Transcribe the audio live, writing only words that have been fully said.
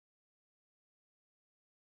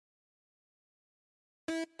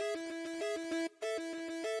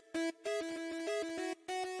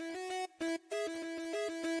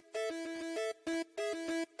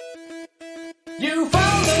You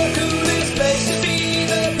found the coolest place to be,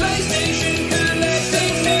 the PlayStation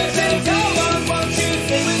Collecting Nerd. Come on, won't you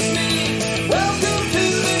stay with me? Welcome to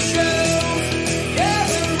the show.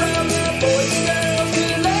 Gather round the boys and girls,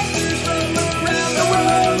 collectors from around the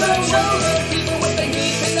world. Let's show the people what they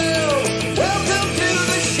need to know. Welcome to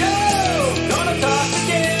the show. Gonna talk to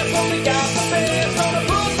Jeff, only got the fans. Gonna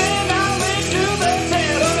put their knowledge to the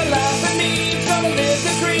test. Gonna laugh and meet, gonna live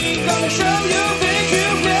the dream. Gonna show you things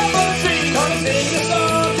you've never seen. Gonna sing a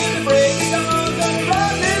song to the break of dawn. Gonna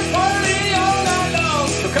rock this party all night long.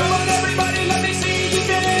 So come on everybody, let me see you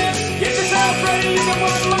dance. Get yourself ready for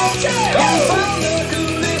one more chance. You found the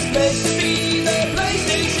coolest place to be, the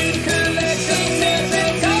PlayStation Collecting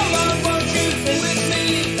Nerd. Come on, won't you stay with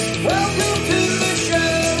me? Welcome to the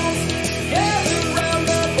show. Gather round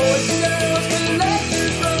the boys and girls,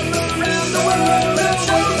 collectors from around the world. Let's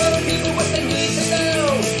show the people what they need to know.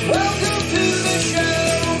 Welcome to the show.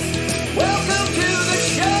 Welcome to the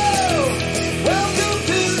show. Welcome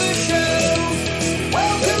to the show.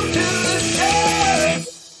 Welcome to the show.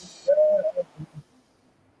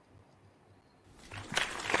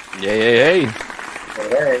 Yay.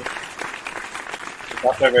 Hey.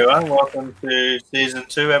 What's up, everyone? Welcome to Season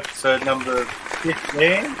 2, Episode number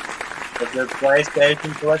 15 of the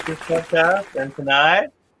PlayStation Collectors Podcast. And tonight,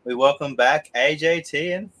 we welcome back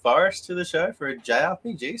AJT and Forrest to the show for a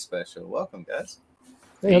JRPG special. Welcome, guys.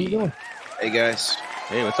 Hey, how's it going? Hey guys,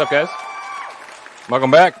 Hey, what's up, guys?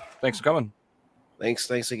 Welcome back. Thanks for coming.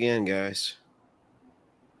 thanks again, guys.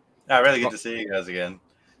 Really good to see you guys again.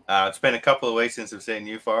 It's been a couple of weeks since we've seen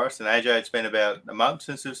you, Forrest, and AJ, it's been about a month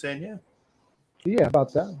since we've seen you. Yeah,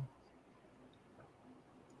 about that.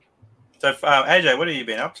 So, AJ, what have you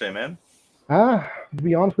been up to, man? To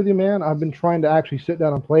be honest with you, man, I've been trying to actually sit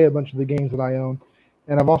down and play a bunch of the games that I own,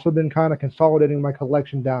 and I've also been kind of consolidating my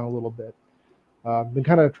collection down a little bit. Been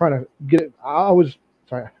kind of trying to get it.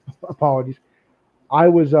 Apologies. I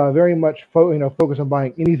was very much focused on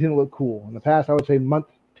buying anything that looked cool. In the past, I would say month,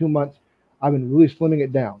 2 months, I've been really slimming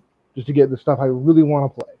it down just to get the stuff I really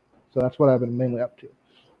want to play. So that's what I've been mainly up to.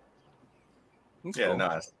 That's Yeah, cool.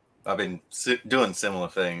 nice. I've been doing similar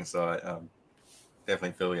things, so I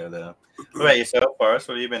definitely feel you there. What about yourself, Forrest?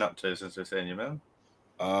 What have you been up to since we've seen you, man?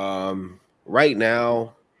 Right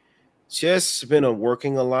now, just been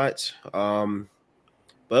working a lot.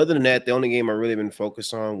 But other than that, the only game I really been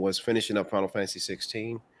focused on was finishing up Final Fantasy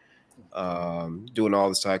 16. Doing all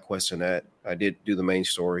the side quests and that. I did do the main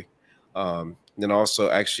story. Then also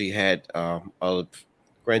actually had a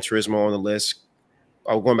Gran Turismo on the list.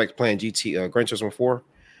 I was going back to playing Gran Turismo 4.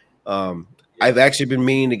 I've actually been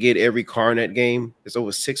meaning to get every car in that game. There's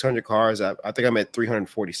over 600 cars. I think I'm at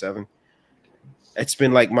 347. It's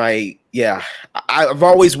been like I've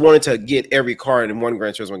always wanted to get every car in one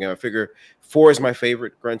Gran Turismo game. I figure 4 is my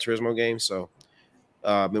favorite Gran Turismo game, so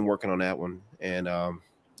I've been working on that one. And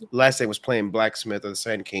last day was playing Blacksmith of the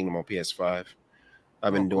Sand Kingdom on PS5.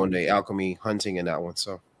 I've been doing the alchemy hunting in that one,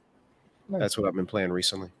 so that's what I've been playing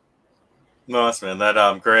recently. Nice, man. That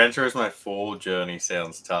Gran Turismo 4 journey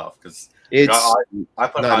sounds tough because I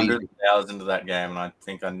put hundreds of hours into that game, and I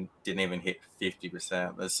think I didn't even hit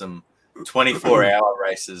 50%. There's some 24-hour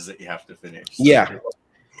races that you have to finish. Yeah,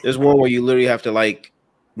 there's one where you literally have to like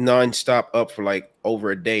non-stop up for like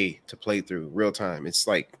over a day to play through real time. It's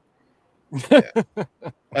like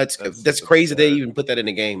that's crazy they even put that in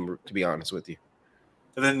the game, to be honest with you.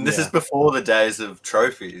 And then this is before the days of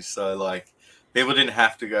trophies, so like people didn't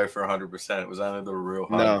have to go for 100%. It was only the real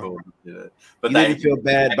hardcore that did it. But you didn't feel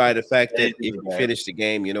bad by the fact that if you finished the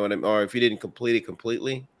game, you know what I mean, or if you didn't complete it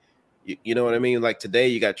completely, you know what I mean. Like today,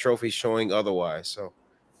 you got trophies showing otherwise. So,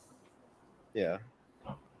 yeah.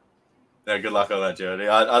 Yeah, good luck on that, Jody.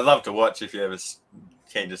 I'd love to watch if you ever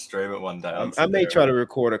keen to stream it one day. I may try to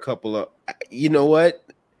record a couple of. You know what?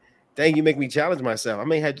 Dang, you make me challenge myself. I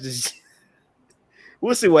may have to just.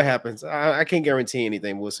 We'll see what happens. I can't guarantee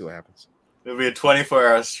anything. We'll see what happens. It'll be a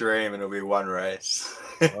 24-hour stream, and it'll be one race.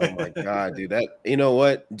 Oh my god, dude! That you know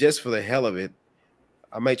what? Just for the hell of it,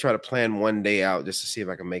 I may try to plan one day out just to see if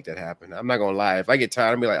I can make that happen. I'm not gonna lie. If I get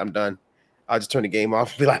tired, I'll be like, I'm done. I'll just turn the game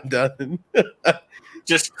off and be like, I'm done.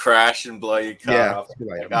 Just crash and blow your car off.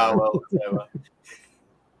 Like, Oh well, whatever.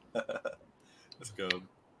 That's good.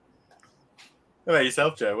 How about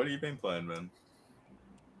yourself, Joe? What have you been playing, man?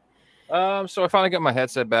 So I finally got my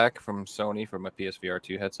headset back from Sony for my PSVR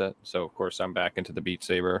 2 headset. So of course I'm back into the Beat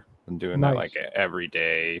Saber. I'm doing that like every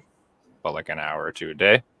day, about like an hour or two a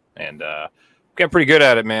day, and getting pretty good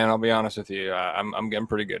at it, man. I'll be honest with you. I'm getting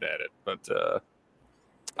pretty good at it, but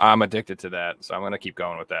I'm addicted to that, so I'm gonna keep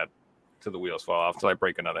going with that till the wheels fall off, till I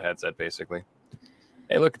break another headset. Basically,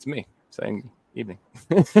 hey, look, it's me saying evening.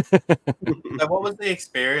 So what was the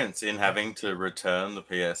experience in having to return the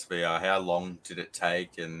PSVR? How long did it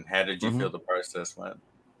take, and how did you feel the process went?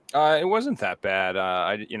 It wasn't that bad.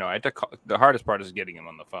 I had to the hardest part is getting him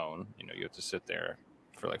on the phone. You have to sit there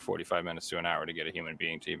for like 45 minutes to an hour to get a human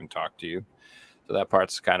being to even talk to you. So that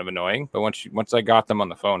part's kind of annoying. But once I got them on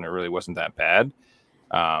the phone, it really wasn't that bad.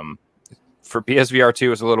 For PSVR 2, it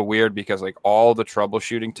was a little weird because like all the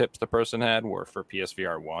troubleshooting tips the person had were for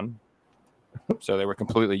PSVR 1. So they were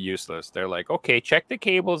completely useless. They're like, okay, check the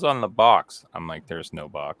cables on the box. I'm like, there's no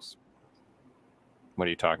box. What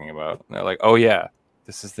are you talking about? And they're like, oh yeah,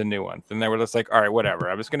 this is the new one. And they were just like, all right, whatever.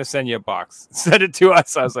 I'm just going to send you a box. Send it to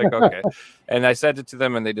us. I was like, okay. And I sent it to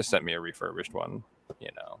them and they just sent me a refurbished one,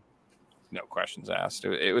 no questions asked.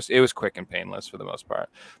 It was quick and painless for the most part.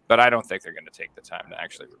 But I don't think they're going to take the time to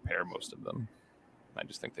actually repair most of them. I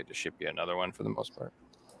just think they just ship you another one for the most part.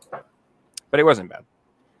 But it wasn't bad.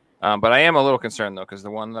 But I am a little concerned, though, because the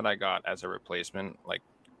one that I got as a replacement, like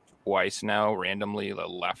twice now, randomly, the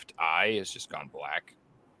left eye has just gone black.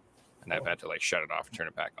 And I've had to like shut it off and turn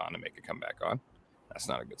it back on to make it come back on. That's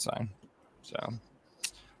not a good sign. So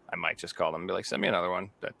I might just call them and be like, send me another one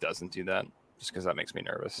that doesn't do that, just because that makes me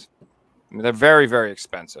nervous. I mean, they're very, very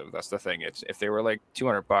expensive. That's the thing. It's if they were like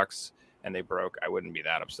 $200 and they broke, I wouldn't be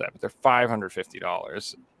that upset. But they're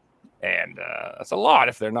 $550. And that's a lot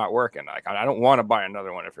if they're not working. Like, I don't want to buy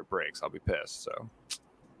another one if it breaks. I'll be pissed. So,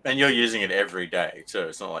 and you're using it every day too.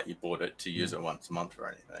 It's not like you bought it to use it once a month or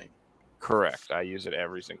anything. Correct. I use it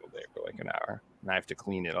every single day for like an hour, and I have to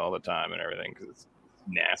clean it all the time and everything because it's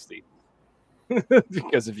nasty.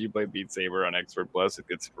 Because if you play Beat Saber on Expert Plus, it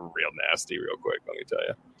gets real nasty real quick. Let me tell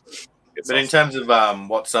you. But in terms of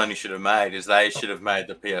what Sony should have made, is they should have made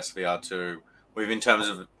the PSVR 2 with in terms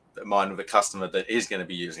of the mind of a customer that is going to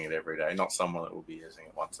be using it every day, not someone that will be using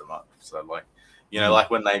it once a month. So like,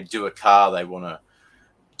 like when they do a car, they want to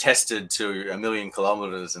test it to 1,000,000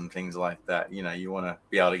 kilometers and things like that. You want to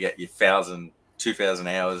be able to get your 1,000, 2,000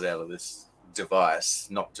 hours out of this device,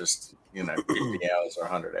 not just 50 hours or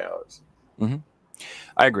 100 hours. Mm-hmm.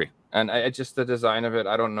 I agree. And I just the design of it,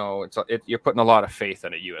 I don't know. You're putting a lot of faith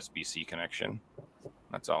in a USB-C connection.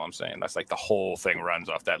 That's all I'm saying. That's like the whole thing runs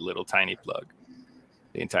off that little tiny plug,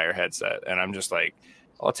 the entire headset. And I'm just like,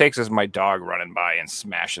 all it takes is my dog running by and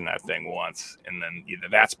smashing that thing once, and then either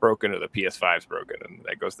that's broken or the PS5's broken, and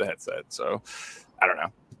that goes the headset. So I don't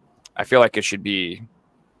know. I feel like it should be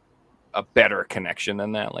a better connection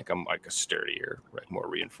than that, like a sturdier, more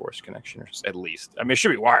reinforced connection, or at least. I mean, it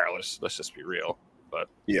should be wireless. Let's just be real. But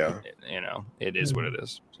yeah, it is what it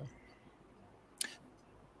is. So.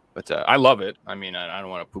 But I love it. I mean, I don't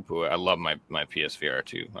want to poo-poo it. I love my PSVR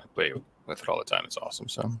 2. I play with it all the time. It's awesome.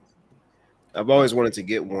 So I've always wanted to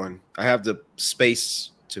get one. I have the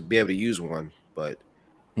space to be able to use one, but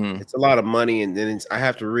it's a lot of money, and then I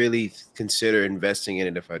have to really consider investing in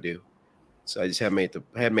it if I do. So I just haven't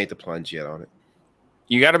made the plunge yet on it.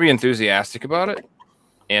 You got to be enthusiastic about it.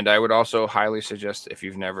 And I would also highly suggest, if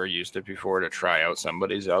you've never used it before, to try out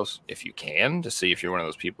somebody's else if you can, to see if you're one of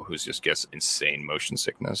those people who just gets insane motion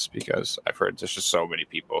sickness, because I've heard there's just so many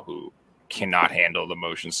people who cannot handle the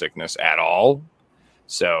motion sickness at all.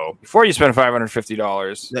 So before you spend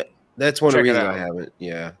 $550, that's one of the reasons I haven't.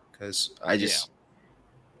 Yeah, because I just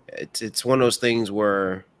it's one of those things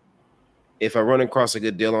where if I run across a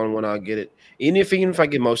good deal on one, I'll get it. Even if I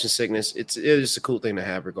get motion sickness, it's a cool thing to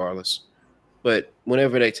have regardless. But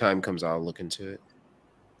whenever that time comes, I'll look into it.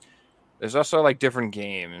 There's also like different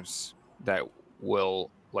games that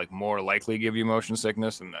will like more likely give you motion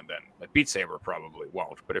sickness, and then like Beat Saber probably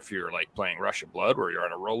won't. But if you're like playing Rush of Blood, where you're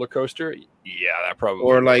on a roller coaster, that probably.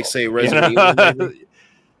 Or like say Resident Evil, Resident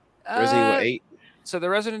Evil 8. So the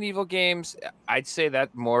Resident Evil games, I'd say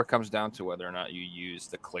that more comes down to whether or not you use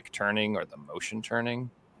the click turning or the motion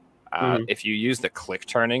turning. If you use the click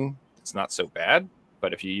turning, it's not so bad.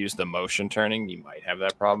 But if you use the motion turning, you might have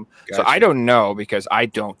that problem. Gotcha. So I don't know, because I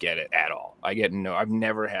don't get it at all. I've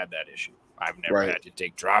never had that issue. I've never had to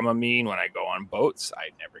take Dramamine when I go on boats. I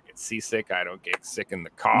never get seasick. I don't get sick in the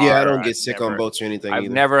car. Yeah, I don't get sick on boats or anything. I've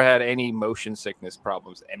never had any motion sickness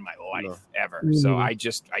problems in my life ever. So I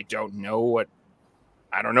don't know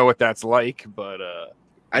what that's like. But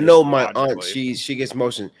I know my aunt. She gets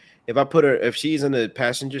motion. If she's in the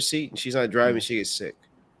passenger seat and she's not driving, she gets sick.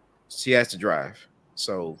 She has to drive.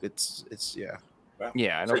 So it's yeah.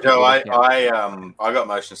 Yeah, I know. I got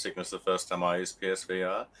motion sickness the first time I used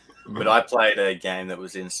PSVR, but I played a game that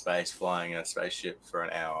was in space, flying in a spaceship for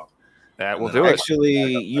an hour. That will do it.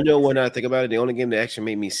 Actually, when I think about it, the only game that actually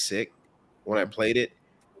made me sick when I played it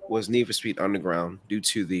was Need for Speed Underground due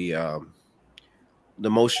to the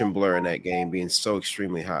motion blur in that game being so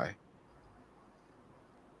extremely high.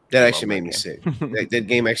 That actually made me sick. That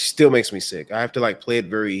game actually still makes me sick. I have to like play it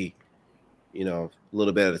very, a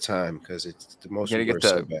little bit at a time because it's the motion blur is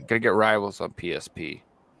so bad. Gotta get Rivals on PSP.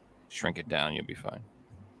 Shrink it down, you'll be fine.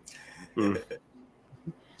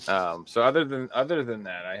 So other than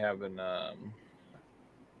that,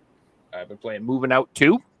 I've been playing Moving Out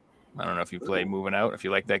 2. I don't know if you played Moving Out, if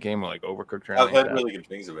you like that game, or like Overcooked or anything. I've heard really good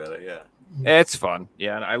things about it. Yeah, it's fun.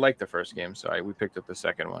 Yeah, and I like the first game, so we picked up the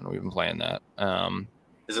second one. We've been playing that.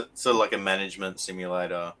 Is it sort of like a management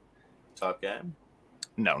simulator type game?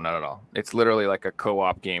 No, not at all. It's literally like a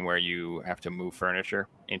co-op game where you have to move furniture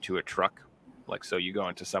into a truck. Like, so you go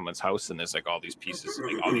into someone's house and there's like all these pieces,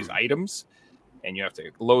 like all these items, and you have to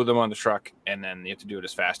load them on the truck, and then you have to do it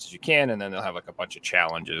as fast as you can. And then they'll have like a bunch of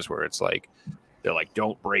challenges where it's like, they're like,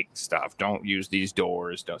 don't break stuff, don't use these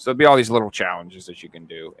doors. So there'll be all these little challenges that you can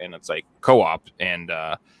do. And it's like co-op. And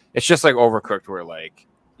it's just like Overcooked, where like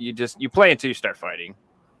you play until you start fighting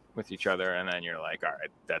with each other. And then you're like, all right,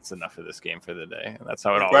 that's enough of this game for the day. And that's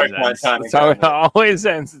how it always ends. That's how it always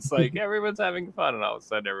ends. It's like everyone's having fun, and all of a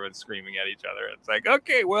sudden everyone's screaming at each other. It's like,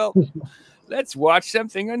 okay, well, let's watch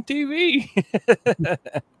something on TV.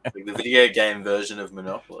 Like the video game version of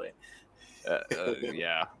Monopoly.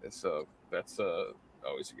 Yeah. So that's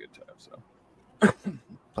always a good time. So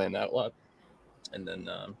playing that a lot. And then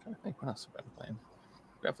I'm trying to think what else I've been playing.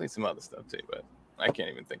 I played some other stuff too, but I can't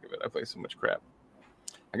even think of it. I play so much crap.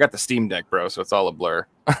 I got the Steam Deck, bro, so it's all a blur.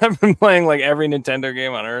 I've been playing like every Nintendo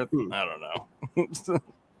game on Earth. I don't know.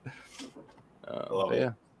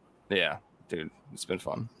 Yeah, dude, it's been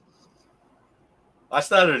fun. I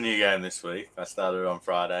started a new game this week. I started on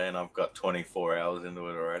Friday, and I've got 24 hours into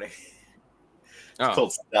it already. It's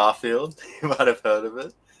called Starfield. You might have heard of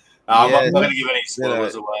it. I'm not going to give any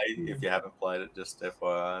spoilers away if you haven't played it, just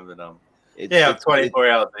FYI. But I'm 24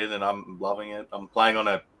 hours in, and I'm loving it. I'm playing on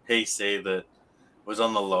a PC that was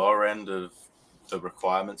on the lower end of the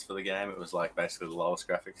requirements for the game. It was like basically the lowest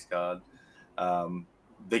graphics card.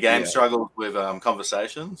 The game struggled with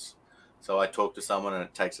conversations. So I talk to someone, and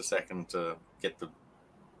it takes a second to get the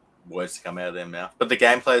words to come out of their mouth. But the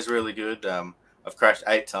gameplay is really good. I've crashed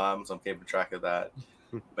 8 times. I'm keeping track of that.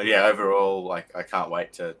 But yeah, overall, like, I can't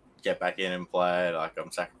wait to get back in and play it. Like,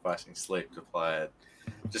 I'm sacrificing sleep to play it.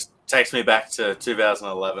 Just takes me back to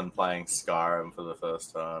 2011 playing Skyrim for the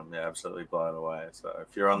first time. Yeah, absolutely blown away. So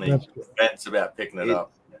if you're on the fence about picking it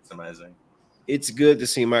up, it's amazing. It's good to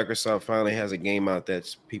see Microsoft finally has a game out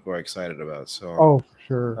that people are excited about. So for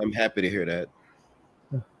sure. I'm happy to hear that.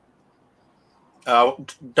 I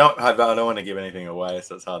don't want to give anything away,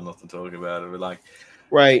 so it's hard not to talk about it. But like,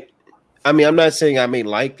 right. I mean, I'm not saying I may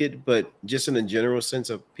like it, but just in the general sense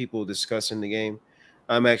of people discussing the game,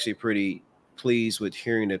 I'm actually pretty pleased with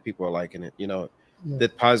hearing that people are liking it.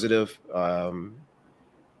 That positive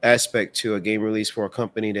aspect to a game release for a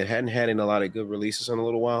company that hadn't had a lot of good releases in a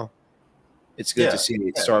little while. It's good to see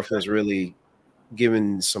that Starfield's really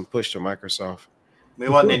giving some push to Microsoft. We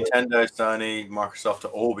want Nintendo, Sony, Microsoft to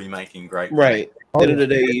all be making great games. Right. At the end of the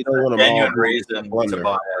day, you don't want to genuine reason to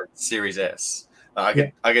buy a Series S.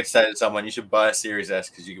 I could say to someone, you should buy a Series S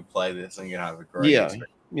because you can play this and you can have a great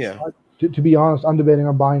experience. Yeah. To be honest, I'm debating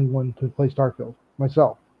on buying one to play Starfield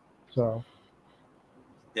myself. So.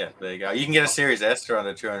 Yeah, there you go. You can get a Series S for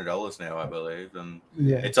under $200 now, I believe, and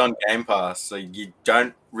it's on Game Pass, so you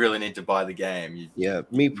don't really need to buy the game.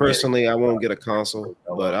 Me personally, I won't get a console,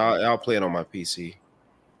 but I'll play it on my PC.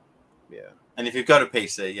 Yeah, and if you've got a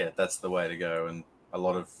PC, that's the way to go. And a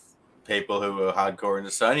lot of people who are hardcore into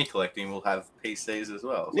Sony collecting will have PCs as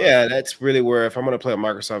well. So. Yeah, that's really where if I'm going to play a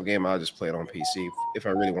Microsoft game, I'll just play it on PC if I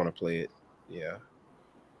really want to play it. Yeah.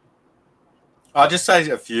 I'll just say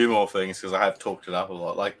a few more things because I have talked it up a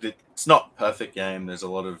lot. Like, it's not a perfect game. There's a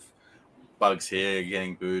lot of bugs here,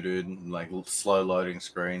 getting booted, and like slow loading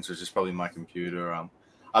screens, which is probably my computer.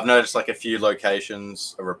 I've noticed like a few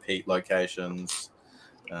locations are repeat locations,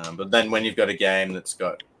 but then when you've got a game that's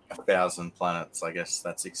got 1,000 planets, I guess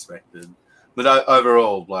that's expected. But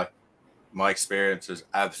overall, like, my experience is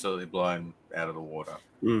absolutely blown out of the water.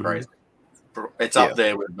 Mm-hmm. Crazy. It's up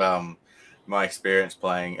there with my experience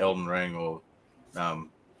playing Elden Ring or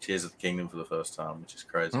Tears of the Kingdom for the first time, which is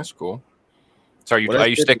crazy. That's cool. So are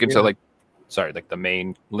you sticking to like the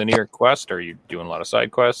main linear quest, or are you doing a lot of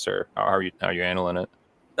side quests, or how are you handling it?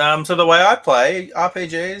 So the way I play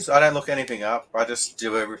RPGs, I don't look anything up. I just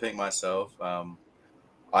do everything myself.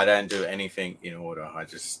 I don't do anything in order.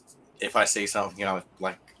 If I see something, I'm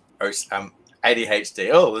like, ADHD.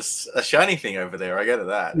 Oh, there's a shiny thing over there. I go to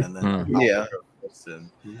that, and then levels,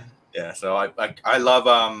 and yeah. So I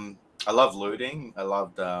love looting. I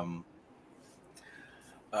loved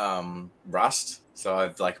Rust. So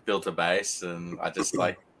I've like built a base, and I just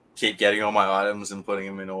like keep getting all my items and putting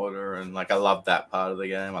them in order, and like I love that part of the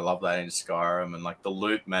game. I love that in Skyrim, and like the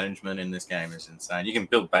loot management in this game is insane. You can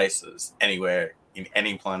build bases anywhere in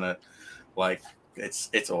any planet. Like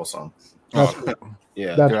it's awesome. That's,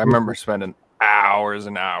 Yeah. that's Dude, I remember spending hours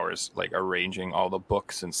and hours like arranging all the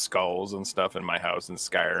books and skulls and stuff in my house in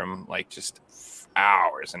Skyrim, like just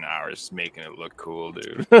hours and hours making it look cool,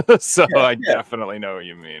 dude. So I definitely know what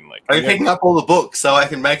you mean. Like I'm picking up all the books so I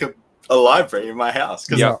can make a library in my house.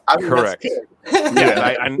 Yeah, correct.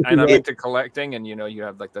 Yeah, and I'm It- into collecting, and you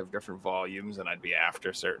have like the different volumes, and I'd be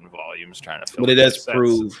after certain volumes trying to fill But it in does sets and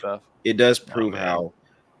prove stuff. it does Oh, prove man. how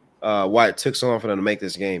why it took so long for them to make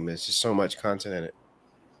this game. There's just so much content in it.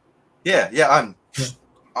 Yeah.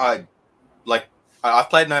 I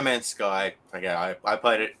played No Man's Sky. Okay, I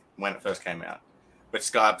played it when it first came out, but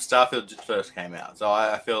Starfield just first came out, so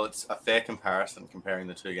I feel it's a fair comparison comparing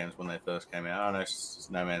the two games when they first came out. I know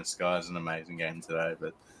No Man's Sky is an amazing game today,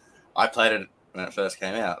 but I played it when it first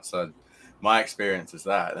came out, so my experience is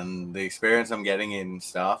that, and the experience I'm getting in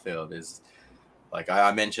Starfield is like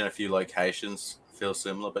I mentioned a few locations feel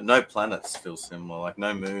similar, but no planets feel similar. Like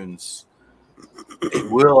no moons.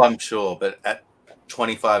 It will, I'm sure, but at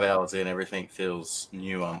 25 hours in, everything feels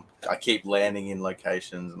new. I keep landing in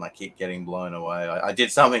locations and I keep getting blown away. I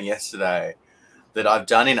did something yesterday that I've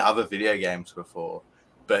done in other video games before,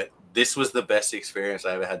 but this was the best experience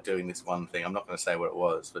I ever had doing this one thing. I'm not going to say what it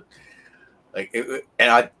was, but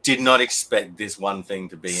and I did not expect this one thing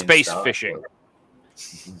to be Space in fishing.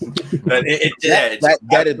 But that'd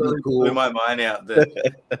be absolutely cool. blew my mind out.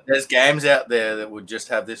 That there's games out there that would just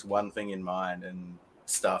have this one thing in mind, and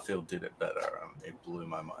Starfield did it better. It blew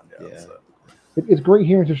my mind out. Yeah. So. It's great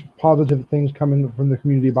hearing such positive things coming from the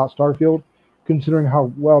community about Starfield, considering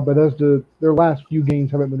how well Bethesda, their last few games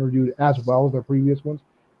haven't been reviewed as well as their previous ones.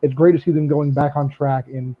 It's great to see them going back on track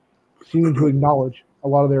and seeming to acknowledge a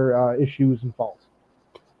lot of their issues and faults.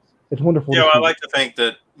 It's wonderful. Yeah, to I see. like to think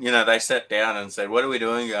that they sat down and said, "What are we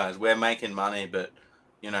doing, guys? We're making money, but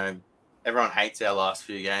everyone hates our last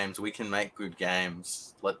few games. We can make good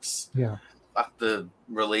games. Let's fuck the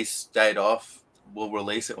release date off. We'll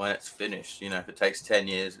release it when it's finished. If it takes 10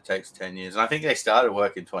 years, it takes 10 years." And I think they started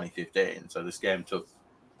work in 2015, so this game took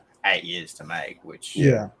 8 years to make. Which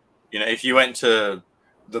if you went to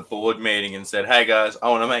the board meeting and said, "Hey guys, I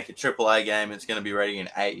want to make a AAA game. It's going to be ready in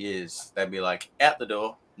 8 years," they'd be like, "Out the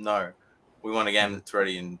door. No, we want a game that's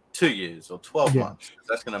ready in 2 years or 12 months.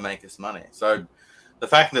 That's going to make us money." So the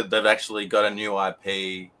fact that they've actually got a new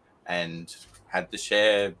IP and had the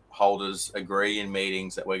shareholders agree in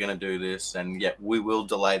meetings that we're going to do this, and yet we will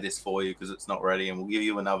delay this for you because it's not ready, and we'll give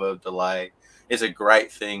you another delay, is a great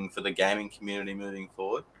thing for the gaming community moving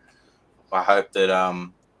forward. I hope that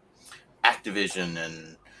Activision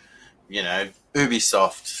and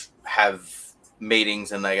Ubisoft have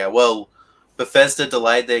meetings and they go, "Well, Bethesda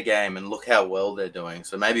delayed their game and look how well they're doing,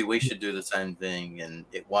 so maybe we should do the same thing and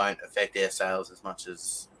it won't affect our sales as much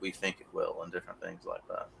as we think it will," and different things like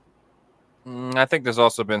that. I think there's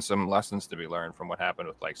also been some lessons to be learned from what happened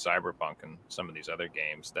with like Cyberpunk and some of these other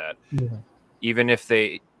games that even if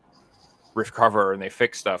they recover and they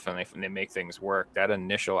fix stuff and they make things work, that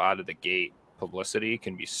initial out of the gate publicity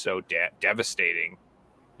can be so devastating.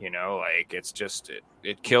 Like it's just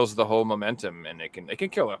it kills the whole momentum, and it can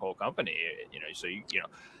kill a whole company. So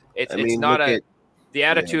it's not the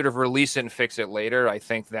attitude of release it and fix it later. I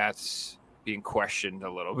think that's being questioned a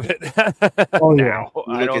little bit now.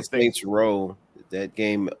 I don't think Saints Row, that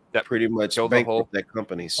game that pretty much bankrupted that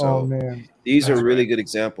company. So these are really good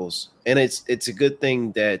examples, and it's a good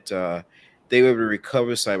thing that they were able to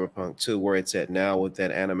recover Cyberpunk to where it's at now with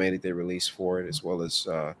that animated they released for it, as well as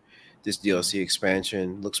this DLC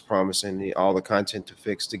expansion. Looks promising. All the content to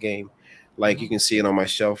fix the game, like you can see it on my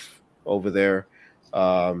shelf over there.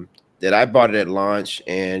 That I bought it at launch,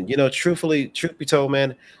 and truth be told,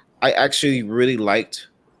 man, I actually really liked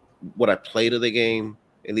what I played of the game,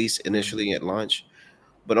 at least initially at launch.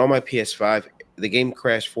 But on my PS5, the game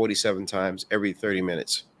crashed 47 times every 30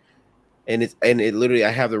 minutes. And it literally,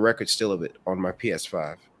 I have the record still of it on my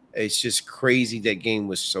PS5. It's just crazy that game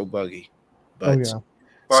was so buggy. But so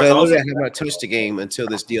I literally have not touched the game until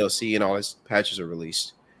this DLC and all its patches are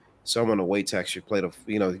released. So I'm gonna wait to actually play to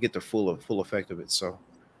get the full effect of it. So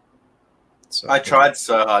I tried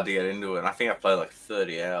so hard to get into it, and I think I played like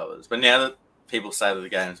 30 hours. But now that people say that the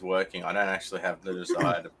game's working, I don't actually have the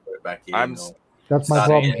desire to put it back in. That's my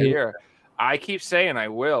problem here. I keep saying I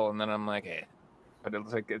will, and then I'm like, hey. But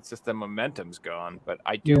it's just the momentum's gone. But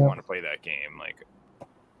I do want to play that game. Like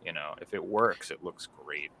if it works, it looks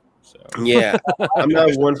great. So Yeah, I'm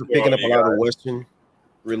not one for picking up a lot of Western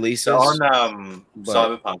releases. So on but-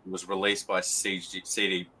 Cyberpunk was released by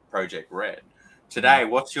CD Projekt Red. Today,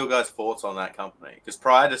 what's your guys' thoughts on that company? Because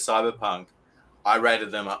prior to Cyberpunk, I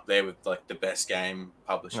rated them up there with like the best game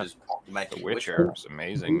publishers making The Witcher is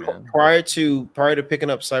amazing, man. Prior to picking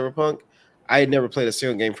up Cyberpunk, I had never played a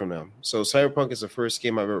single game from them. So Cyberpunk is the first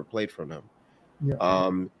game I've ever played from them.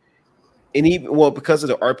 Yeah. And even because of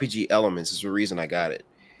the RPG elements is the reason I got it.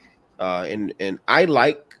 And I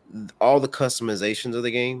like all the customizations of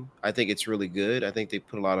the game. I think it's really good. I think they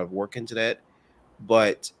put a lot of work into that.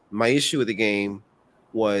 But my issue with the game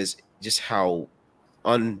was just how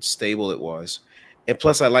unstable it was. And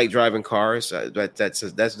plus, I like driving cars.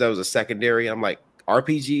 That was a secondary. I'm like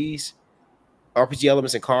RPG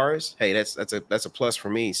elements in cars. Hey, that's a plus for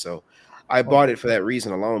me. So I bought it for that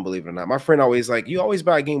reason alone. Believe it or not, my friend always like, you always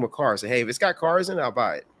buy a game with cars. Say, hey, if it's got cars in it, I'll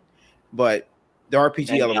buy it. But the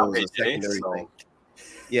RPG element was a secondary thing.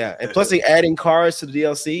 Yeah, and plus they adding cars to the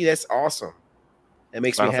DLC. That's awesome. It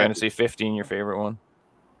makes Final me happy. Fantasy 15, your favorite one?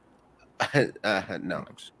 No.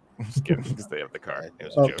 I'm just kidding because they have the car.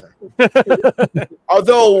 It was a joke.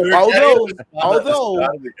 Although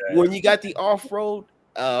when you got the off-road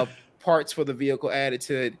parts for the vehicle added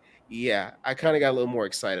to it, yeah, I kind of got a little more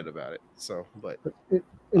excited about it. So, but in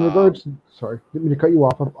regards, sorry, didn't mean to cut you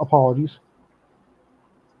off. Apologies.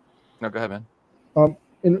 No, go ahead, man.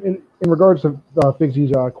 In regards to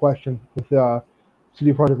Figsy's question with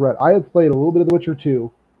CD Projekt Red, I had played a little bit of The Witcher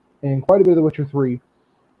 2 and quite a bit of The Witcher 3,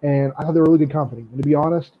 and I thought they were a really good company. And to be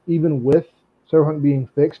honest, even with Cyberpunk being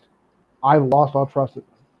fixed, I've lost all trust in them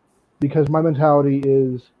because my mentality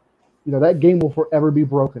is, that game will forever be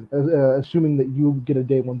broken, assuming that you get a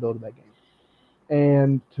day one build of that game.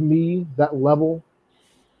 And to me, that's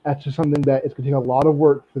just something that it's going to take a lot of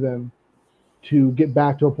work for them to get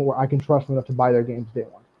back to a point where I can trust them enough to buy their games day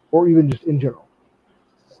one, or even just in general.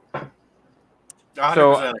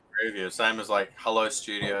 100% agree with you. Same as like Hello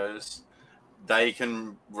Studios. They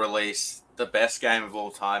can release the best game of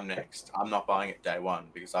all time next. I'm not buying it day one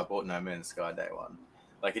because I bought No Man's Sky day one.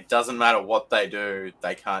 Like, it doesn't matter what they do,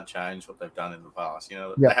 they can't change what they've done in the past.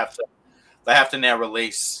 They have to now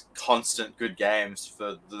release constant good games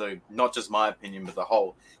for not just my opinion, but the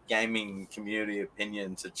whole gaming community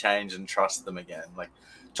opinion to change and trust them again. Like,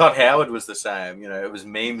 Todd Howard was the same. It was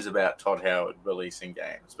memes about Todd Howard releasing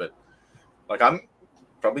games, but like, I'm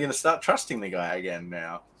probably going to start trusting the guy again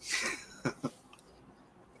now.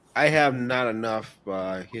 I have not enough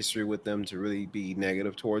history with them to really be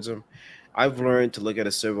negative towards them. I've learned to look at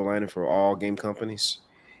a silver lining for all game companies.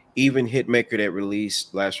 Even Hitmaker that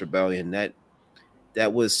released Last Rebellion,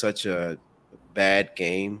 that was such a bad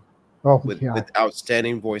game with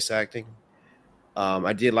outstanding voice acting.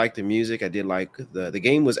 I did like the music. I did like the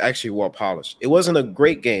game was actually well polished. It wasn't a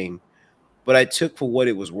great game, but I took for what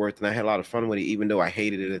it was worth, and I had a lot of fun with it, even though I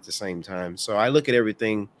hated it at the same time. So I look at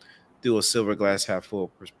everything through a silver glass half full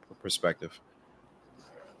perspective.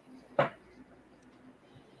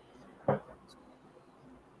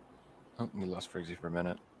 Oh, we lost Frigsy for a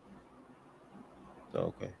minute.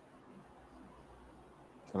 Okay.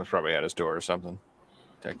 Someone's probably at his door or something.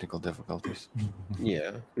 Technical difficulties.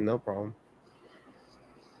 Yeah, no problem.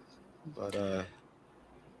 But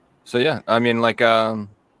so yeah, I mean, like, I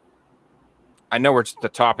know the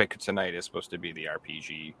topic tonight is supposed to be the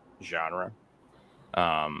RPG genre.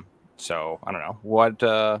 So I don't know what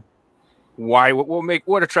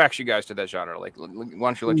attracts you guys to that genre? Like, why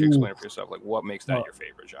don't you let you explain it for yourself? Like, what makes that your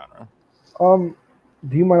favorite genre?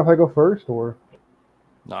 Do you mind if I go first, or?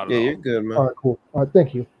 Not at all. You're good, man. All right, cool.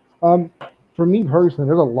 Thank you. For me personally,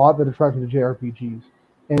 there's a lot that attracts me to JRPGs,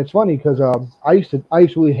 and it's funny because I used to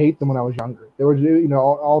really hate them when I was younger. There was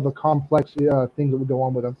all the complex things that would go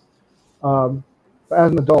on with them. But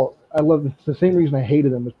as an adult, I love it's the same reason I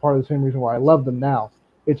hated them is part of the same reason why I love them now.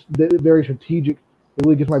 It's very strategic. It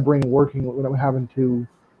really gets my brain working when I'm having to,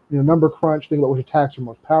 number crunch, think about which attacks are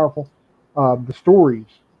most powerful. The stories.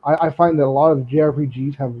 I find that a lot of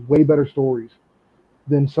JRPGs have way better stories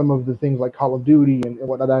than some of the things like Call of Duty and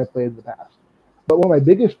whatnot I played in the past. But one of my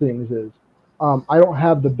biggest things is I don't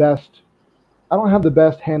have the best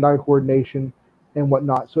hand-eye coordination and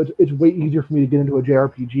whatnot. So it's way easier for me to get into a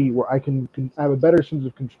JRPG where I can have a better sense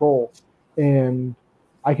of control and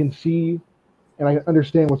I can see and I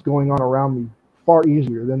understand what's going on around me far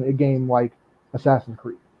easier than a game like Assassin's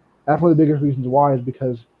Creed. That's one of the biggest reasons why is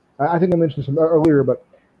because I think I mentioned this earlier, but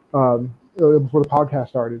before the podcast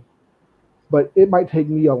started. But it might take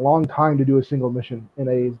me a long time to do a single mission in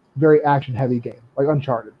a very action-heavy game, like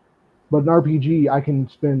Uncharted. But in RPG, I can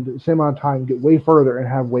spend the same amount of time, get way further, and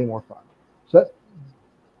have way more fun. So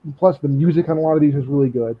Plus, the music on a lot of these is really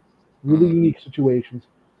good. Really unique situations.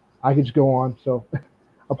 I could just go on. So,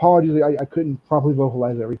 apologies, I couldn't properly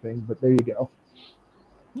vocalize everything, but there you go.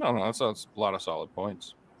 No, that's a lot of solid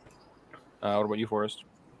points. What about you, Forrest?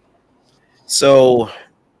 So,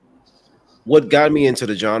 what got me into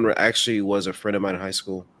the genre actually was a friend of mine in high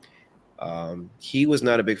school. He was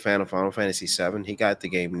not a big fan of Final Fantasy VII. He got the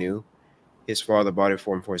game new. His father bought it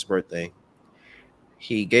for him for his birthday.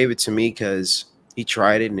 He gave it to me because he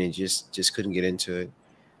tried it and he just couldn't get into it.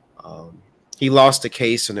 Um, he lost the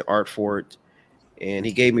case and the art for it, and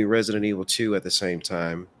he gave me Resident Evil 2 at the same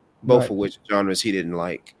time, both Nice. of which genres he didn't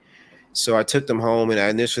like. So I took them home and I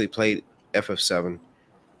initially played FF7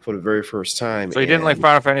 for the very first time. So you didn't like and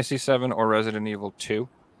Final Fantasy VII or Resident Evil 2?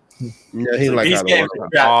 no, he didn't like These either one games of them. are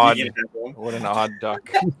crap. Odd. You can have them. What an odd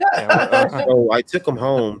duck. Yeah, So I took them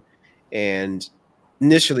home, and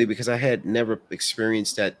initially because I had never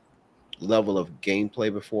experienced that level of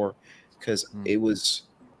gameplay before, because it was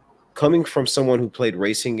coming from someone who played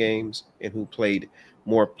racing games and who played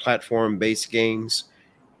more platform-based games.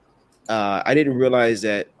 I didn't realize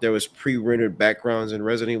that there was pre-rendered backgrounds in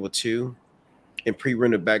Resident Evil 2 and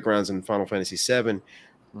pre-rendered backgrounds in Final Fantasy 7.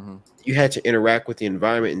 You had to interact with the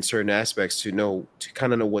environment in certain aspects to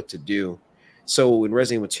kind of know what to do. So in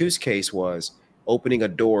Resident Evil 2's case was opening a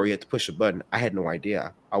door, you had to push a button. I had no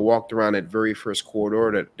idea. I walked around that very first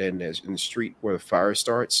corridor that then there's in the street where the fire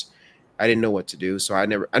starts. I didn't know what to do, so I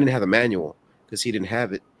didn't have a manual because he didn't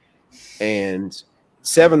have it. And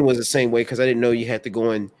 7 was the same way because I didn't know you had to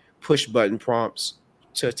go and push button prompts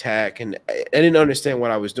to attack, and I didn't understand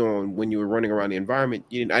what I was doing when you were running around the environment.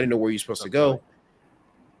 I didn't know where you're supposed to go.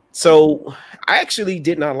 So I actually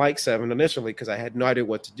did not like 7 initially because I had no idea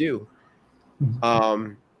what to do.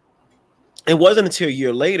 It wasn't until a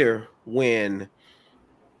year later when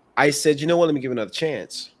I said, you know what, let me give it another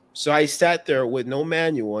chance. So I sat there with no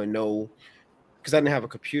manual and because I didn't have a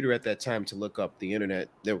computer at that time to look up the internet.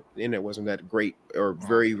 The internet wasn't that great or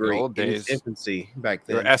very, very old in its days. infancy back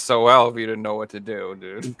then. You're SOL if you didn't know what to do,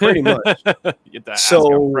 dude. Pretty much. You get to ask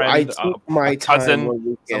So a friend, I took my a cousin, time one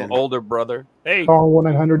weekend. some older brother. Hey. Call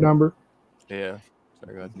 1-800 number. Yeah.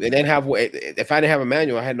 Very good. They didn't have, if I didn't have a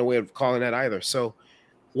manual, I had no way of calling that either. So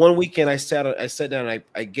one weekend I sat down and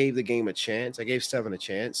I gave the game a chance. I gave 7 a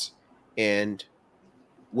chance. And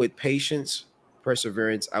with patience,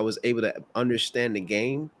 perseverance, I was able to understand the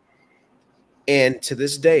game. And to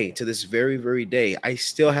this day, to this very, very day, I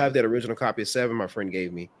still have that original copy of 7 my friend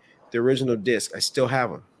gave me. The original disc, I still have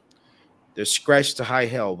them. They're scratched to high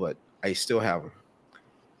hell, but I still have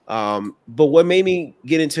them. But what made me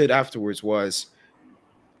get into it afterwards was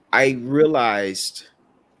I realized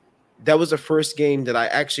that was the first game that I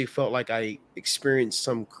actually felt like I experienced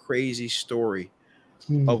some crazy story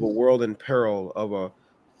of a world in peril,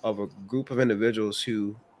 of a group of individuals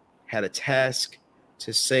who had a task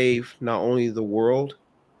to save not only the world,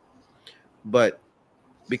 but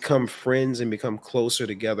become friends and become closer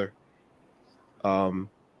together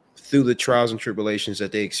through the trials and tribulations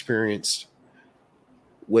that they experienced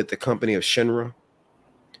with the company of Shinra,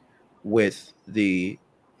 with the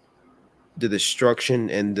destruction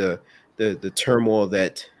and the turmoil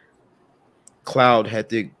that Cloud had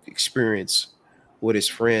to experience with his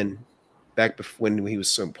friend back when he was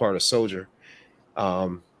some part of Soldier.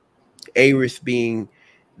 Aerith being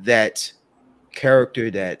that character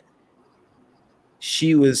that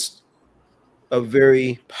she was a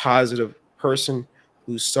very positive person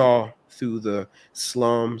who saw through the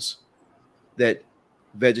slums that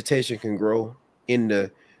vegetation can grow in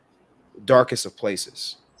the darkest of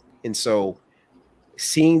places. And so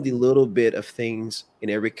seeing the little bit of things in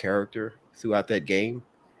every character throughout that game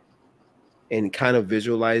and kind of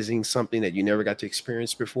visualizing something that you never got to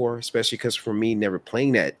experience before, especially because for me, never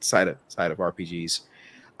playing that side of RPGs,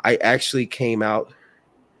 I actually came out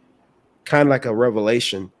kind of like a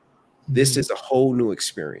revelation. This is a whole new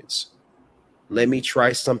experience. Let me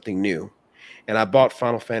try something new. And I bought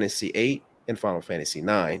Final Fantasy VIII and Final Fantasy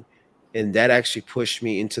IX, and that actually pushed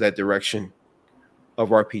me into that direction of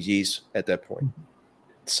RPGs at that point.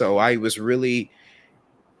 So I was really,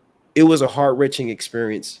 it was a heart-wrenching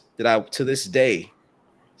experience that I, to this day,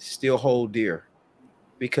 still hold dear,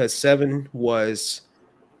 because 7 was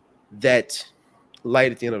that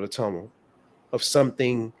light at the end of the tunnel of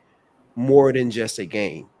something more than just a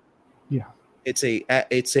game. Yeah, it's a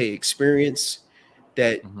experience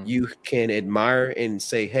that you can admire and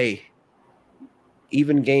say, hey,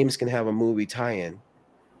 even games can have a movie tie-in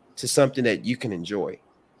to something that you can enjoy,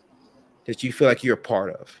 that you feel like you're a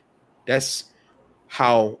part of. That's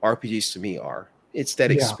how RPGs to me are. It's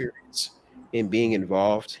that experience in being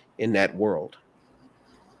involved in that world.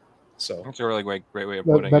 So That's a really great way of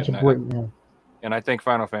putting That's it. a great man. And I think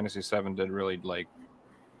Final Fantasy VII did really like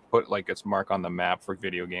put like its mark on the map for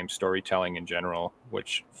video game storytelling in general,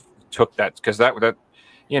 which took that because that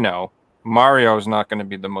you know Mario is not going to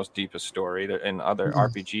be the most deepest story in other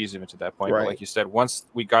RPGs even to that point. Right. But like you said, once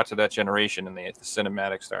we got to that generation and the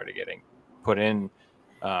cinematics started getting put in,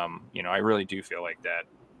 I really do feel like that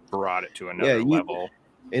brought it to another level.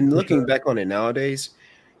 And looking back on it nowadays,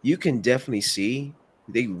 you can definitely see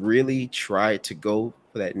they really tried to go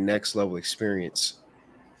for that next level experience.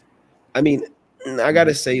 I mean, I got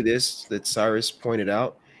to say this that Cyrus pointed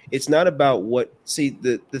out. It's not about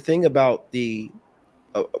the thing about the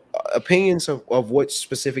opinions of what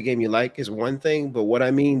specific game you like is one thing, but what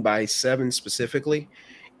I mean by 7 specifically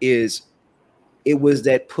is it was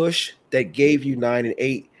that push that gave you 9 and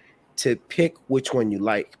 8 to pick which one you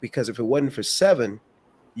like. Because if it wasn't for 7,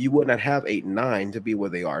 you would not have 8 and 9 to be where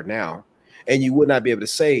they are now. And you would not be able to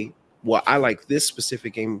say, well, I like this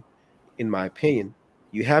specific game, in my opinion.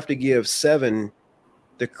 You have to give 7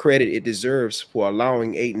 the credit it deserves for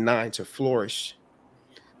allowing 8 and 9 to flourish,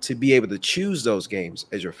 to be able to choose those games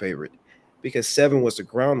as your favorite. Because 7 was the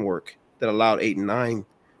groundwork that allowed 8 and 9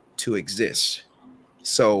 to exist.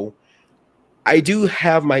 So I do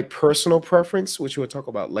have my personal preference, which we'll talk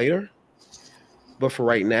about later. But for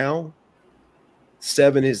right now,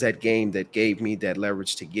 7 is that game that gave me that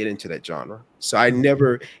leverage to get into that genre. So I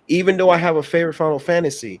never, even though I have a favorite Final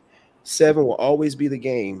Fantasy, 7 will always be the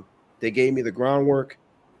game that gave me the groundwork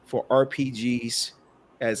for RPGs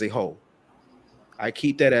as a whole. I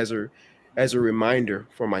keep that as a reminder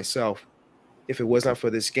for myself. If it was not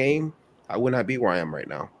for this game, I would not be where I am right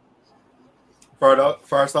now.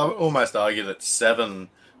 First, I would almost argue that 7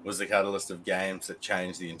 was the catalyst of games that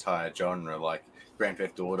changed the entire genre, like Grand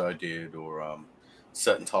Theft Auto did, or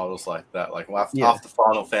certain titles like that. Like after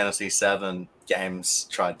Final Fantasy VII, games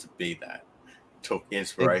tried to be that, took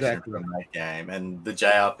inspiration from that game, and the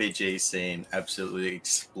JRPG scene absolutely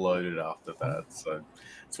exploded after that. So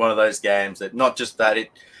it's one of those games that not just that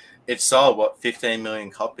it sold 15 million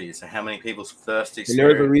copies. And how many people's first experience? And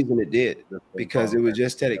there's a reason it did, because it was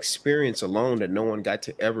just that experience alone that no one got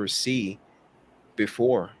to ever see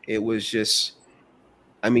before. It was just,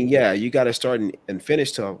 I mean, yeah, you got to start and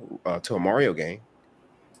finish to a Mario game.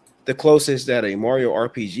 The closest that a Mario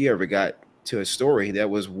RPG ever got to a story that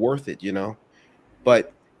was worth it,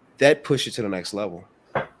 but that pushed it to the next level.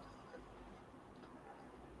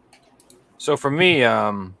 So for me,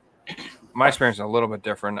 my experience is a little bit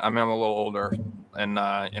different. I mean, I'm a little older, and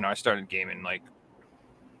I started gaming like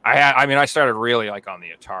I started really like on the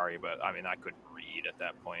Atari, but I mean, I couldn't read at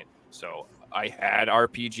that point. So I had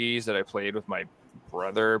RPGs that I played with my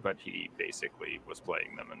brother, but he basically was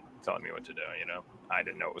playing them and telling me what to do. I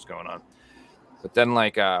didn't know what was going on. But then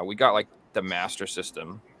like we got like the Master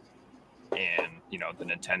System and the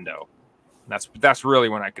Nintendo. That's really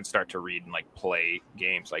when I could start to read and like play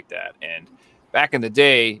games like that. And back in the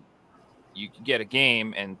day, you could get a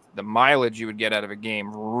game and the mileage you would get out of a game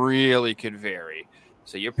really could vary.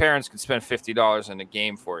 So your parents could spend $50 on a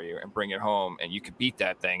game for you and bring it home, and you could beat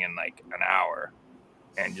that thing in like an hour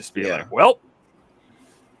and just be like, well,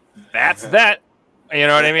 that's that. You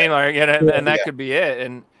know what I mean? Like, and that could be it.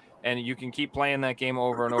 And you can keep playing that game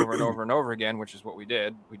over and over and over and over again, which is what we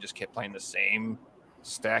did. We just kept playing the same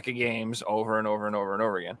stack of games over and over and over and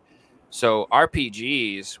over again. So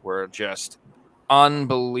RPGs were just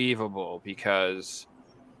unbelievable because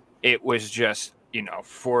it was just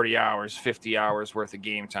 40 hours 50 hours worth of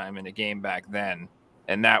game time in a game back then,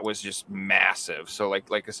 and that was just massive. So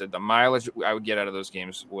like I said, the mileage I would get out of those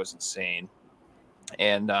games was insane.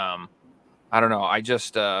 And I don't know, I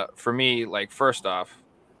just for me, like, first off,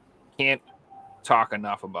 can't talk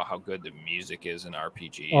enough about how good the music is in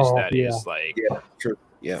RPGs. Is like, true.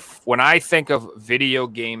 Yeah, when I think of video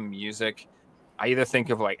game music, I either think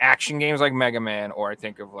of like action games like Mega Man, or I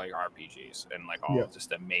think of like RPGs and like all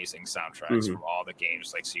just amazing soundtracks from all the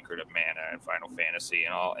games like Secret of Mana and Final Fantasy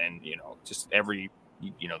and all, and just every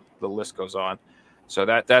the list goes on. So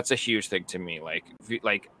that's a huge thing to me.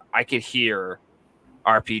 Like I could hear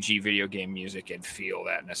RPG video game music and feel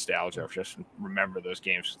that nostalgia. Just remember those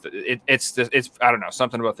games. It's I don't know,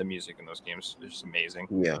 something about the music in those games is just amazing.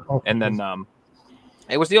 Yeah, and then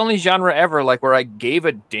it was the only genre ever like where I gave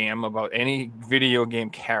a damn about any video game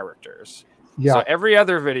characters. Yeah. So every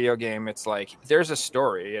other video game, it's like there's a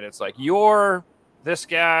story, and it's like you're this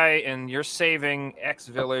guy and you're saving X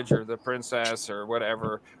village or the princess or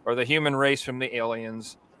whatever, or the human race from the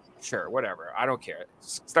aliens. Sure, whatever. I don't care.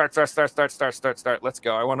 Start. Let's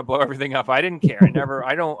go. I want to blow everything up. I didn't care.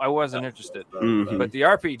 I wasn't interested. But the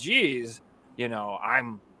RPGs,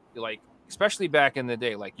 I'm like, especially back in the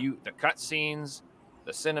day, like the cutscenes,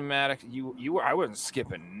 the cinematic, I wasn't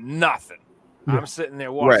skipping nothing. Yeah. I'm sitting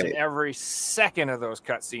there watching Right. every second of those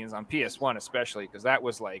cutscenes on PS1, especially because that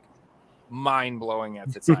was like mind blowing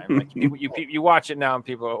at the time. Like you watch it now and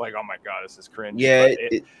people are like, "Oh my god, this is cringe." Yeah,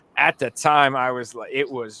 But at the time, I was like, it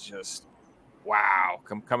was just wow.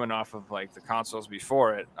 Coming off of like the consoles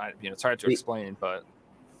before it, it's hard to explain, but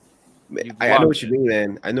I know what you mean,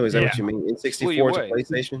 man. I know exactly Yeah. what you mean. In Blew you 64 to away.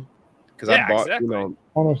 PlayStation, because Yeah, I bought, exactly.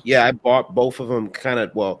 Almost. yeah, I bought both of them kind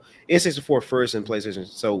of, well, N64 first and PlayStation.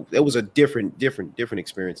 So it was a different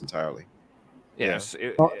experience entirely. Yes,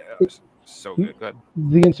 it- it was so good. Good.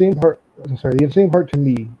 The insane part to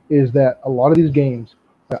me is that a lot of these games,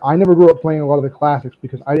 I never grew up playing a lot of the classics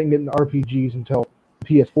because I didn't get into RPGs until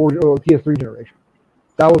PS4 or PS3 generation.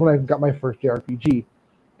 That was when I got my first JRPG.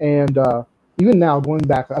 And even now, going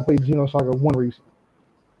back, I played Xenosaga 1 recently.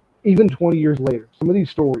 Even 20 years later, some of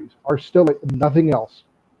these stories are still like nothing else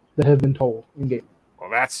that has been told in gaming.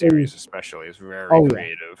 Well, that series especially is very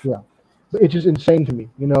creative. Yeah. But it's just insane to me,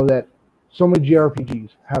 that so many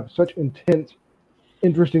JRPGs have such intense,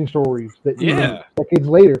 interesting stories that even decades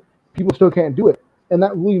later, people still can't do it. And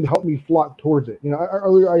that really helped me flock towards it.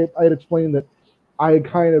 Earlier I had explained that I had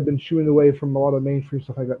kind of been shooing away from a lot of mainstream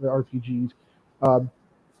stuff like that, the RPGs.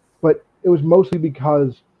 But it was mostly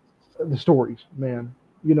because of the stories, man.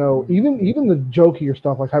 Even the jokier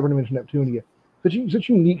stuff like Hyperdimension Neptunia, such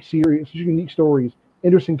unique series, such unique stories,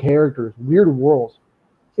 interesting characters, weird worlds,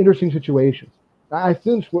 interesting situations. I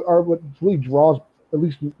think what really draws, at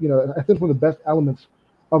least I think one of the best elements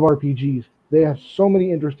of RPGs. They have so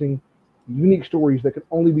many interesting, unique stories that can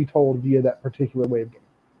only be told via that particular way of game,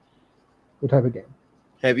 the type of game.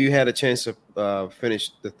 Have you had a chance to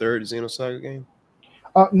finish the third Xenosaga game?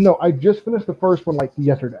 No, I just finished the first one like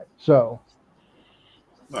yesterday. So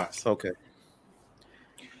Nice. Okay.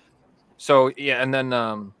 So yeah, and then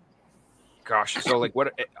gosh, so like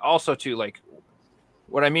what also too, like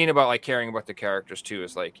what I mean about like caring about the characters too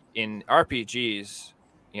is like in RPGs,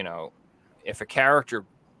 if a character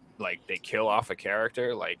like they kill off a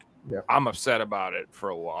character, like I'm upset about it for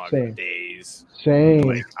a lot of days. Same.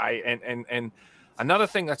 Like and another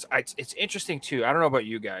thing it's interesting too. I don't know about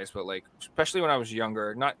you guys, but like especially when I was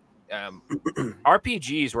younger, not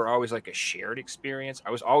RPGs were always like a shared experience.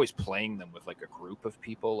 I was always playing them with like a group of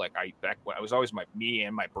people. Like I was always me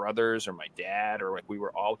and my brothers or my dad, or like we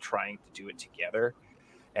were all trying to do it together.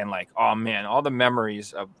 And like, oh man, all the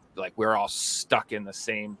memories of like we're all stuck in the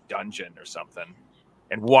same dungeon or something.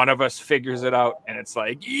 And one of us figures it out, and it's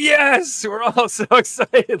like, yes, we're all so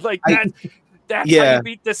excited. Like that's how you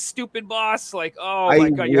beat this stupid boss. Like, oh my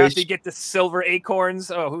god, you have to get the silver acorns.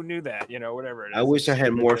 Oh, who knew that? Whatever it is. I wish I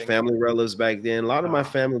had more family relatives back then. A lot of my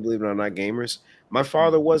family, believe it or not, gamers. My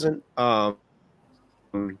father wasn't. But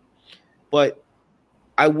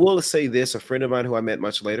I will say this: a friend of mine who I met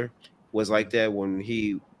much later was like that when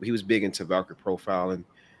he was big into Valkyrie Profile and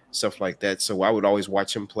stuff like that. So I would always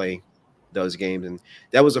watch him play those games, and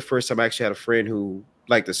that was the first time I actually had a friend who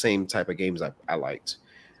liked the same type of games I liked.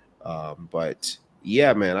 But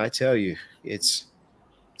yeah, man, I tell you, it's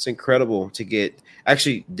incredible to get.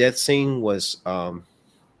 Actually, Death Scene was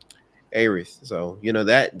Aerith, so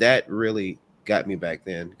that really got me back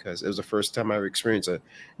then because it was the first time I ever experienced a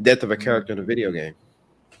death of a character in a video game.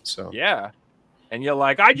 So yeah, and you're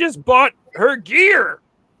like, I just bought her gear.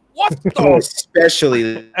 What the?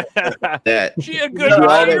 Especially that. She a good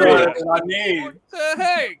pirate. I need. What the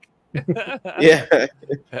heck? Yeah.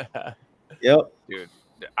 Yep. Dude.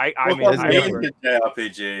 I mean, I remember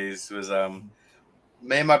JRPGs was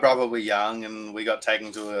me and my brother were young and we got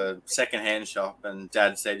taken to a second-hand shop and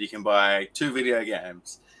Dad said you can buy 2 video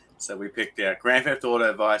games. So we picked out Grand Theft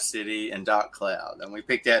Auto Vice City and Dark Cloud, and we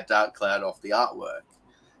picked out Dark Cloud off the artwork,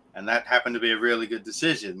 and that happened to be a really good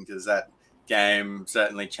decision because that game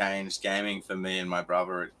certainly changed gaming for me and my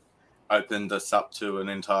brother. It opened us up to an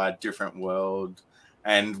entire different world,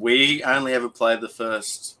 and we only ever played the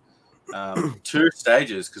first 2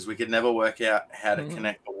 stages because we could never work out how to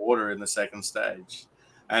connect the water in the second stage,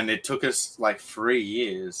 and it took us like 3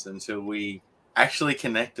 years until we actually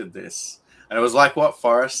connected this. And it was like what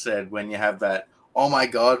Forrest said when you have that oh my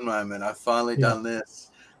god moment, I've finally done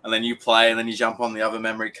this, and then you play and then you jump on the other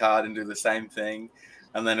memory card and do the same thing,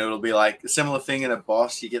 and then it'll be like a similar thing in a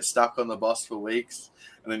boss. You get stuck on the boss for weeks,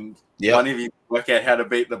 and then one of you work out how to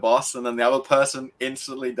beat the boss, and then the other person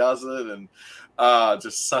instantly does it, and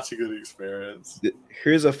just such a good experience.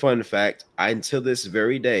 Here's a fun fact. Until this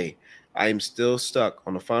very day, I am still stuck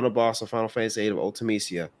on the final boss of Final Fantasy VIII of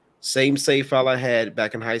Ultimecia. Same save file I had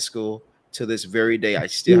back in high school. To this very day, I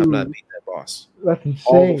still have not beat that boss. That's insane.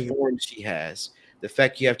 All the forms she has. The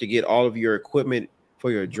fact you have to get all of your equipment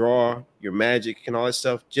for your draw, your magic, and all that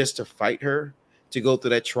stuff just to fight her, to go through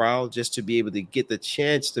that trial, just to be able to get the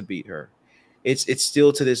chance to beat her. It's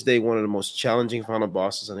still to this day one of the most challenging final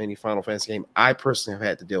bosses on any Final Fantasy game I personally have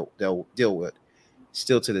had to deal with,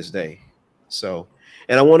 still to this day. So,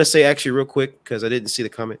 and I want to say actually real quick, because I didn't see the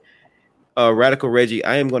comment. Radical Reggie,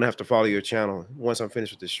 I am going to have to follow your channel once I'm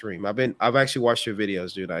finished with this stream. I've actually watched your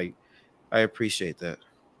videos, dude. I appreciate that.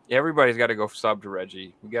 Yeah, everybody's got to go sub to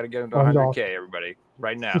Reggie. We got to get him to Oh, no. 100K, everybody,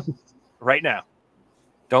 right now. Right now.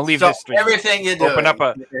 Don't leave Stop this stream. everything you're doing. Open up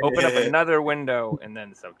another window and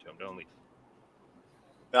then sub to him. Don't leave.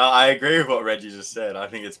 I agree with what Reggie just said. I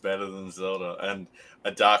think it's better than Zelda, and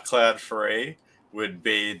a Dark Cloud 3 would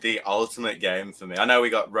be the ultimate game for me. I know we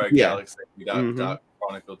got Rogue Galaxy, we got Dark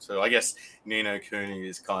Chronicle 2. I guess Ni no Kuni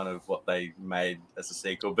is kind of what they made as a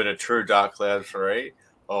sequel, but a true Dark Cloud 3,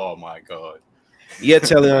 oh my god. Yeah,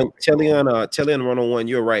 Tellion 101,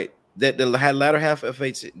 you're right. That the latter half of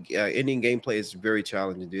Fate's ending gameplay is very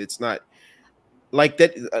challenging, dude. It's not like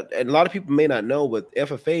that. And a lot of people may not know, but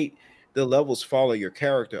FF8, the levels follow your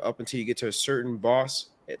character up until you get to a certain boss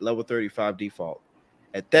at level 35 default.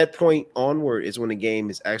 At that point onward is when the game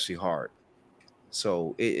is actually hard.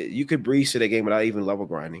 So you could breeze through that game without even level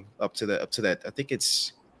grinding up to that. I think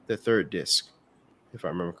it's the third disc, if I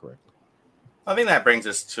remember correctly. I think that brings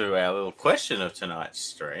us to our little question of tonight's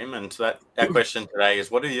stream. And our question today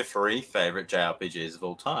is, what are your 3 favorite JRPGs of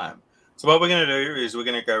all time? So what we're going to do is we're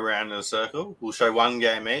going to go around in a circle. We'll show 1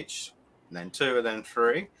 game each, and then 2, and then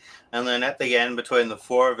 3. And then at the end, between the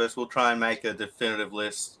 4 of us, we'll try and make a definitive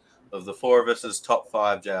list of the 4 of us' top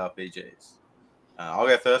 5 JRPGs. I'll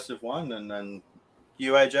go first with 1, and then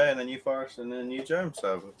you, AJ, and then you, Forrest, and then you, Joe.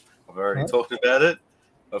 So I've already talked about it.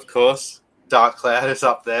 Of course, Dark Cloud is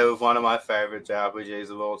up there with one of my favorite JRPGs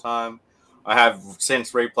of all time. I have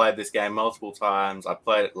since replayed this game multiple times. I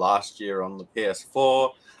played it last year on the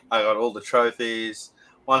PS4. I got all the trophies,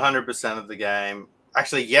 100% of the game.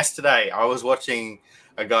 Actually, yesterday I was watching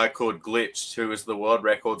a guy called Glitched, who is the world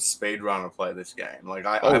record speedrunner, play this game. Like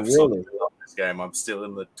I absolutely love this game. I'm still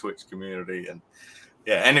in the Twitch community, and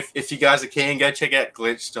yeah. And if you guys are keen, go check out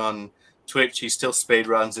Glitched on Twitch. He still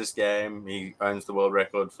speedruns this game. He owns the world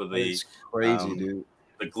record for the crazy dude.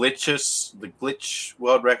 The glitch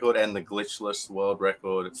world record and the glitchless world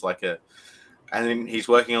record. It's like and then he's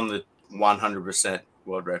working on the 100%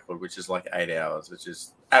 world record, which is like 8 hours, which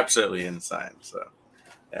is absolutely insane. So,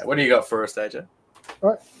 yeah. What do you got for us, AJ?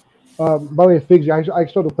 All right. By the way, Figsy, I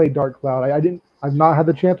still have to play Dark Cloud. I've not had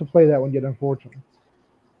the chance to play that one yet, unfortunately.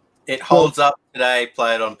 It holds up today.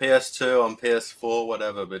 Play it on PS2, on PS4,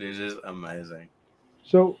 whatever, but it is amazing.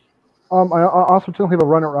 So, I also technically have a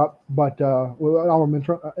runner-up, but an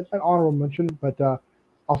honorable mention, but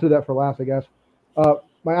I'll do that for last, I guess.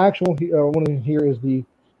 My actual one here is the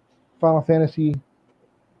Final Fantasy.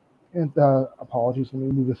 And apologies, let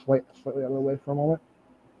me move this slightly out of the way for a moment.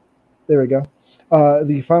 There we go.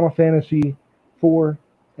 The Final Fantasy 4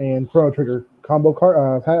 and Chrono Trigger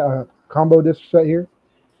combo disc set here.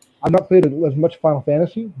 I've not played as much Final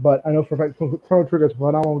Fantasy, but I know for a fact Chrono Trigger is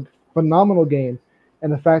a phenomenal game,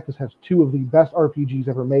 and the fact this has 2 of the best RPGs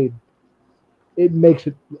ever made, it makes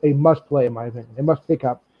it a must-play in my opinion. It must pick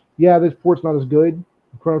up. Yeah, this port's not as good,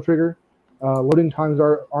 Chrono Trigger. Loading times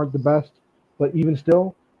aren't the best, but even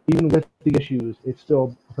still, even with the issues, it's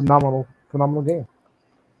still a phenomenal game.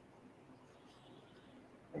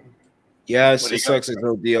 Yeah, it sucks there's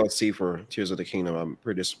no DLC for Tears of the Kingdom. I'm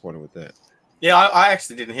pretty disappointed with that. Yeah, I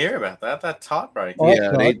actually didn't hear about that. That's heartbreaking. Oh,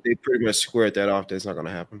 yeah, they pretty much squared that off. That's not going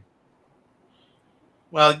to happen.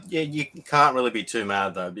 Well, yeah, you can't really be too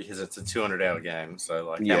mad, though, because it's a 200-hour game. So,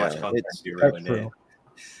 like, how much content do you really need?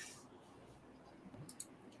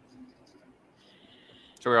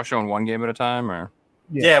 So we're all showing 1 game at a time, or?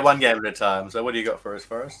 Yeah, 1 game at a time. So what do you got for us,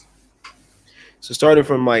 Forrest? So starting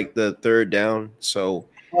from, like, the 3rd down. So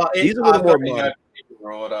these are a little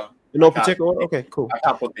more order. In no particular order? Okay, cool. I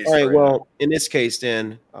can't put these all right, well, now. In this case,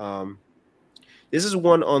 then, this is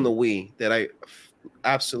one on the Wii that I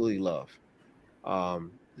absolutely love.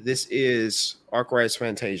 This is Arc Rise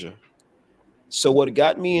Fantasia. So what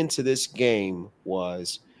got me into this game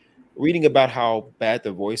was reading about how bad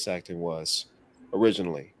the voice acting was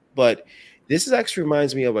originally. But this actually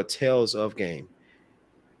reminds me of a Tales of game.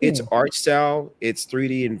 Its art style, its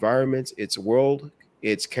 3D environments, its world,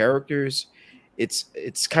 its characters,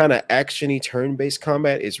 it's kind of action-y turn-based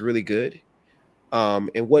combat is really good.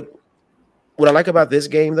 And what I like about this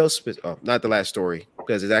game, though, not the last story,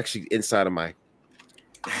 because it's actually inside of my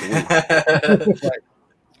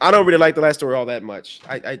I don't really like the last story all that much.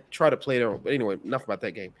 I try to play it, but anyway, enough about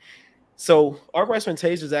that game. So Arc Rise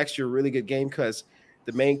Fantasia is actually a really good game because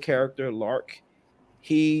the main character, Lark,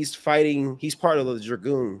 he's part of the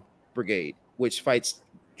Dragoon Brigade, which fights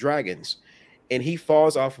dragons. And he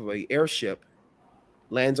falls off of an airship,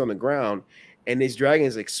 lands on the ground, and these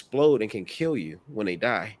dragons explode and can kill you when they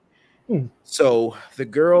die. So the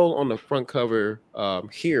girl on the front cover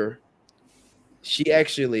here, she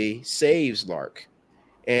actually saves Lark,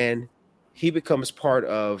 and he becomes part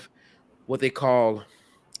of what they call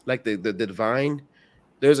like the divine.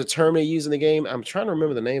 There's a term they use in the game. I'm trying to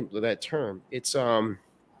remember the name of that term. It's God,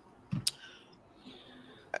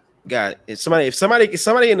 if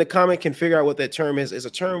somebody in the comment can figure out what that term is, it's a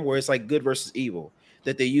term where it's like good versus evil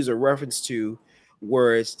that they use a reference to,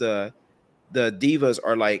 where it's the divas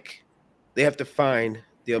are like they have to find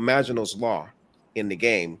the Imaginal's law in the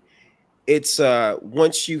game. It's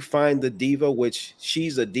once you find the diva, which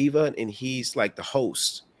she's a diva and he's like the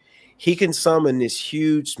host, he can summon this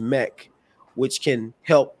huge mech which can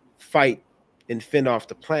help fight and fend off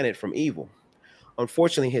the planet from evil.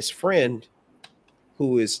 Unfortunately, his friend,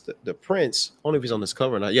 who is the prince, I don't know if he's on this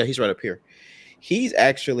cover or not. Yeah, he's right up here. He's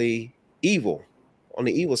actually evil, on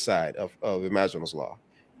the evil side of Imaginal's law,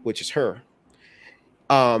 which is her.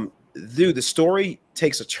 Dude, the story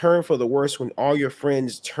takes a turn for the worse when all your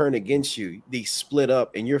friends turn against you. They split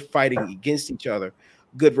up and you're fighting against each other,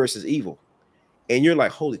 good versus evil. And you're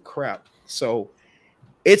like, holy crap. So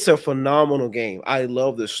it's a phenomenal game. I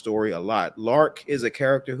love this story a lot. Lark is a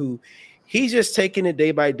character who he's just taking it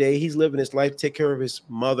day by day. He's living his life, take care of his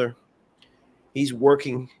mother. He's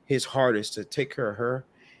working his hardest to take care of her.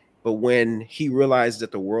 But when he realized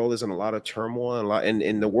that the world is in a lot of turmoil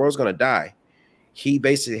and the world's going to die, he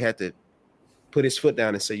basically had to put his foot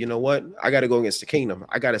down and say, you know what? I got to go against the kingdom.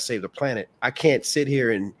 I got to save the planet. I can't sit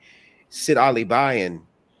here and sit idly by and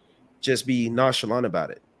just be nonchalant about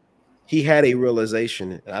it. He had a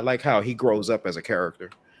realization. I like how he grows up as a character.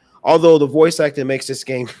 Although the voice acting makes this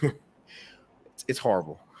game, it's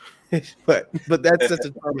horrible. but that's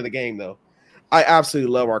the charm of the game, though. I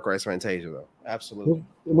absolutely love Arc Rise Fantasia, though. Absolutely.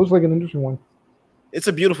 It looks like an interesting one. It's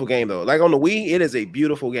a beautiful game, though. Like on the Wii, it is a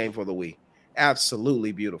beautiful game for the Wii.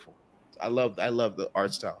 Absolutely beautiful. I love the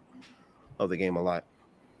art style of the game a lot.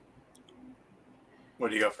 What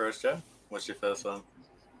do you got first, Joe? What's your first one?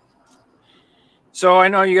 So I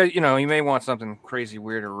know you guys, you may want something crazy,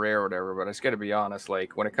 weird, or rare, or whatever. But I just got to be honest.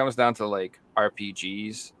 Like when it comes down to like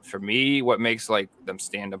RPGs, for me, what makes like them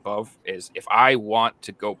stand above is if I want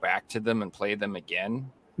to go back to them and play them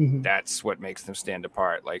again. That's what makes them stand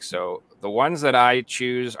apart. Like, so the ones that I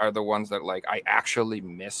choose are the ones that like I actually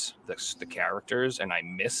miss the characters and I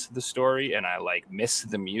miss the story and I like miss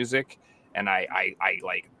the music and I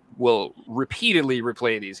like will repeatedly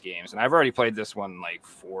replay these games. And I've already played this one like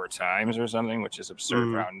 4 times or something, which is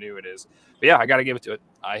absurd for how new it is. But yeah, I got to give it to it.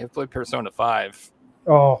 I have played Persona 5.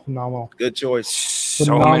 Oh, phenomenal. Good choice.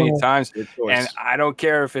 So many times. And I don't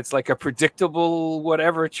care if it's like a predictable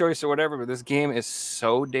whatever choice or whatever, but this game is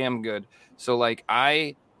so damn good. So like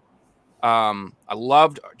I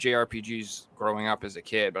loved JRPGs growing up as a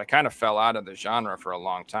kid, but I kind of fell out of the genre for a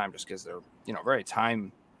long time just because they're, very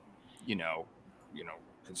time,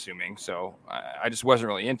 consuming. So I just wasn't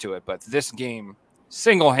really into it. But this game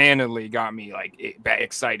single-handedly got me like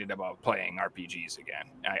excited about playing RPGs again.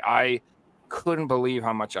 I couldn't believe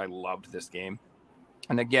how much I loved this game.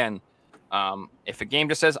 And again, if a game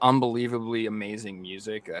just has unbelievably amazing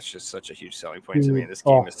music, that's just such a huge selling point to me. This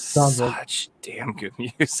game is such damn good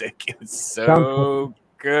music. It's so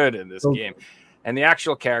good in this game. And the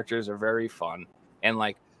actual characters are very fun. And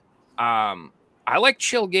like, I like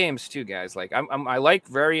chill games too, guys. Like I like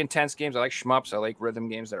very intense games. I like shmups. I like rhythm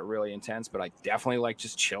games that are really intense, but I definitely like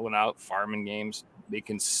just chilling out, farming games,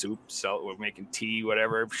 making soup, making tea,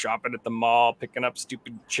 whatever, shopping at the mall, picking up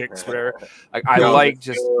stupid chicks, whatever. Like I like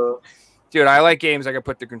just, dude, I like games I can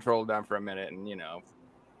put the controller down for a minute and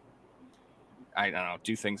I don't know,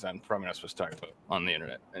 do things I'm probably not supposed to talk about on the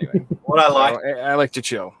internet. Anyway, what I like, I like to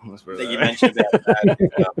chill. That you mentioned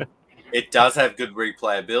that. It does have good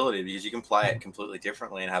replayability because you can play it completely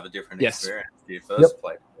differently and have a different experience to your first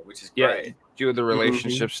play, which is great. Yeah, do the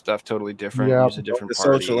relationship stuff totally different. Yeah. Use a different The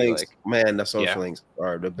party, social links, the social links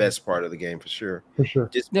are the best part of the game for sure. For sure.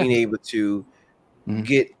 Just being able to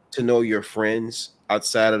get to know your friends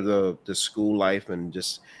outside of the school life and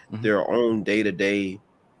just their own day-to-day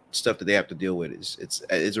stuff that they have to deal with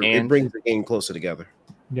it brings the game closer together.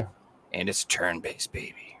 Yeah. And it's turn-based,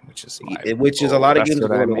 baby. Which is a lot of games.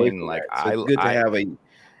 I mean, like it's good to have a.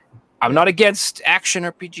 I'm not against action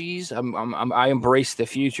RPGs. I embrace the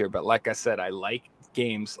future, but like I said, I like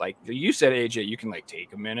games like you said, AJ. You can like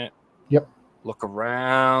take a minute. Yep. look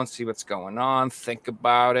around, see what's going on, think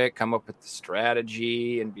about it, come up with the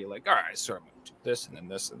strategy, and be like, all right, so I'm going to do this, and then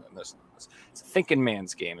this, and then this, and then this. It's a thinking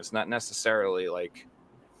man's game. It's not necessarily like,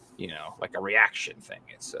 like a reaction thing.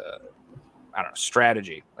 It's I don't know,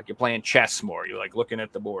 strategy. Like you're playing chess more. You're like looking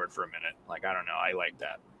at the board for a minute. Like, I don't know. I like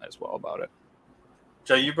that as well about it.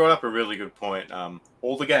 Joe, you brought up a really good point.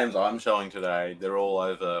 All the games I'm showing today, they're all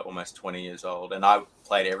over almost 20 years old, and I've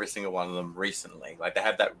played every single one of them recently. Like they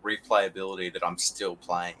have that replayability that I'm still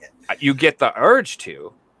playing it. You get the urge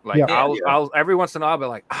to, like, Yeah. I'll every once in a while be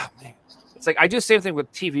like, oh man. It's like I do the same thing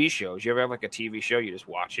with TV shows. You ever have like a TV show, you just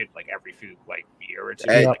watch it like every few year or two.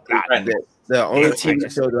 Hey, like, God, the only It's TV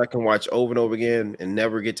like- show that I can watch over and over again and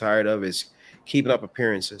never get tired of is Keeping Up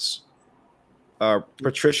Appearances.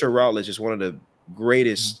 Patricia Routledge is one of the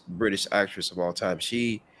greatest British actress of all time.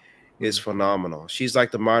 She is phenomenal. She's like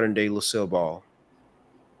the modern day Lucille Ball.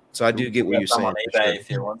 So I do get what you're saying. On for eBay sure. if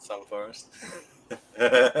you want some for us.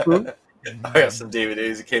 I got some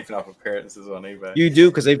DVDs of Keeping Up Appearances on eBay. You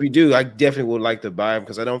do, because if you do, I definitely would like to buy them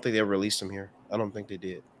because I don't think they ever released them here. I don't think they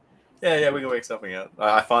did. Yeah, we can work something out.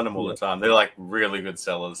 I find them all the time. They're like really good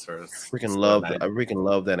sellers for us. I freaking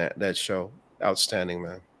love that show. Outstanding,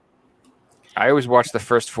 man. I always watch the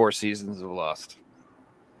first 4 seasons of Lost.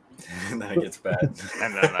 And then it gets bad.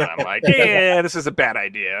 And then I'm like, yeah, this is a bad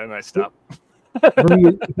idea. And I stop. For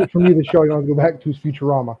me, the show I want to go back to is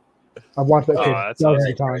Futurama. I've watched that show that's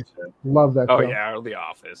dozens of times. Love that show. Oh, yeah. Or The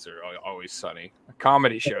Office or Always Sunny.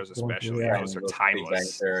 Comedy shows, especially. Yeah. Those are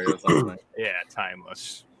timeless. Yeah,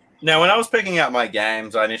 timeless. Now, when I was picking out my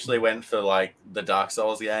games, I initially went for like the Dark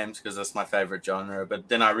Souls games because that's my favorite genre. But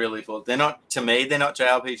then I really thought they're not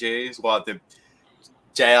JRPGs. Well, the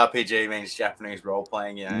JRPG means Japanese role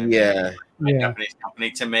playing game. Yeah. Japanese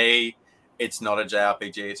company. To me, it's not a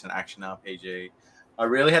JRPG, it's an action RPG. I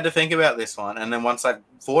really had to think about this one. And then once I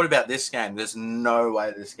thought about this game, there's no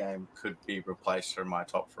way this game could be replaced from my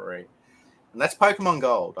top 3. And that's Pokemon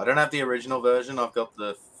Gold. I don't have the original version. I've got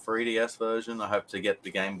the 3DS version. I hope to get the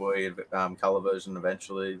Game Boy color version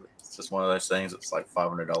eventually. It's just one of those things. It's like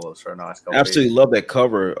 $500 for a nice copy. Absolutely love that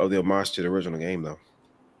cover of the homage to the original game, though.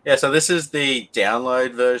 Yeah, so this is the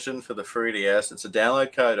download version for the 3DS. It's a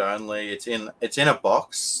download code only. It's in a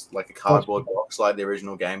box, like a cardboard box, like the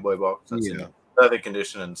original Game Boy box. It's in perfect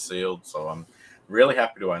condition and sealed. So I'm really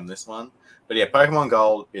happy to own this one. But yeah, Pokemon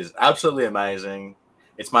Gold is absolutely amazing.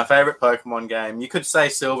 It's my favorite Pokemon game. You could say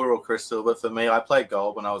Silver or Crystal, but for me, I played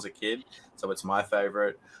Gold when I was a kid, so it's my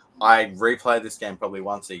favorite. I replay this game probably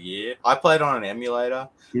once a year. I play it on an emulator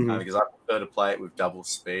because I prefer to play it with double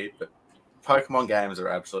speed, but Pokemon games are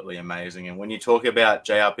absolutely amazing. And when you talk about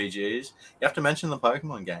JRPGs, you have to mention the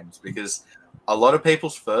Pokemon games because a lot of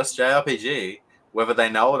people's first JRPG, whether they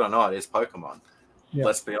know it or not, is Pokemon. Yeah.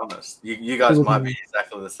 Let's be honest. You guys might be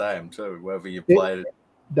exactly the same too, whether you played it.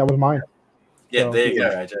 That was mine. Yeah, there you go,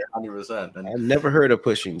 AJ, 100%. And I've never heard of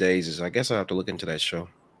Pushing Daisies. I guess I'll have to look into that show.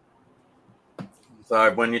 So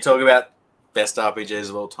when you talk about best RPGs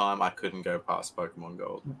of all time, I couldn't go past Pokemon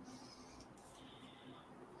Gold.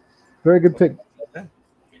 Very good pick. Okay.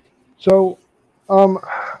 So, I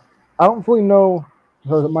don't fully know.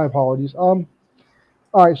 So my apologies. All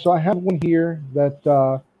right, so I have one here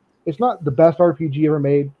that it's not the best RPG ever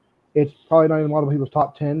made. It's probably not even a lot of people's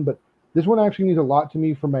top 10, but this one actually means a lot to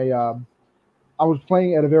me from a. I was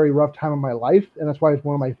playing at a very rough time in my life, and that's why it's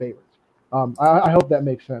one of my favorites. I hope that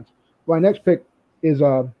makes sense. My next pick is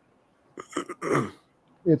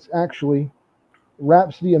it's actually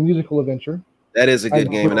Rhapsody, a musical adventure. That is a good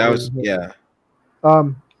game, and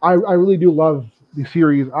I really do love the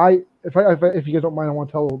series. If you guys don't mind, I want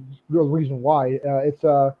to tell the reason why.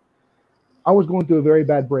 I was going through a very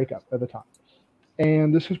bad breakup at the time,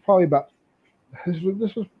 and this was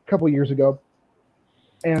a couple of years ago,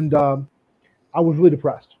 and I was really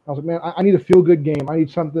depressed. I was like, man, I need a feel-good game. I need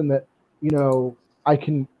something that I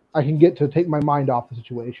can get to take my mind off the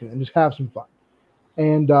situation and just have some fun.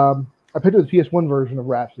 And I picked up the PS1 version of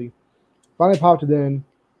Rhapsody. Finally popped it in.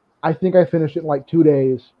 I think I finished it in like 2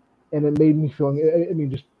 days, and it made me feel.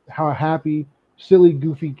 Just how happy, silly,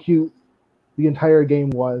 goofy, cute the entire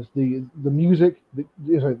game was. The music, the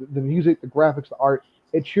music, the graphics, the art.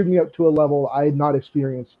 It cheered me up to a level I had not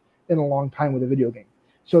experienced in a long time with a video game.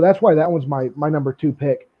 So that's why that one's my number 2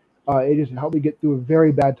 pick. It just helped me get through a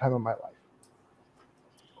very bad time in my life.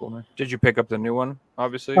 Cool, man. Did you pick up the new one,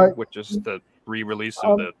 obviously, which is the re-release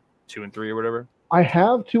of the 2 and 3 or whatever? I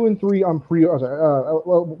have 2 and 3 on one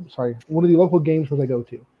of the local game stores I go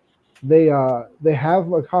to. They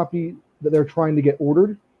have a copy that they're trying to get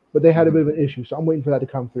ordered, but they had a bit of an issue, so I'm waiting for that to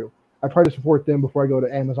come through. I try to support them before I go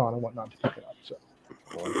to Amazon and whatnot to pick it up.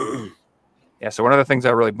 So. Yeah, so one of the things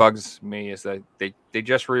that really bugs me is that they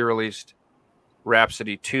just re-released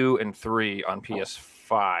Rhapsody 2 and 3 on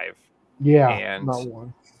PS5. Yeah, And not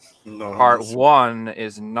one. No, Part 1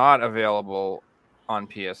 is not available on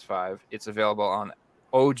PS5. It's available on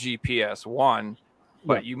OG PS1,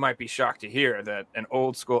 but you might be shocked to hear that an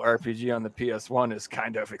old school RPG on the PS1 is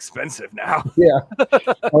kind of expensive now. Yeah.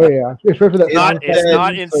 Oh yeah. Especially that It's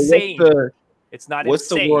not So insane. It's not what's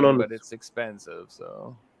the insane, one on the- but it's expensive.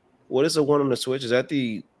 So What is the one on the Switch? Is that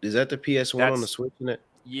the PS1 on the That's- Switch in that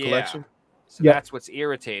yeah. collection? So Yeah. that's what's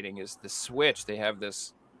irritating is the Switch. They have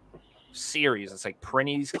this series. It's like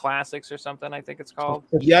Prinny's Classics or something, I think it's called.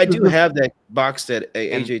 Yeah, I do have that box that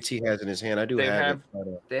AJT has in his hand. I do They have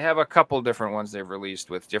it. They have a couple different ones they've released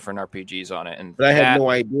with different RPGs on it, and But I had that no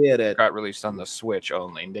idea that. got released on the Switch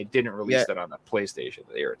only, and they didn't release that on the PlayStation.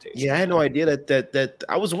 It irritates me. Yeah, I had no idea that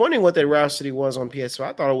I was wondering what that Rhapsody was on PS4.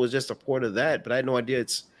 I thought it was just a port of that, but I had no idea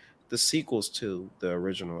it's the sequels to the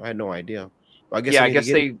original. I had no idea. I guess I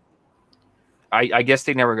guess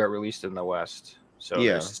they never got released in the West. So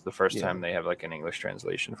Yeah. this is the first time they have like an English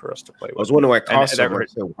translation for us to play with. I was wondering why it cost so And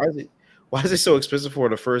much. So why is it so expensive for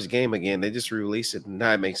the first game again? They just released it, and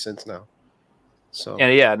now it makes sense now. So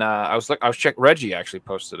And I was checking. Reggie actually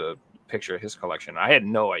posted a picture of his collection. I had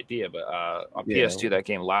no idea, but on PS2 that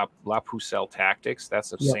game La Pucelle Tactics,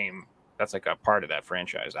 that's the same. That's like a part of that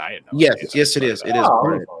franchise. I had no idea. Yes, it is. It is.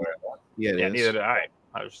 Oh, Yeah, it is. Neither did I.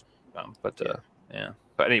 I was,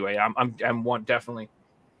 But anyway, I'm one definitely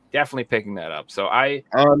picking that up. So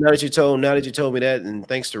now that you told me that, and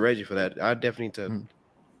thanks to Reggie for that, I definitely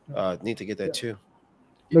need to get that too.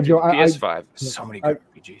 No, Joe, PS5, so many good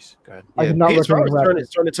RPGs. Go ahead. I did not PS5 recommend is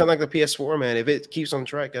starting to turn like the PS4, man. If it keeps on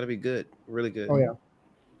track, that'll be good. Really good. Oh yeah.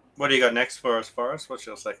 What do you got next for us, Forrest? What's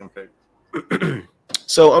your second pick?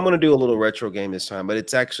 So I'm gonna do a little retro game this time, but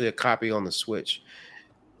it's actually a copy on the Switch.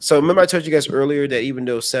 So remember I told you guys earlier that even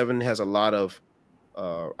though 7 has a lot of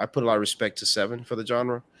I put a lot of respect to 7 for the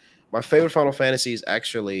genre. My favorite Final Fantasy is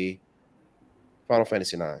actually Final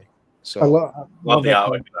Fantasy 9. So I love the that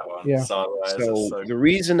artwork game. for that one. Yeah. Sideways, So the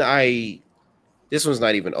reason this one's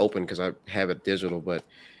not even open because I have it digital, but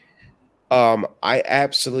I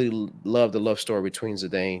absolutely love the love story between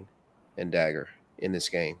Zidane and Dagger in this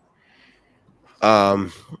game. What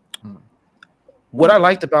I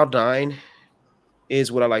liked about 9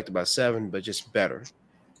 is what I liked about 7, but just better.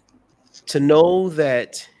 To know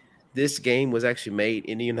that this game was actually made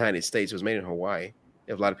in the United States, it was made in Hawaii.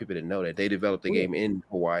 A lot of people didn't know that. They developed the game in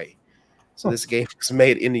Hawaii. So this game was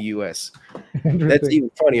made in the US. That's even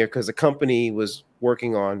funnier because the company was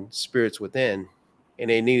working on Spirits Within, and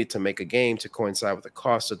they needed to make a game to coincide with the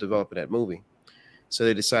cost of developing that movie. So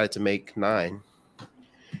they decided to make 9.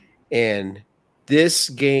 And this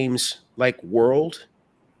game's like world,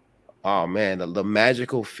 oh man, the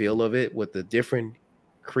magical feel of it with the different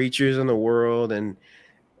creatures in the world and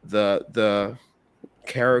the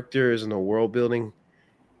characters and the world building.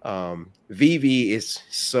 Vivi is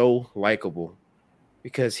so likable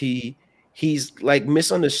because he's like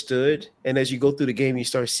misunderstood, and as you go through the game you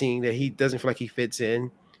start seeing that he doesn't feel like he fits in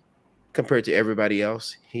compared to everybody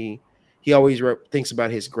else. He always thinks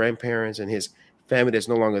about his grandparents and his family that's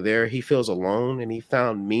no longer there. He feels alone, and he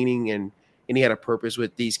found meaning and he had a purpose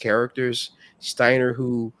with these characters. Steiner,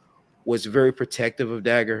 who was very protective of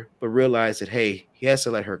Dagger, but realized that, hey, he has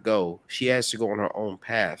to let her go. She has to go on her own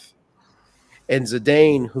path. And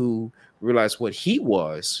Zidane, who realized what he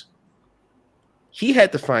was, he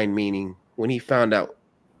had to find meaning when he found out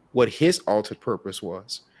what his altered purpose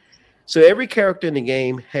was. So every character in the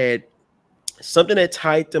game had something that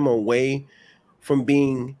tied them away from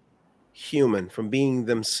being human, from being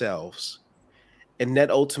themselves. And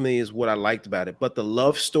that ultimately is what I liked about it. But the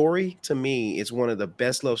love story, to me, is one of the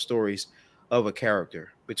best love stories of a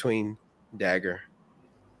character between Dagger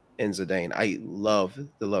and Zidane. I love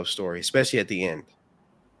the love story, especially at the end.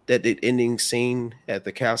 That ending scene at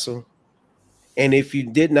the castle. And if you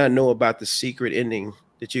did not know about the secret ending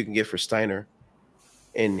that you can get for Steiner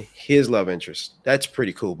and his love interest, that's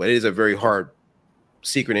pretty cool. But it is a very hard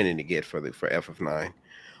secret ending to get for FF9.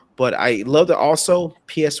 But I love that also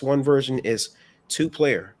PS1 version is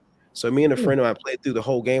 2-player. So me and a friend of mine played through the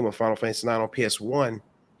whole game of Final Fantasy 9 on PS1.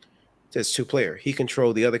 It's 2-player. He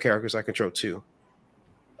controlled the other characters. I control 2.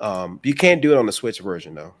 You can't do it on the Switch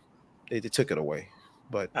version though. They took it away.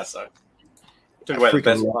 But that's so. Took away the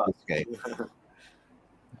best part. Game.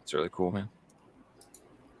 It's really cool, man.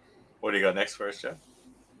 What do you got next for us, Jeff?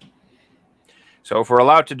 So if we're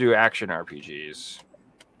allowed to do action RPGs,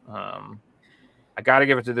 I got to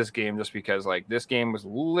give it to this game just because, like, this game was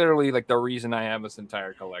literally like the reason I have this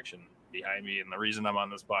entire collection behind me and the reason I'm on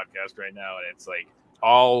this podcast right now. And it's like,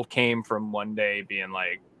 all came from one day being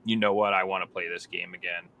like, you know what, I want to play this game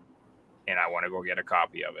again, and I want to go get a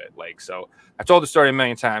copy of it. Like, so I've told the story a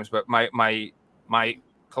million times, but my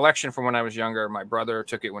collection from when I was younger, my brother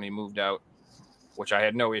took it when he moved out, which I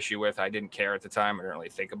had no issue with. I didn't care at the time. I didn't really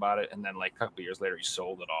think about it. And then like a couple of years later, he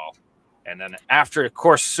sold it all. And then after, of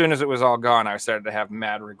course, as soon as it was all gone, I started to have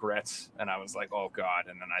mad regrets. And I was like, oh, God.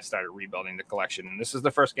 And then I started rebuilding the collection. And this is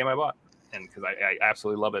the first game I bought. And because I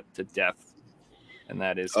absolutely love it to death. And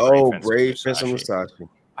that is Brave Fence of Musashi.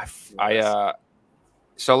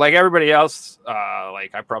 So like everybody else,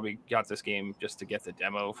 like I probably got this game just to get the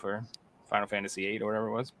demo for Final Fantasy VIII or whatever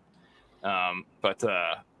it was. But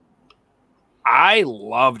I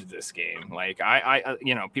loved this game. Like I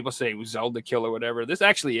people say Zelda kill or whatever. This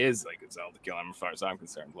actually is like a Zelda kill, as far as I'm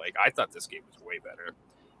concerned. Like I thought this game was way better,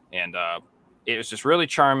 and it was just really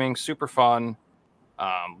charming, super fun.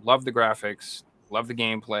 Love the graphics, love the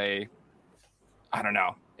gameplay. I don't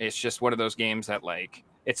know. It's just one of those games that like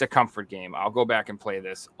it's a comfort game. I'll go back and play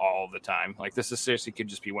this all the time. Like this is seriously could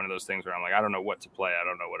just be one of those things where I'm like, I don't know what to play. I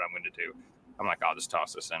don't know what I'm going to do. I'm like, I'll just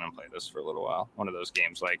toss this in and play this for a little while. One of those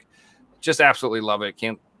games, like, just absolutely love it.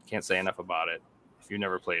 Can't say enough about it. If you've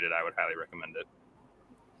never played it, I would highly recommend it.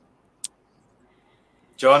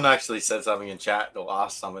 John actually said something in chat or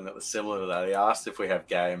asked something that was similar to that. He asked if we have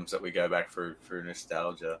games that we go back through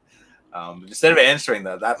nostalgia. Instead of answering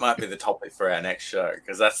that might be the topic for our next show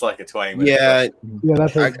because that's like a 20-minute question. Yeah,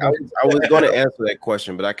 that's I was going to answer that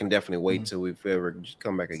question, but I can definitely wait till we ever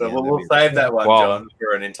come back again. So we'll save that one, John,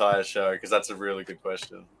 for an entire show because that's a really good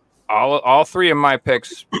question. All three of my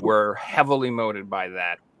picks were heavily motivated by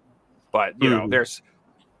that, but you know, there's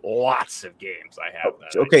lots of games I have.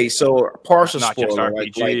 Okay, so partial not spoiler,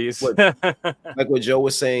 just RPGs. like what Joe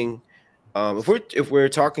was saying. If we're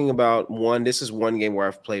talking about one, this is one game where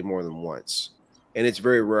I've played more than once, and it's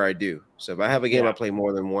very rare I do. So if I have a game I play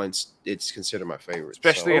more than once, it's considered my favorite.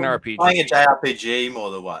 Especially an RPG. Playing a JRPG more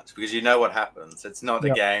than once because you know what happens. It's not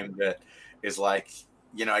a game that is like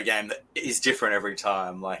a game that is different every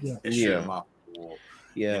time, like a shoot 'em up. Or,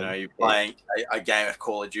 you're playing a game of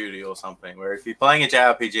Call of Duty or something. Where if you're playing a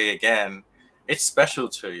JRPG again, it's special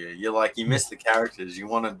to you. You're like you miss the characters. You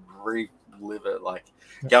want to relive it, like.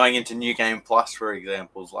 Going into New Game Plus, for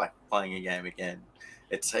example, is like playing a game again.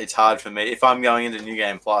 It's hard for me. If I'm going into New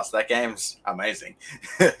Game Plus, that game's amazing.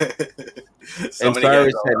 And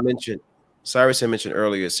Cyrus had mentioned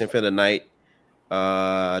earlier, Symphony of the Night.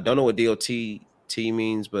 I don't know what DOT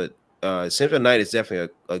means, but Symphony of the Night is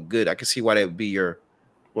definitely a good. I can see why that would be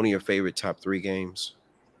one of your favorite top 3 games.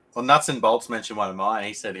 Well, Nuts and Bolts mentioned one of mine.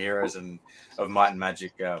 He said Heroes of Might and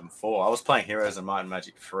Magic 4. I was playing Heroes of Might and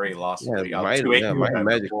Magic 3 last week. Might and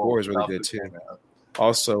Magic 4 is really good too.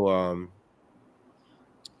 Also,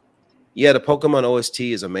 the Pokemon OST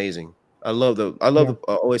is amazing. I love the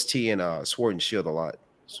OST and Sword and Shield a lot.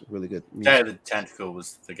 It's really good music. Yeah, the Tentacle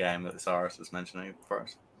was the game that Cyrus was mentioning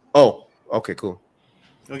first. Oh, okay, cool.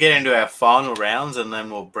 We'll get into our final rounds and then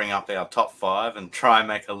we'll bring up our top 5 and try and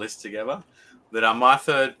make a list together. But my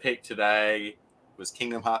third pick today was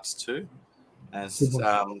Kingdom Hearts 2. As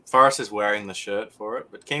Forrest is wearing the shirt for it.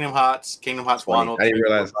 But Kingdom Hearts 1 or 2. I didn't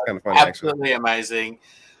realize it's kind of funny. Absolutely amazing.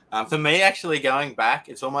 For me, actually, going back,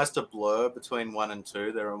 it's almost a blur between 1 and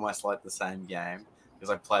 2. They're almost like the same game because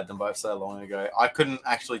I played them both so long ago. I couldn't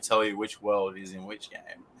actually tell you which world is in which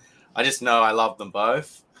game. I just know I love them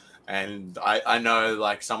both. And I know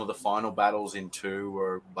like some of the final battles in 2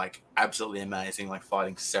 were like absolutely amazing, like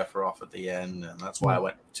fighting Sephiroth at the end, and that's why I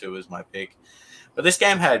went 2 as my pick. But this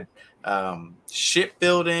game had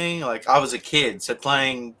shipbuilding. Like I was a kid, so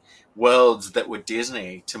playing worlds that were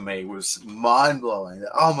Disney to me was mind blowing.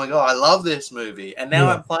 Oh my god, I love this movie! And now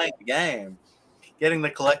I'm playing the game, getting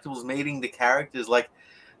the collectibles, meeting the characters. Like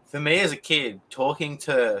for me as a kid, talking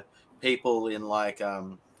to people in like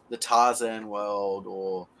the Tarzan world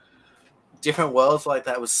or different worlds like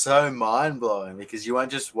that was so mind-blowing because you weren't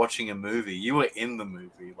just watching a movie, you were in the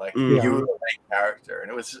movie, like you were the main character, and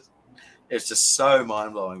it was just so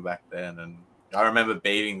mind-blowing back then. And I remember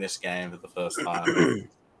beating this game for the first time.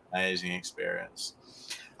 Amazing experience.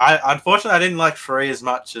 Unfortunately I didn't like 3 as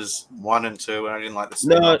much as 1 and 2, and I didn't like the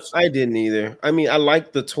spin-offs. No, I didn't either. I mean, I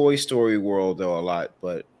liked the Toy Story world though a lot,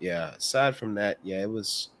 but aside from that, it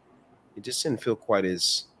just didn't feel quite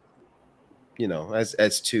as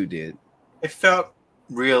as 2 did. It felt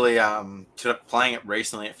really, playing it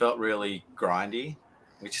recently, it felt really grindy,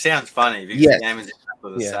 which sounds funny because the game is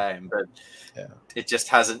exactly the same, but it just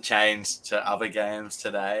hasn't changed to other games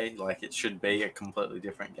today. Like it should be a completely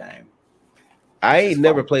different game. I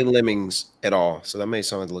never played Lemmings at all, so that may be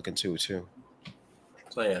something to look into too.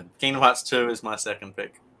 So Kingdom Hearts 2 is my second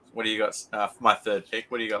pick. What do you got? My third pick.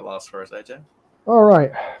 What do you got last for us, AJ? All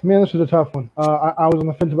right, man, this is a tough one. I was on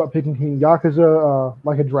the fence about picking King Yakuza,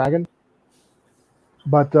 like a dragon,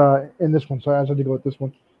 but in this one, so I had to go with this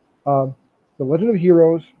one. Um, the Legend of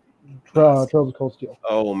Heroes, Nice. Trails of Cold Steel.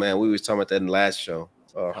 Oh man, we was talking about that in the last show.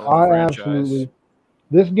 Hell of a I franchise. absolutely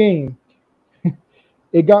this game.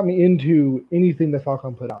 It got me into anything that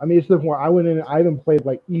Falcon put out. I mean, it's the point where I went in and I even played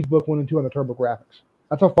like Eve Book 1 and 2 on the Turbo Graphics.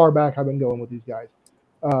 That's how far back I've been going with these guys.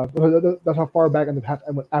 That's how far back in the past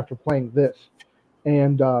I went after playing this.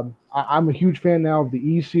 And I'm a huge fan now of the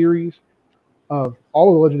E series, of all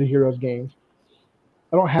of the Legend of Heroes games.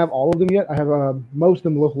 I don't have all of them yet. I have most of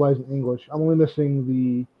them localized in English. I'm only missing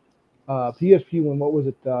the PSP one. What was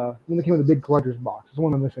it? When they came in the big collector's box. It's the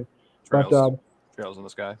one I'm missing. Trails, But Trails in the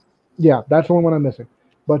Sky. yeah, that's the only one I'm missing.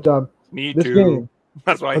 But Me this too. game,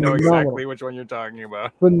 That's why I know phenomenal. exactly which one you're talking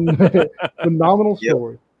about. phenomenal Yep.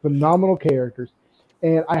 story, phenomenal characters,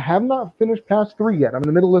 and I have not finished past 3 yet. I'm in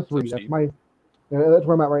the middle of 3. So That's steep. that's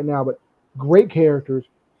where I'm at right now. But great characters,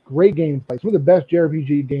 great gameplay. Some of the best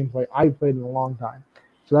JRPG gameplay I've played in a long time.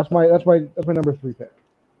 So that's my number 3 pick.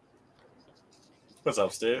 What's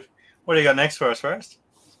up, Steve? What do you got next for us first?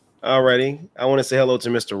 Alrighty, I want to say hello to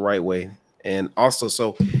Mr. Rightway, and also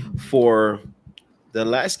so for the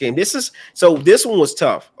last game. This one was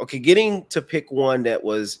tough. Okay, getting to pick one that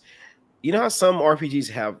was, you know how some RPGs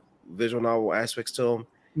have visual novel aspects to them.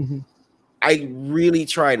 Mm-hmm. I really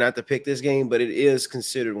try not to pick this game, but it is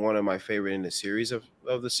considered one of my favorite in the series of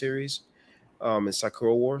the series. It's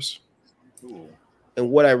Sakura Wars. Ooh. And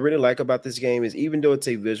what I really like about this game is even though it's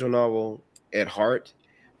a visual novel at heart,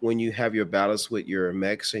 when you have your battles with your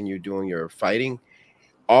mechs and you're doing your fighting,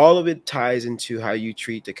 all of it ties into how you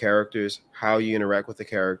treat the characters, how you interact with the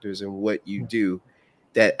characters, and what you do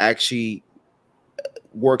that actually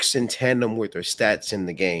works in tandem with their stats in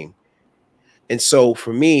the game. And so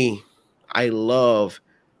for me, I love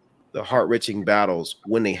the heart-wrenching battles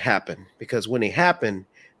when they happen, because when they happen,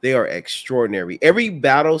 they are extraordinary. Every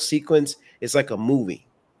battle sequence is like a movie,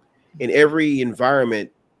 and every environment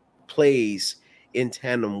plays in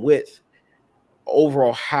tandem with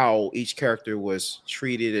overall how each character was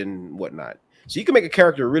treated and whatnot. So you can make a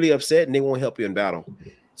character really upset and they won't help you in battle.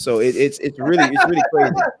 So it's really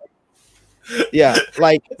crazy. Yeah,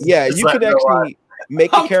 like you like could no actually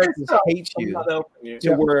make the I'm characters pissed off. hate I'm you not helping you.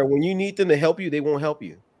 to where when you need them to help you, they won't help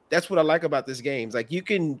you. That's what I like about this game. It's like you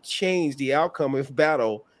can change the outcome of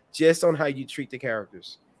battle just on how you treat the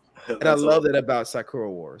characters. And I That's love awesome. that about Sakura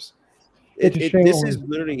Wars. It's a shame This only- is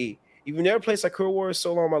literally, if you never played Sakura Wars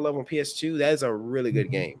so long, my love on PS2, that is a really good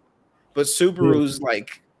game. But Subaru's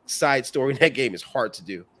like side story in that game is hard to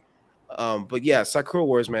do. But yeah, Sakura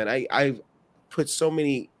Wars, man, I've put so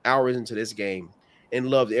many hours into this game and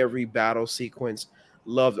loved every battle sequence,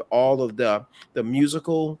 loved all of the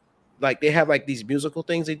musical, like they have like these musical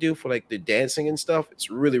things they do for like the dancing and stuff. It's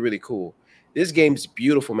really cool. This game's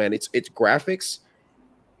beautiful, man. Its graphics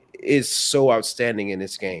is so outstanding in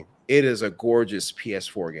this game. It is a gorgeous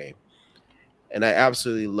PS4 game. And I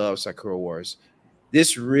absolutely love Sakura Wars.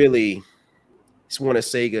 This really is one of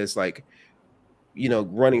Sega's like,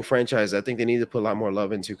 running franchise. I think they need to put a lot more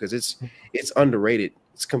love into because it's underrated.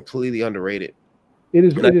 It's completely underrated. It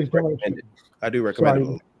is. And It is. I do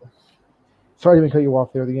recommend it. Sorry to cut you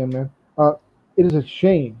off there at the end, man. It is a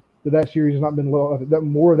shame that series has not been that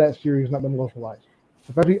more of that series has not been localized.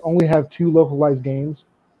 The fact we only have 2 localized games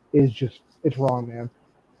is it's wrong, man.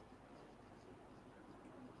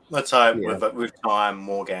 Let's hope with time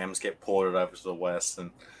more games get ported over to the West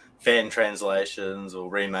and fan translations or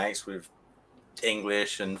remakes with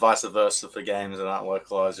English and vice versa for games that aren't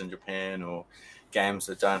localized in Japan or games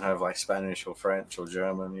that don't have like Spanish or French or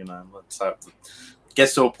German. Let's hope it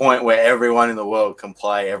gets to a point where everyone in the world can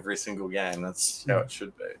play every single game. That's how it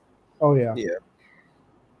should be. Oh yeah. Yeah.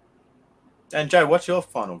 And Joe, what's your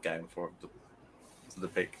final game for the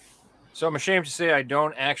pick? So I'm ashamed to say I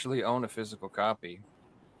don't actually own a physical copy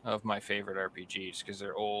of my favorite RPGs because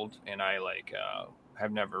they're old and I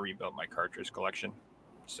have never rebuilt my cartridge collection.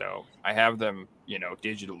 So I have them,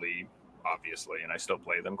 digitally, obviously, and I still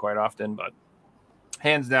play them quite often. But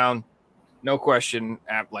hands down, no question,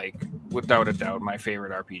 without a doubt, my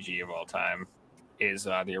favorite RPG of all time is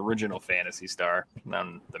the original Phantasy Star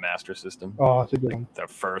on the Master System. Oh, it's a good one. The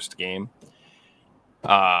first game.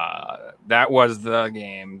 That was the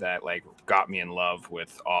game that got me in love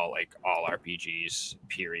with all RPGs,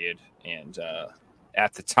 period. And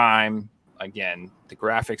at the time, again, the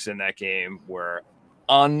graphics in that game were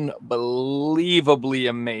unbelievably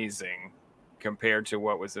amazing compared to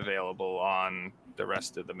what was available on the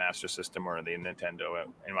rest of the Master System or the Nintendo.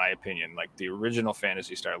 In my opinion, the original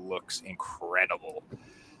Phantasy Star looks incredible.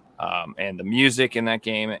 And the music in that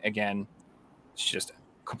game, again, it's just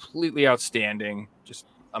completely outstanding, just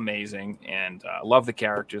amazing. And love the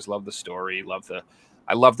characters, love the story,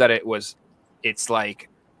 I love that it's like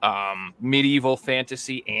medieval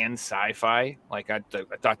fantasy and sci-fi. Like I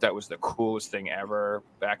thought that was the coolest thing ever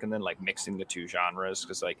back, and then like mixing the two genres,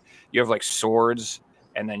 because like you have like swords,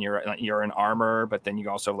 and then you're in armor, but then you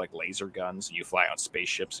also have like laser guns, and you fly on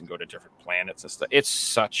spaceships and go to different planets and stuff.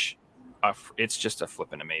 It's just a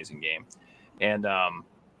flippin' amazing game. And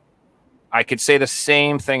I could say the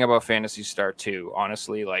same thing about Phantasy Star 2.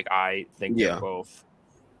 Honestly, like I think they're both,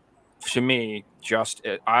 to me,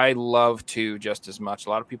 I love 2 just as much. A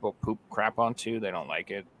lot of people poop crap on 2. They don't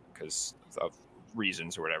like it because of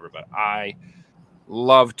reasons or whatever, but I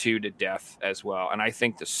love 2 to death as well. And I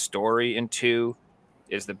think the story in 2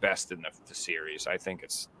 is the best in the series. I think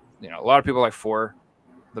it's, a lot of people like 4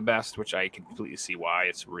 the best, which I completely see why.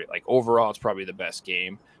 It's like overall, it's probably the best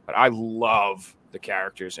game, but I love the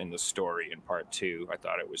characters in the story in part 2. I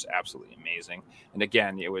thought it was absolutely amazing. And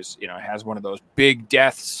again, it was, it has one of those big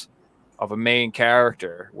deaths of a main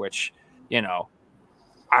character, which,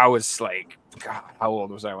 I was like, God, how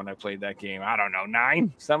old was I when I played that game? I don't know,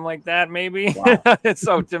 9, something like that, maybe. Wow.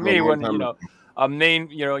 So to me, when, a main,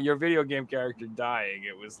 your video game character dying,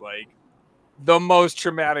 it was like the most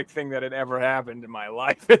traumatic thing that had ever happened in my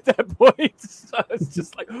life at that point. So it's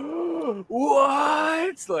just like, what?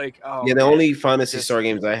 It's like, oh, yeah. The only Fantasy Star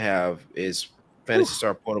games I have is Fantasy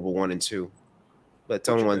Star Portable 1 and 2. But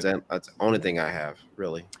that's the only thing I have,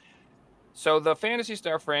 really. So the Phantasy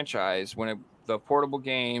Star franchise, the portable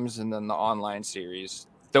games and then the online series,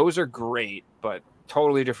 those are great, but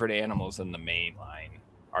totally different animals than the mainline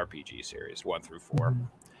RPG series 1 through 4.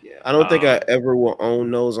 Yeah, I don't think I ever will own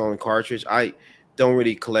those on cartridge. I don't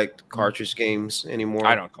really collect cartridge games anymore.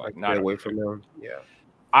 I don't collect. Stay away from them. Yeah,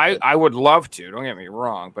 I would love to. Don't get me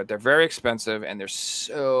wrong, but they're very expensive and they're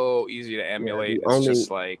so easy to emulate. Yeah,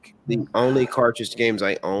 the only cartridge games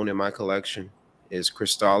I own in my collection is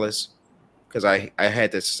Crystalis, because I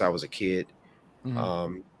had this since I was a kid.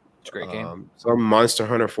 Mm-hmm. It's a great game. Some Monster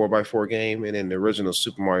Hunter 4x4 game, and then the original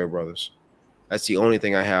Super Mario Brothers. That's the only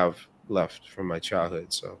thing I have left from my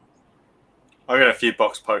childhood. So I got a few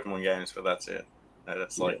box Pokemon games, but that's it.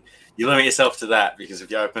 That's like you limit yourself to that, because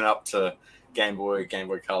if you open up to Game Boy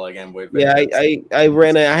Color, Game Boy Advance, I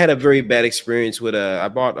had a very bad experience with I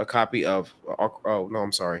bought a copy of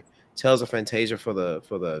Tales of Fantasia for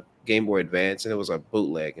the Game Boy Advance, and it was a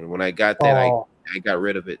bootleg. And when I got that, I got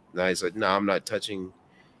rid of it. And I said, no, I'm not touching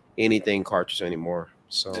anything cartridge anymore.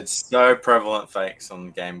 So it's so prevalent fakes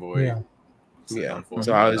on Game Boy. Yeah.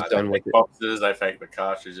 So I was done with it. Boxes, they fake the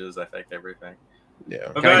cartridges, they fake everything. Yeah.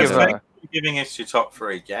 But guys, thank you for giving us your top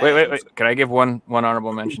 3 games. Wait. Can I give one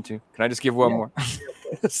honorable mention too? Can I just give one more?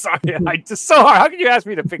 Sorry, just so hard. How can you ask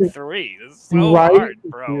me to pick 3? This is so hard,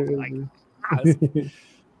 bro.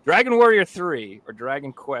 Dragon Warrior 3 or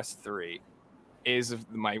Dragon Quest 3 is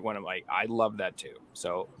I love that too.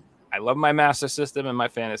 So I love my Master System and my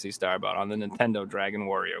Phantasy Star, but on the Nintendo, Dragon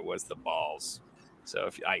Warrior was the balls.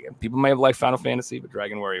 So people may have liked Final Fantasy, but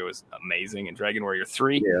Dragon Warrior was amazing, and Dragon Warrior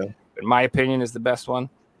 3, in my opinion, is the best one.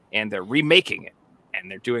 And they're remaking it, and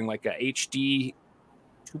they're doing like a HD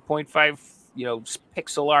 2.5,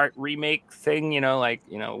 pixel art remake thing,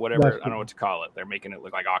 whatever. I don't know what to call it. They're making it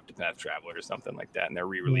look like Octopath Traveler or something like that, and they're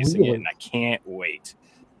re-releasing it, and I can't wait.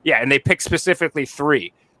 Yeah, and they picked specifically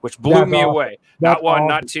 3, which blew me away. Not 1,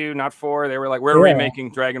 not 2, not 4. They were like, we're remaking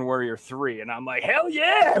Dragon Warrior 3. And I'm like, hell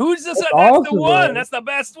yeah. Who's this? That's the one. Man. That's the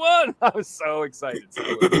best one. I was so excited. So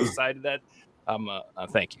I decided that.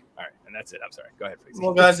 Thank you. All right. And that's it. I'm sorry. Go ahead, please.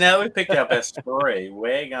 Well, guys, now that we picked our best story,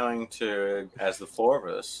 we're going to, as the 4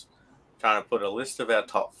 of us, trying to put a list of our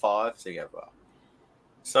top 5 together.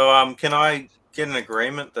 So can I get an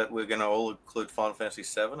agreement that we're going to all include Final Fantasy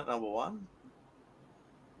 7 at number 1?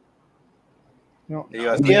 No. You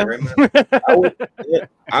guys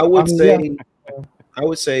I would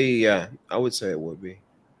say it would be.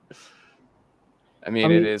 I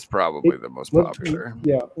mean, it is probably the most popular.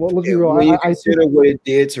 Well, let's be real. When you consider what it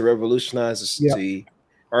did to revolutionize the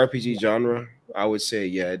RPG genre, I would say,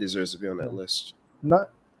 it deserves to be on that list. And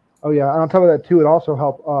on top of that, too, it also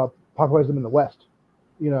helped popularize them in the West.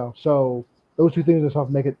 So those two things itself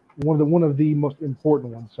make it one of the most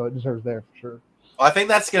important ones. So it deserves there for sure. I think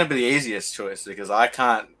that's going to be the easiest choice, because I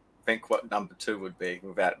can't think what number 2 would be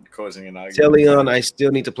without causing an argument. Tell Leon, I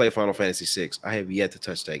still need to play Final Fantasy 6. I have yet to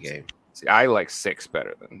touch that game. See, I like 6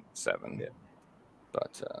 better than 7,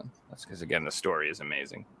 but that's because, again, the story is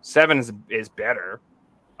amazing. 7 is better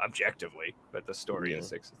objectively, but the story in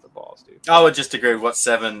 6 is the balls, dude. I would just agree with what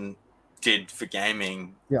 7 did for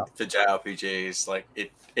gaming, Yeah. for JRPGs, like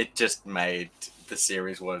it just made the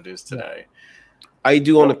series what it is today. I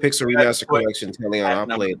do own the Pixel that's Remaster what- collection. Telling on, I'll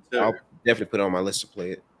number play it. 2. I'll definitely put it on my list to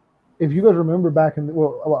play it. If you guys remember back in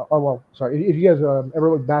sorry, if you guys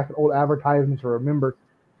ever look back at old advertisements or remember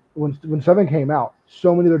when 7 came out,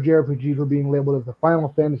 so many of their JRPGs were being labeled as the Final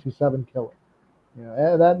Fantasy 7 killer. You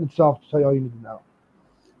know, that in itself to tell you all you need to know.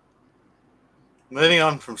 Moving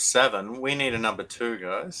on from 7, we need a number 2,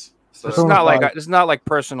 guys. So It's not like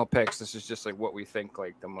personal picks. This is just like what we think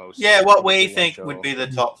like the most. yeah, what we think influential. would be the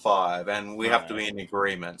top 5, and we have to be in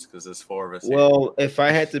agreement because there's 4 of us. Well, if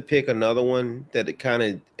I had to pick another one that it kind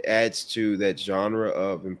of adds to that genre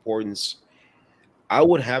of importance, I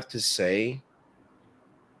would have to say,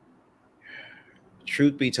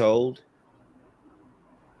 truth be told,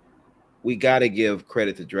 we got to give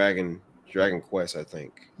credit to Dragon Quest. I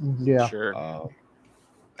think. Yeah. Sure.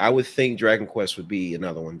 I would think Dragon Quest would be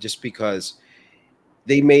another one, just because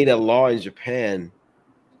they made a law in Japan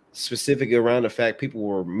specifically around the fact people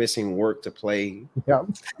were missing work to play, Yeah.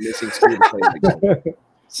 missing school to play the game.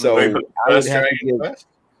 So Wait, I would have to give. Quest?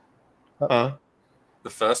 The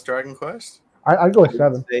first Dragon Quest? I'd go with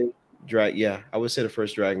 7. I would say the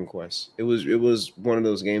first Dragon Quest. It was one of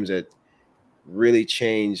those games that really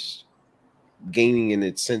changed gaming in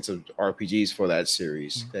its sense of RPGs for that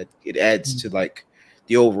series. That it adds to like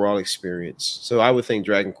the overall experience. So I would think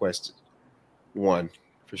Dragon Quest 1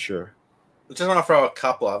 for sure. I just want to throw a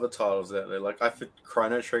couple other titles out there. Like I think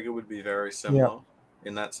Chrono Trigger would be very similar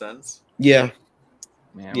in that sense. Yeah.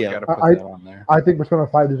 Man, we Yeah. gotta put that on there. I think Persona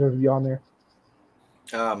 5 deserves to be on there.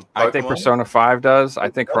 I think Persona 5 does. I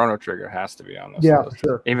think Chrono Trigger has to be on this Yeah, list. for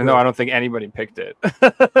sure. Even though I don't think anybody picked it. Does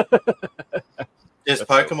That's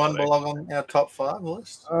Pokemon so belong on our top 5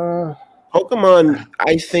 list? Pokemon,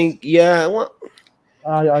 I think, well,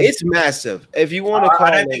 it's massive. If you want to call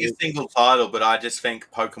I don't it, think a single title, but I just think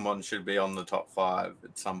Pokemon should be on the top 5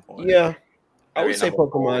 at some point. yeah, I Maybe would say number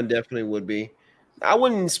Pokemon 4. definitely would be. I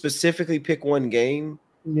wouldn't specifically pick one game.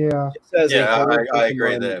 Yeah. Just as a Yeah, whole, I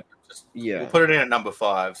agree Pokemon- there. Yeah. We'll put it in at number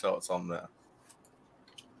 5, so it's on there.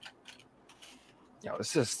 Yo,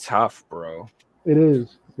 this is tough, bro. It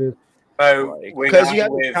is. So Because you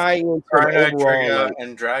have to tie into Chrono an overall. Trigger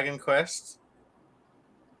and Dragon Quest.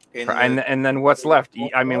 And then what's left?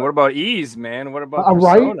 I mean, what about Ease, man? What about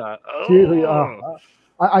right? Persona? Seriously, Oh.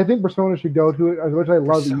 I think Persona should go to it, as much as I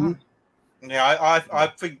love Persona. Eve. Yeah, I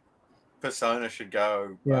think Persona should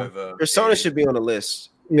go over. Persona should be on the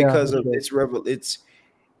list Yeah, because of okay. its.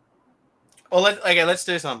 Well, let's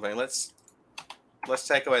do something. Let's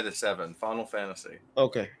take away the 7. Final Fantasy.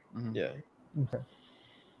 Okay. Mhm. Yeah. Okay.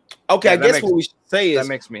 Okay, Yeah, I that guess makes- what we should say That is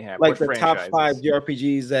makes me happy. like What the top franchises? 5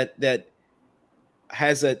 JRPGs that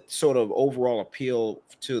has that sort of overall appeal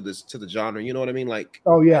to the genre. You know what I mean? Like,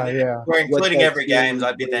 Oh yeah. We're including that every game. series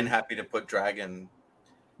I'd be then brings. happy to put Dragon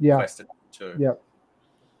Yeah. Quest at 2. Yeah.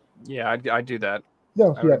 Yeah, I do that.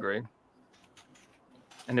 No, I would yeah. agree.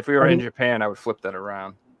 And if we were in Japan, I would flip that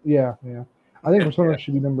around. Yeah. I think Persona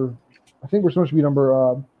should be number. I think Persona should be number.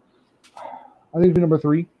 I think it'd be number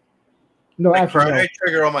 3. No, Like actually, Chrono no.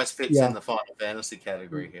 Trigger almost fits Yeah. in the Final Fantasy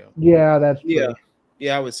category here. Yeah, that's true. yeah,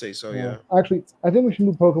 yeah, I would say so. Yeah. Actually, I think we should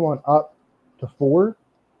move Pokemon up to 4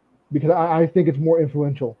 because I think it's more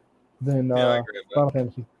influential than Yeah, I agree with that. Final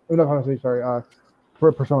Fantasy. Oh, not Final Fantasy. Sorry,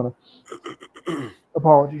 for Persona.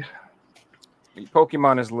 Apologies.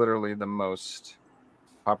 Pokemon is literally the most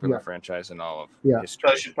popular Yeah. franchise in all of Yeah. history.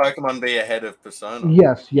 So should Pokemon be ahead of Persona?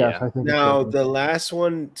 Yes, Yeah. I think. Now, it's the last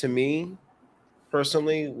one, to me,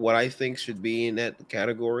 personally, what I think should be in that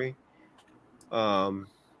category,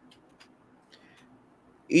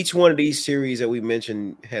 each one of these series that we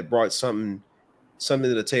mentioned had brought something to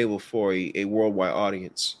the table for a worldwide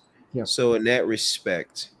audience. Yeah. So in that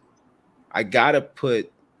respect, I gotta put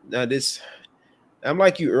now this. I'm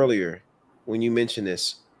like you earlier when you mentioned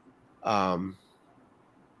this. I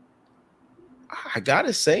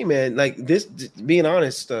gotta say, man, like this. Being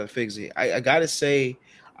honest, Figsy, I gotta say,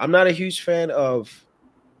 I'm not a huge fan of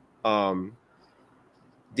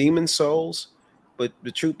Demon Souls, but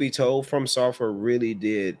the truth be told, From Software really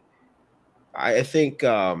did. I think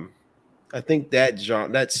that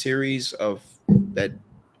series of that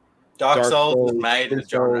Dark Souls was made Demon as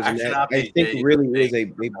genre Souls, and action that, I RPG. think really is a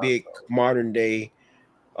big modern day.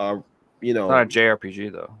 It's not a JRPG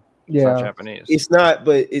though. It's Yeah. not Japanese. It's not,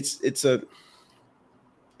 but it's but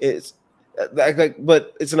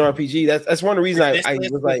it's an RPG. That's one of the reasons This I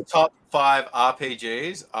list was was like, top 5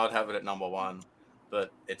 RPGs. I would have it at number 1,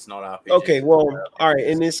 but it's not RPG. okay, well, all right.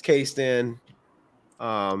 In this case, then,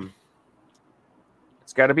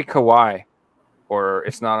 It's got to be Kawaii, or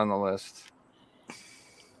it's not on the list.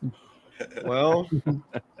 Well,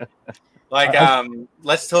 Like,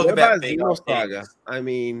 let's talk what about about big Xenosaga? IPs. I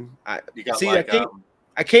mean, You got see. like,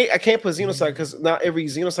 I can't put Xenosaga because not every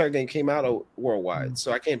Xenosaga game came out worldwide,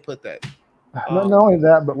 so I can't put that. Not only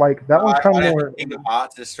that, but like that one's kind I of don't more. think Kingdom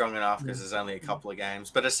Hearts is strong enough because there's only a couple of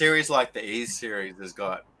games. But a series like the Ease series has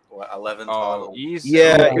got what 11 titles. East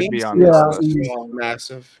Yeah, could be East on is this list. East.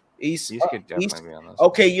 massive. East East could definitely be on this.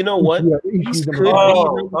 Okay, you know what? Yeah, East East is could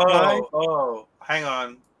number be five. number five. Hang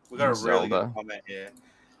on. We got a really good Zelda. comment here.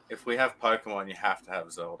 If we have Pokemon, you have to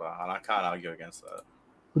have Zelda, and I can't argue against that.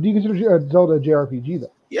 But do you consider Zelda a JRPG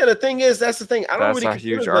though? Yeah, the thing is, that's the thing. I don't That's really a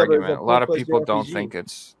consider huge Zelda as argument. A lot of full-fledged people don't JRPG. think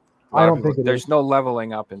it's. I don't think it there's is. no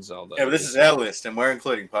leveling up in Zelda. Yeah, but this is our list, and we're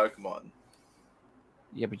including Pokemon.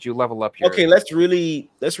 Yeah, but you level up your. Okay, let's really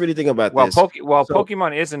think about Well, this.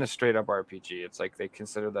 Pokemon isn't a straight up RPG. It's like they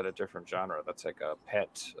consider that a different genre. That's like a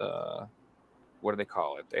pet. What do they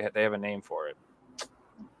call it? They have a name for it.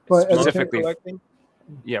 But Specifically, collecting.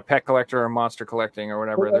 yeah, pet collector or monster collecting or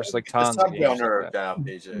whatever. Well, There's like The tons of games subgenre like of that.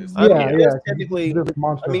 JRPGs. I mean, Yeah, it's yeah. technically. Different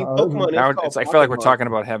monster. I mean, Pokemon is Now called it's. I feel like we're Pokemon. talking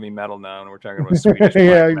about heavy metal now, and we're talking about Swedish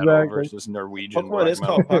Yeah, black metal exactly. versus Norwegian Pokemon black is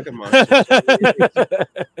metal. called Pocket Monsters.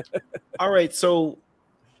 All right, so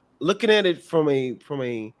looking at it from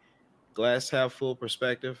a glass half full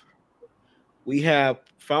perspective, we have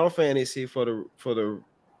Final Fantasy for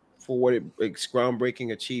what its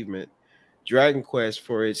groundbreaking achievement, Dragon Quest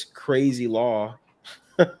for its crazy law,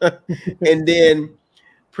 and then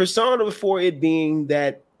Persona for it being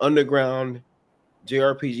that underground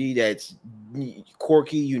JRPG that's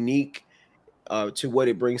quirky, unique to what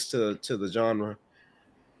it brings to the genre.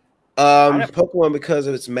 Pokemon because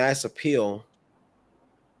of its mass appeal.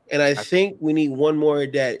 And I think we need one more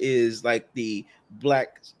that is like the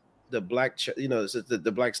black, the black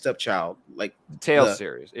stepchild, like The Tales the-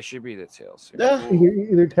 series. It should be the Tales series.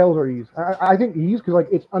 Yeah. Either Tales or Ease. I think Ease because like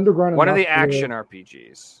it's underground. One of the enough to where- action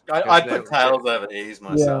RPGs. I'd put Tails over Ease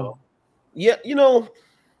myself. Yeah,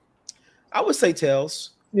 I would say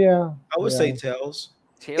Tails. Yeah, I would yeah. say Tails.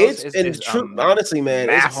 Tales It's is true. a Honestly, man,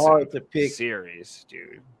 it's hard to massive pick. series,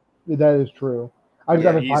 dude. That is true. I just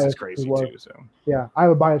have a Ease bias. is crazy too. So Yeah, I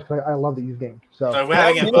have a bias because I love the Ease games. So So we're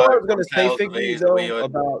having You a know what I vote was gonna on say, Tales of Figgy, Ease. Are we though, in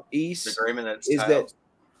about East agreement that it's is that Tails?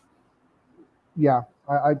 yeah,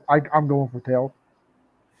 I'm going for Tales.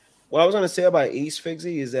 what I was gonna say about East,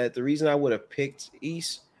 Figsy, is that the reason I would have picked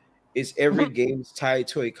East is every game is tied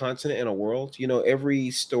to a continent and a world. Every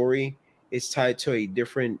story is tied to a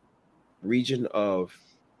different region of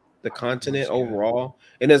the continent overall,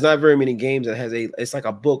 and there's not very many games that has it's like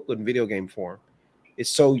a book in video game form. It's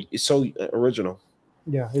so original.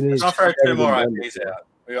 Yeah, it is. Let's not throw two more Never been IPs done out.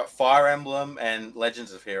 We got Fire Emblem and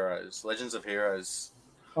Legends of Heroes. Legends of Heroes.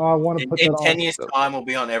 I want to In, put in that 10 on. years' time, will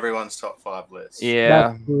be on everyone's top 5 list.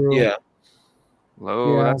 yeah, That's true. Yeah,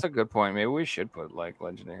 Low. Yeah. That's a good point. Maybe we should put like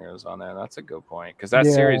Legend of Heroes on there. That's a good point because that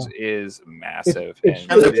Yeah. series is massive It's-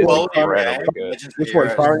 and And it the is quality of incredibly game, good. Legends of which one?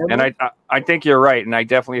 Heroes. Fire Emblem? And I think you're right, and I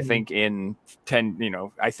definitely think in 10,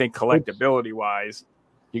 I think collectability wise,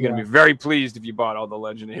 you're gonna Yeah. be very pleased if you bought all the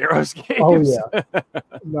Legend of Heroes games. Oh yeah.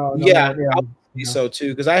 No, Yeah, yeah. I would think so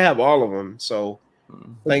too, because I have all of them. So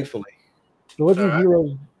thankfully, The Legend of Alright.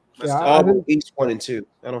 Heroes. Let's Yeah, do I all think, East 1 and 2.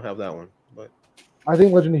 I don't have that one, but I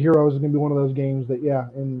think Legend of Heroes is gonna be one of those games that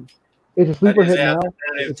and it's a That sleeper is hit our now.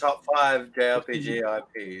 definitive top 5 JRPG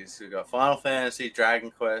IPs. We've got Final Fantasy, Dragon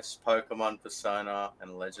Quest, Pokemon, Persona,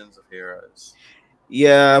 and Legends of Heroes.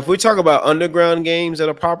 yeah, if we talk about underground games that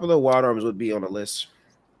are popular, Wild Arms would be on the list.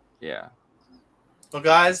 Yeah. Well,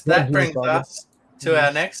 guys, that Legends brings of us to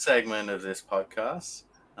our next segment of this podcast,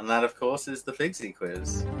 and that, of course, is the Figsy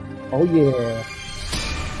quiz. Oh yeah.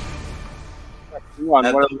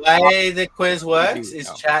 Now, the way the quiz works Here we is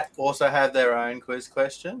go. chat also have their own quiz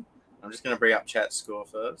question. I'm just going to bring up chat's score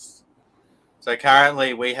first. So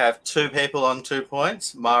currently we have 2 people on 2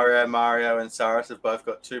 points. Mario, and Cyrus have both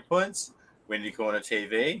got 2 points. Windy Corner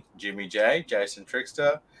TV, Jimmy J, Jason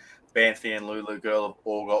Trickster, Banfi and Lulu Girl have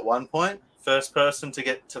all got 1 point. First person to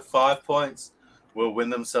get to 5 points will win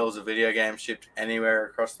themselves a video game shipped anywhere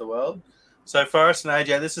across the world. So Forrest and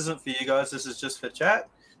AJ, this isn't for you guys. This is just for chat.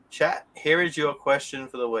 Chat, here is your question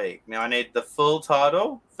for the week. Now I need the full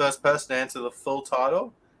title. First person to answer the full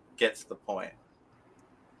title gets the point.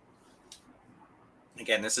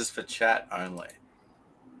 Again, this is for chat only.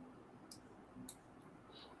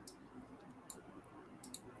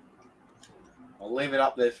 I'll leave it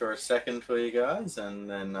up there for a second for you guys, and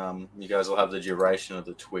then you guys will have the duration of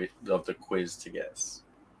the quiz to guess.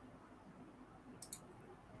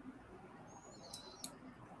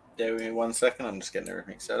 Give me 1 second. I'm just getting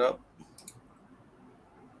everything set up.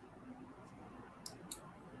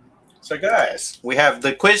 So, guys, we have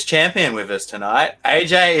the quiz champion with us tonight.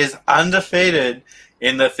 AJ is undefeated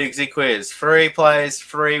in the Figsy quiz. 3 plays,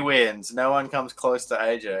 3 wins. No one comes close to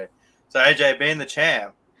AJ. So, AJ, being the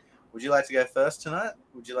champ, would you like to go first tonight?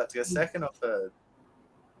 Would you like to go second or third?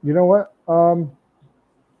 You know what?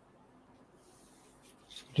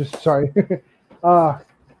 Just sorry. I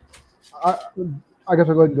guess I'll go ahead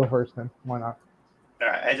and go first then. Why not? All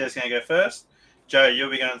right, AJ's going to go first. Joe, you'll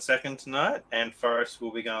be going second tonight, and Forrest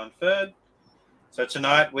will be going third. So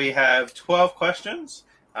tonight we have 12 questions.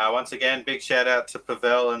 Once again, big shout out to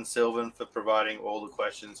Pavel and Sylvan for providing all the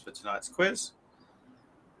questions for tonight's quiz.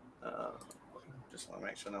 Just want to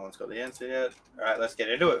make sure no one's got the answer yet. All right, let's get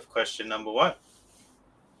into it. Question number 1. All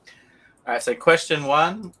right, so question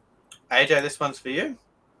 1. AJ, this one's for you.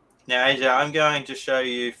 Now, AJ, I'm going to show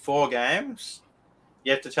you 4 games.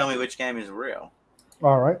 You have to tell me which game is real.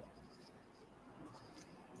 All right.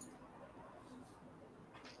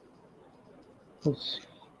 Let's see.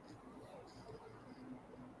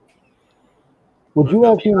 Would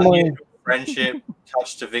you actually mind? Friendship,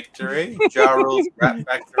 Touch to Victory, Ja Rule's Rat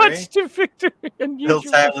Factory, Touch to Victory, and Bill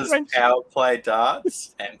Taylor's Power Play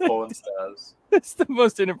Darts, and Porn Stars. That's the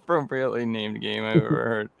most inappropriately named game I've ever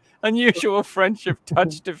heard. Unusual Friendship,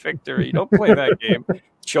 Touch to Victory. Don't play that game,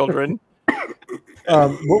 children.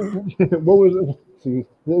 What was it? Let's see. It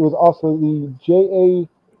was also the JA.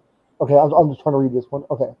 Okay, I'm just trying to read this one.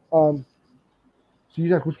 Okay. So you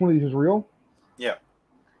said which one of these is real? Yeah.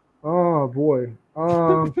 Oh boy.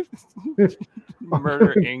 Murder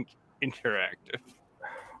Inc. Interactive.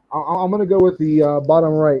 I'm gonna go with the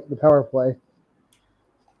bottom right, the power play.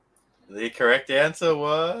 The correct answer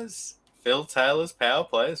was Phil Taylor's Power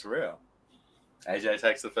Play is real. AJ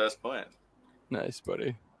takes the first point. Nice,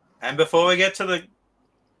 buddy. And before we get to the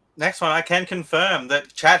next one, I can confirm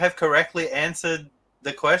that chat have correctly answered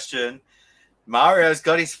the question. Mario's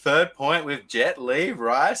got his 3rd point with Jet Li.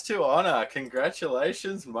 Rise to honor.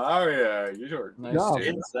 Congratulations, Mario. You're Nice,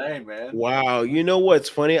 insane, man. Wow. You know what's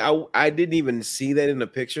funny? I didn't even see that in the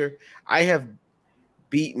picture. I have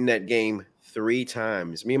beaten that game 3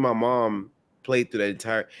 times. Me and my mom played through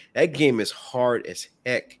that game is hard as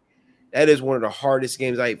heck. That is one of the hardest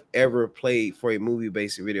games I've ever played for a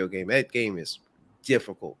movie-based video game. That game is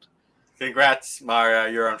difficult. Congrats, Mario.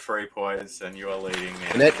 You're on 3 points, and you are leading.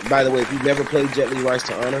 And that, by the way, if you've never played Jet Li Rise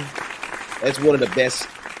to Honor, that's one of the best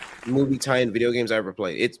movie tie-in video games I ever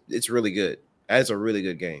played. It's really good. That's a really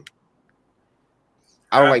good game.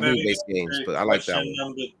 I don't like movie-based games, but I like that one. Question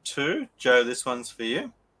number 2. Joe, this one's for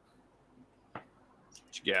you. What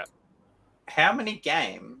you got? How many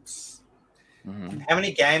games, how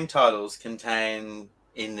many game titles contain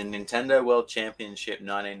in the Nintendo World Championship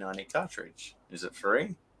 1990 cartridge? Is it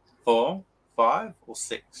 3, 4, 5, or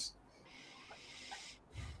 6?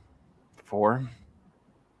 4.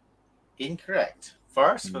 Incorrect.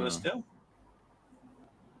 Forrest for the still.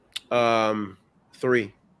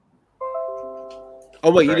 3.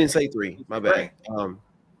 Oh wait, you didn't say 3. My bad.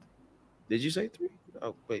 Did you say 3?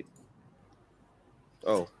 Oh wait.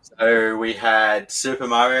 Oh. So we had Super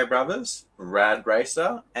Mario Brothers, Rad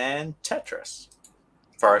Racer, and Tetris.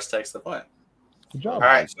 Forrest takes the point. Good job. All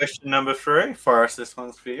right, question number 3. Forrest, this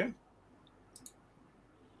one's for you.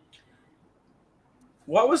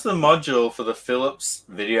 What was the module for the Philips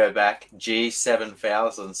VideoBack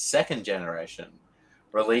G7000 2nd generation,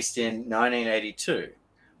 released in 1982?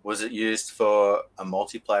 Was it used for a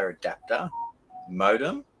multiplayer adapter,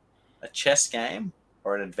 modem, a chess game,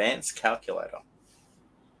 or an advanced calculator?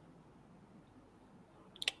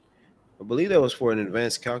 I believe that was for an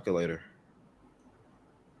advanced calculator.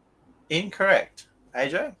 Incorrect.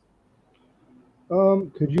 AJ?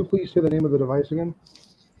 Could you please say the name of the device again?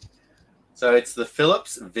 So it's the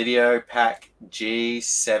Philips VideoPack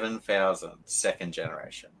G7000 2nd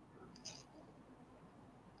generation.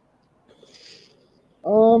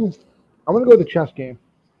 I'm gonna go with the chess game.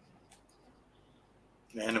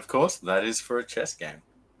 And of course, that is for a chess game.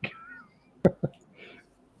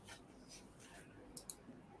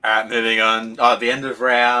 All right, moving on. At the end of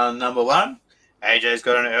round number 1, AJ's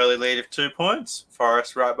got an early lead of 2 points.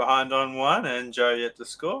 Forrest right behind on 1, and Joe yet to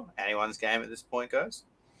score. Anyone's game at this point goes.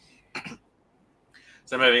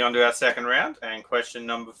 So moving on to our second round, and question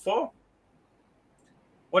number 4.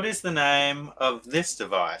 What is the name of this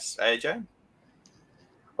device, AJ?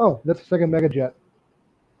 Oh, that's the second Mega Jet.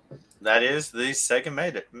 That is the Sega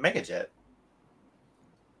Megajet.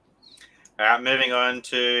 All right, moving on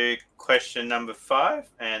to question number 5,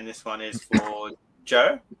 and this one is for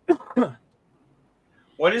Joe.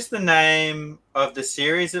 What is the name of the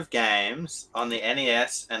series of games on the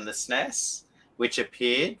NES and the SNES which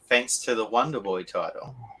appeared thanks to the Wonder Boy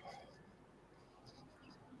title?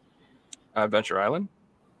 Adventure Island.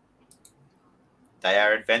 They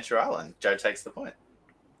are Adventure Island. Joe takes the point.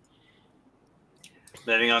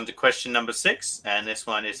 Moving on to question number 6, and this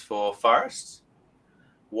one is for Forrest.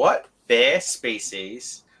 What bear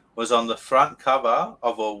species was on the front cover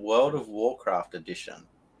of a World of Warcraft edition?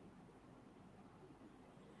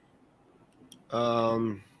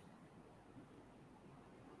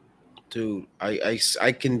 Dude, I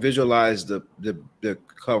can visualize the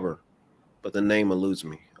cover, but the name eludes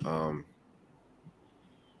me.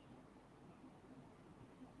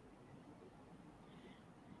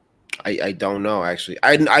 I don't know actually.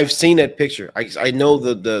 I've seen that picture. I know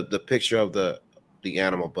the picture of the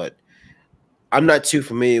animal, but I'm not too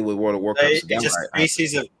familiar with World of Warcraft. So It's a that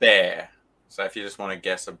species of bear. So if you just want to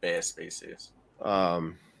guess a bear species.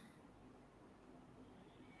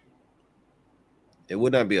 It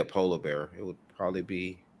would not be a polar bear. It would probably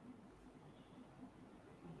be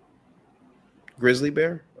grizzly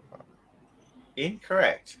bear.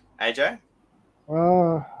 Incorrect. AJ?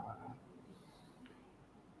 I'm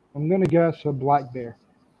gonna guess a black bear.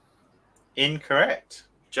 Incorrect.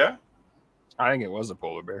 Joe? I think it was a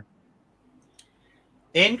polar bear.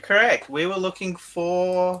 Incorrect. We were looking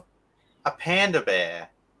for a panda bear.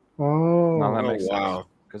 No, that Oh, makes sense. Wow.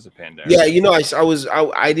 Because of Pandora. Yeah, you know, I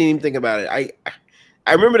didn't even think about it.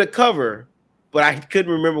 I remember the cover, but I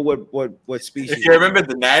couldn't remember what species. If you remembered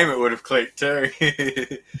the name, it would have clicked too.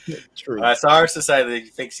 True. Cyrus to say that he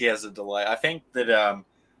thinks he has a delay. I think that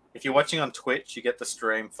if you're watching on Twitch, you get the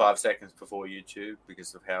stream 5 seconds before YouTube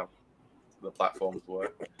because of how the platforms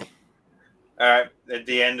work. All right, at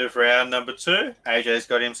the end of round number 2, AJ's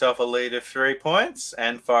got himself a lead of 3 points,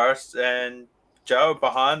 and Forrest and Joe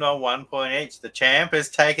behind on 1 point each. The champ has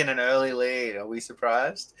taken an early lead. Are we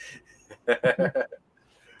surprised?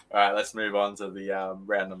 All right, let's move on to the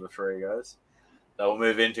round number 3, guys. So we'll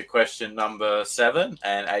move into question number 7,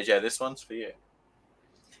 and AJ, this one's for you.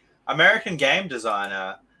 American game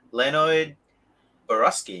designer Leonid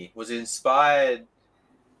Borowski was inspired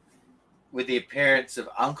with the appearance of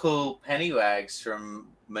Uncle Pennywags from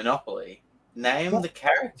Monopoly. Name the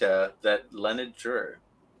character that Leonard drew.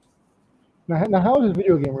 now how is this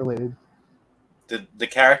video game related? The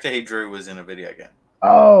character he drew was in a video game.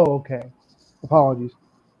 Oh, okay. Apologies.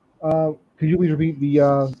 Could you please repeat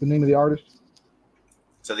the name of the artist?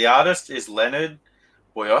 So the artist is Leonard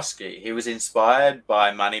Boyosky. He was inspired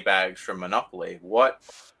by Moneybags from Monopoly. What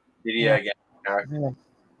video game character? Yeah.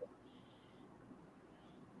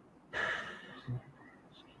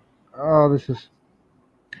 Oh, this is.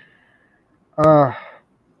 I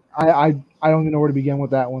don't even know where to begin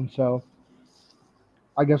with that one. So,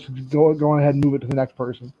 I guess go ahead and move it to the next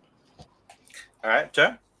person. All right,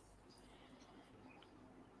 Joe.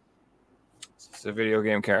 It's a video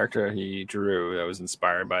game character he drew that was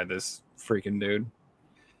inspired by this freaking dude.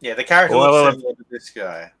 Yeah, the character looks similar to this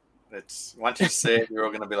guy. It's once you see it, you're all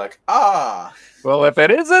going to be like, ah. Well, if it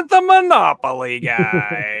isn't the Monopoly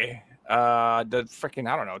guy, the freaking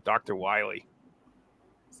I don't know, Dr. Wily.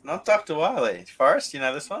 It's not Dr. Wily. Forrest, you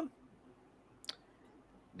know this one?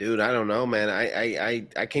 Dude, I don't know, man.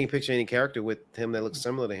 I can't picture any character with him that looks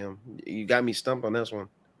similar to him. You got me stumped on this one.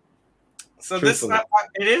 So it is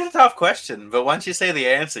a tough question, but once you see the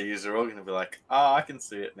answer, you're all going to be like, oh, I can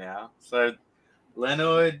see it now. So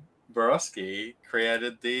Leonid Borowski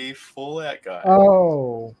created the Fallout guy.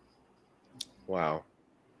 Oh. Wow.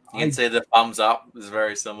 You can see the thumbs up is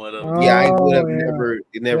very similar to Yeah, I would have yeah.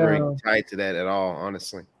 never tied to that at all,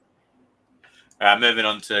 honestly. All right, moving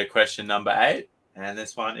on to question number 8. And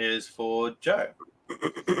this one is for Joe.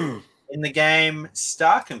 In the game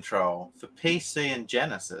Star Control for PC and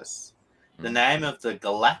Genesis, the name of the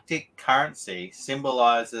galactic currency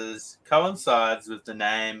coincides with the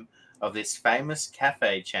name of this famous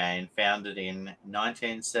cafe chain founded in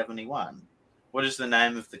 1971. What is the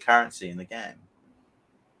name of the currency in the game?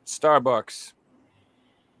 Starbucks.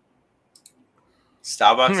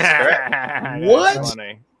 Starbucks is correct. What? That's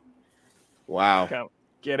funny. Wow. Come,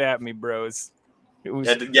 get at me, bros. It was,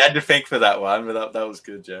 You had to think for that one, but that was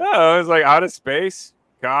good, Joe. oh, it was like out of space,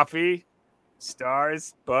 coffee,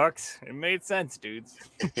 stars, bucks. It made sense, dudes.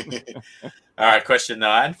 All right, question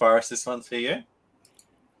 9. Forrest, this one's for you.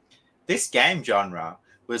 This game genre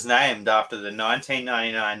was named after the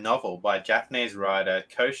 1999 novel by Japanese writer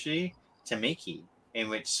Koshi Tamiki, in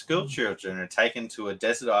which school children are taken to a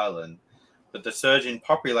desert island, but the surge in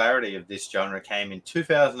popularity of this genre came in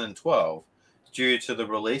 2012 due to the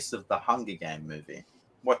release of the Hunger Game movie.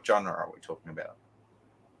 What genre are we talking about?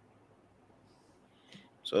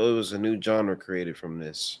 So it was a new genre created from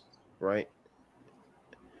this, right?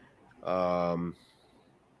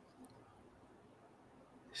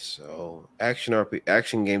 So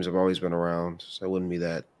action games have always been around, so it wouldn't be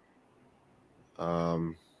that.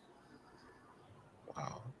 Wow.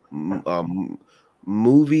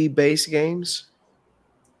 Movie-based games.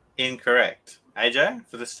 Incorrect. AJ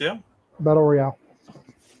for the steal. Battle Royale.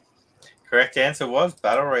 Correct answer was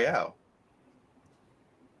Battle Royale.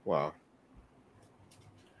 Wow.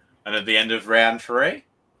 And at the end of round 3,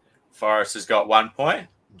 Forrest has got 1 point.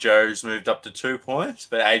 Joe's moved up to 2 points,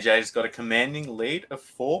 but AJ's got a commanding lead of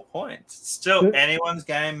 4 points. It's still anyone's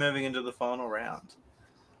game moving into the final round.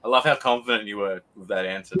 I love how confident you were with that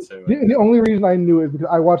answer too. The only reason I knew it is because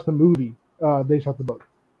I watched the movie. They shot the boat.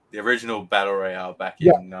 The original Battle Royale back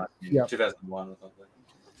in 2001 or something.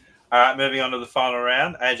 All right, moving on to the final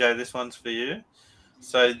round. AJ, this one's for you.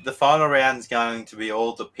 So the final round is going to be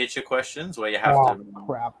all the picture questions where you have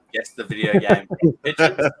to guess the video game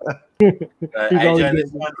pictures. AJ, this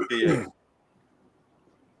one's for you.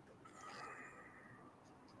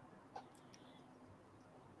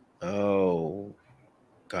 Oh,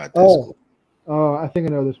 God. That's cool. I think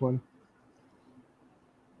I know this one.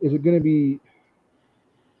 Is it going to be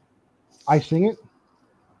I Sing It?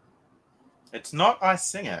 It's not I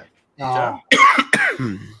Sing It. Oh.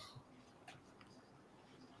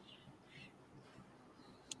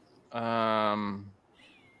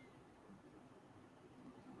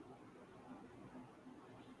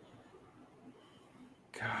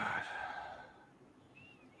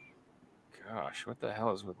 Gosh, what the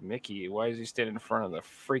hell is with Mickey? Why is he standing in front of the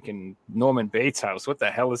freaking Norman Bates house? What the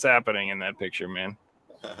hell is happening in that picture, man?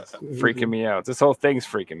 Freaking me out. This whole thing's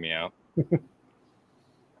freaking me out.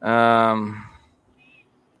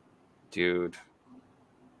 Dude.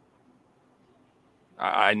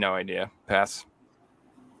 I had no idea. Pass.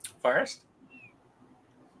 First?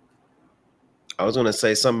 I was going to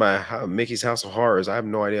say something about Mickey's House of Horrors. I have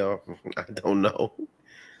no idea. I don't know.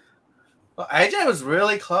 Well, AJ was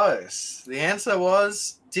really close. The answer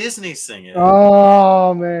was Disney Sing It.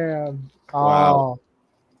 Oh, man. Wow.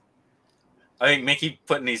 I think Mickey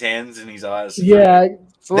putting his hands in his eyes. Yeah.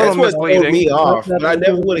 That's what threw me off. But I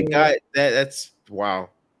never would have got that. That's wow.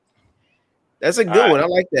 That's a good one. I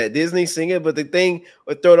like that. Disney Sing It, but the thing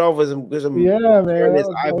what threw it off was him man. his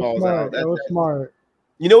eyeballs out. That was smart.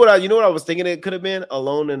 You know what I was thinking it could have been?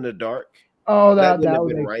 Alone in the Dark. Oh, that would have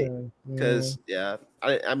been been right. Because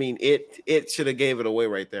I mean it should have gave it away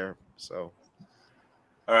right there. So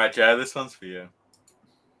all right, Joe, this one's for you.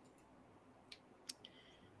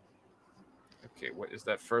 Okay, what is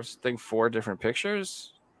that first thing? 4 different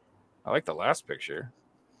pictures? I like the last picture.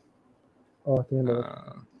 Oh, at the end of it.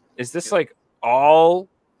 Is this like all?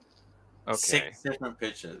 Okay. 6 different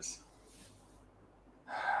pictures.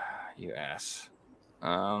 You ass.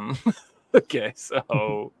 Okay,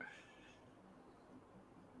 so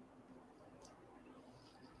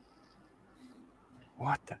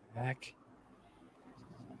what the heck?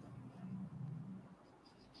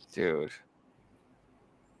 Dude.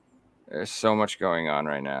 There's so much going on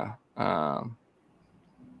right now.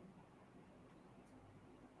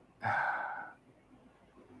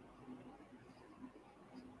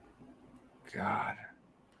 God.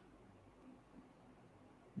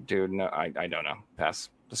 Dude, no, I don't know. Pass.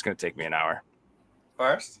 It's going to take me an hour.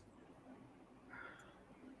 First?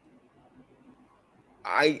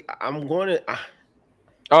 I'm going to...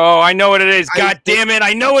 Oh, I know what it is. God damn it.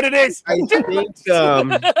 I know what it is. I think,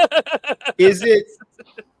 is it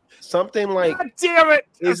something like... God damn it.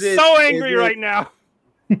 I'm so angry right now.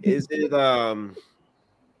 Is it... Damn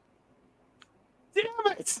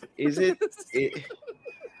it. Is it...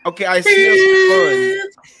 Okay, I see a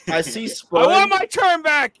sponge. I see sponge. I want my turn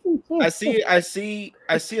back. I see a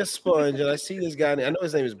sponge, and I see this guy. I know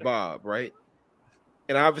his name is Bob, right?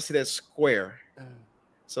 And obviously that's square.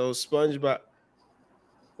 So SpongeBob.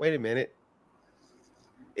 Wait a minute.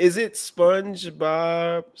 Is it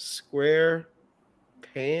SpongeBob Square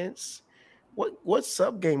Pants? What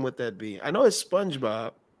sub game would that be? I know it's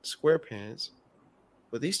SpongeBob SquarePants,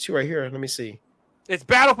 but these two right here. Let me see. It's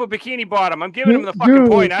Battle for Bikini Bottom. I'm giving him the fucking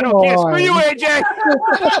point. I don't care. Screw you, AJ.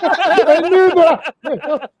 I knew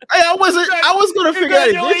that. I was going to figure out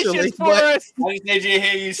eventually. I just need you to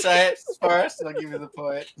hear you say it first, and I'll give you the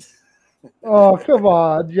point. Oh, come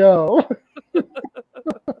on, Joe.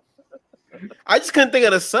 I just couldn't think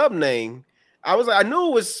of the sub name. I knew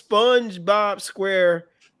it was SpongeBob Square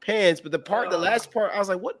Pants, but the last part, I was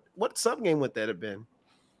like, what sub game would that have been?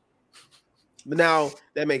 But now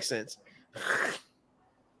that makes sense.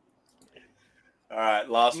 All right,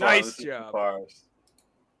 last one. Nice job.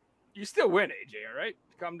 You still win, AJ, all right?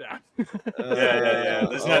 Calm down. Yeah.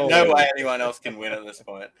 There's no way anyone else can win at this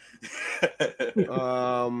point.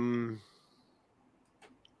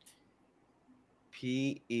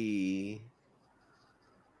 P-E.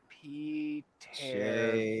 Peter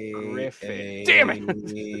Griffin. J-A- Damn it.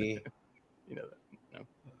 You know that. No.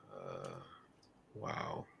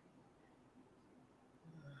 Wow.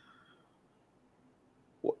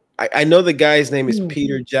 I know the guy's name is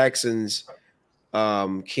Peter Jackson's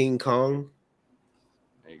King Kong.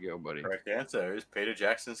 There you go, buddy. Correct answer is Peter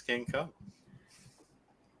Jackson's King Kong.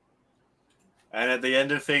 And at the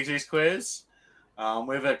end of Figsy's quiz,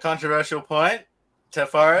 with a controversial point to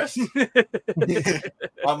Forrest.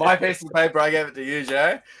 On my piece of paper, I gave it to you,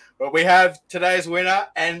 Joe. But we have today's winner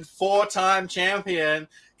and 4-time champion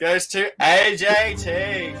goes to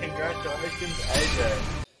AJT. Congratulations, AJ.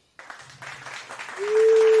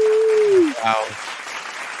 Wow.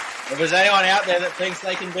 If there's anyone out there that thinks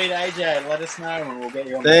they can beat AJ, let us know and we'll get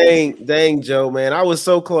you on. Dang, Joe, man. I was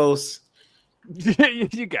so close.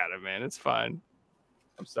 You got it, man. It's fine.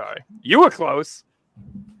 I'm sorry. You were close.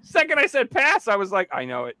 Second I said pass, I was like, I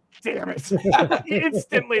know it. Damn it.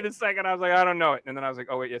 Instantly the second I was like, I don't know it. And then I was like,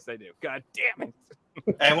 oh, wait, yes, I do. God damn it.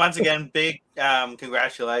 And once again, big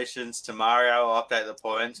congratulations to Mario. I'll update the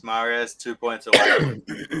points. Mario's 2 points away from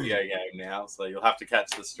the video game now, so you'll have to catch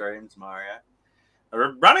the streams, Mario.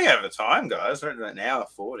 We're running over time, guys. We're at an hour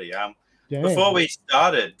 40. Before we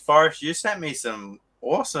started, Forrest, you sent me some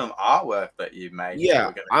awesome artwork that you made.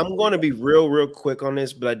 Yeah, I'm going to be real quick on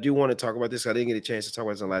this, but I do want to talk about this. I didn't get a chance to talk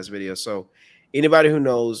about this in the last video. So anybody who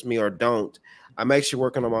knows me or don't, I'm actually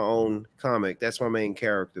working on my own comic. That's my main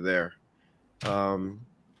character there.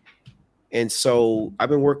 And so I've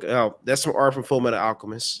been working out. That's some art from Full Metal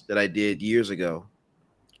Alchemist that I did years ago.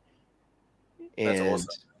 And that's awesome.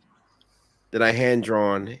 That I hand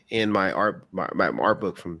drawn in my art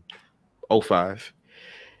book from 05.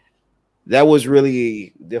 That was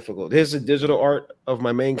really difficult. Here's the digital art of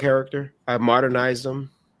my main character. I modernized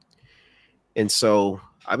them. And so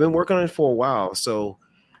I've been working on it for a while. So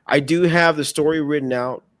I do have the story written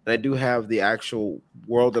out, and I do have the actual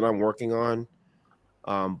world that I'm working on.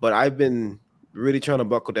 But I've been really trying to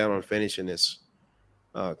buckle down on finishing this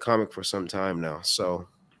comic for some time now. So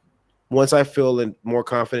once I feel more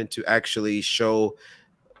confident to actually show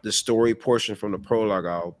the story portion from the prologue,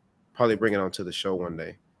 I'll probably bring it onto the show one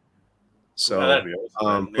day. So, that'd be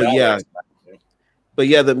awesome. but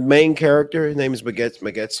yeah, the main character, his name is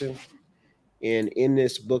Magetsu. And in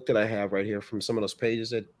this book that I have right here from some of those pages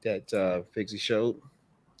that Figsy showed,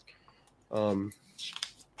 I'm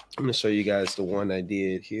going to show you guys the one I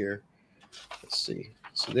did here. Let's see.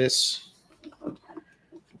 So this,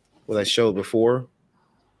 what I showed before,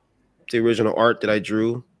 the original art that I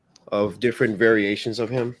drew of different variations of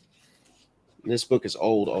him. This book is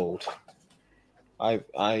old.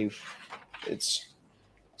 It's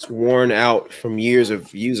worn out from years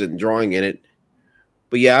of drawing in it.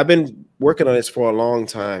 But yeah, I've been working on this for a long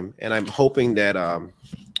time, and I'm hoping that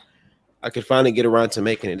I could finally get around to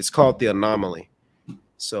making it. It's called The Anomaly.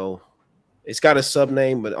 So it's got a sub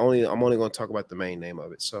name, but I'm only going to talk about the main name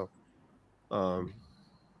of it. So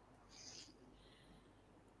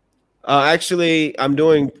actually, I'm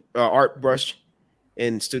doing art brush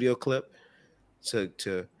in Studio Clip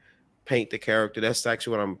to paint the character. That's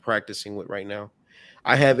actually what I'm practicing with right now.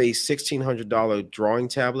 I have a $1,600 drawing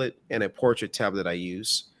tablet and a portrait tablet I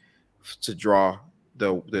use to draw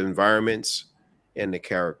the environments and the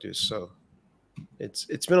characters. So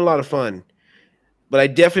it's been a lot of fun. But I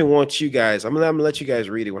definitely want you guys. I'm gonna let you guys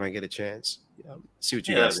read it when I get a chance. See what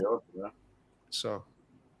you guys think. Yeah. So,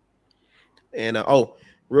 and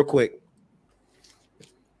real quick,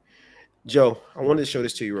 Joe, I wanted to show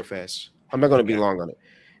this to you real fast. I'm not going to be long on it.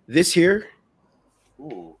 This here,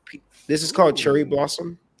 this is called Cherry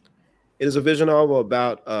Blossom. It is a visual novel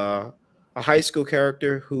about a high school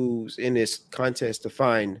character who's in this contest to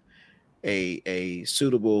find a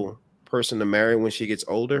suitable person to marry when she gets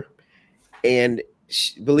older. And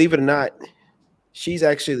believe it or not, she's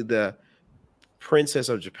actually the princess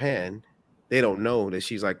of Japan. They don't know that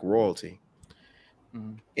she's like royalty.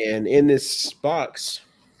 Mm-hmm. And in this box,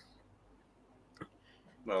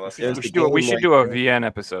 well, we should do a VN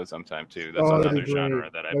episode sometime too. That's another genre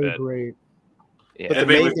that I bet. Great. Yeah. But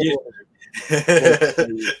the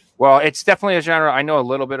main well, it's definitely a genre I know a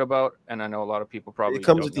little bit about, and I know a lot of people probably it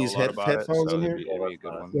comes don't with these know a lot about headphones it, in so here. it'd be a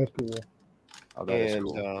good one. That's cool. Oh, that is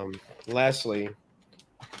cool. And lastly,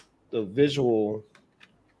 the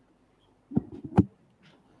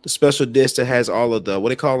special disc that has all of the, what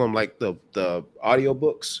do they call them, like the audio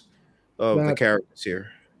books of the characters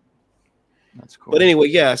here. That's cool. But anyway,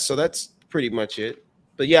 yeah, so that's pretty much it.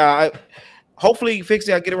 But yeah, hopefully,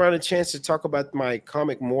 Fixie, I'll get around a chance to talk about my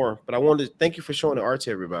comic more. But I wanted to thank you for showing the art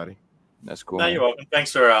to everybody. That's cool. No, you're welcome.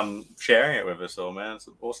 Thanks for sharing it with us all, man. It's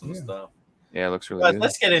awesome stuff. Yeah, it looks really Guys, good.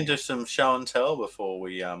 let's get into some show and tell before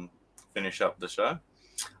we finish up the show.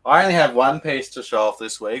 I only have one piece to show off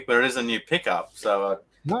this week, but it is a new pickup, so I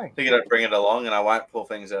Nice. figured I'd bring it along, and I won't pull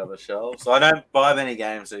things out of the shelves. So I don't buy many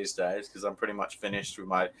games these days because I'm pretty much finished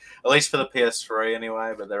with at least for the PS3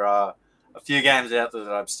 anyway. But there are a few games out there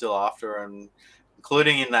that I'm still after, and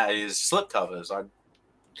including in that is slipcovers.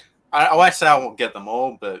 I won't say I won't get them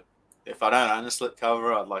all, but if I don't own a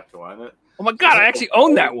slipcover, I'd like to own it. Oh my god, I actually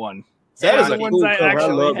own that one. That Yeah, is a the cool I cover. I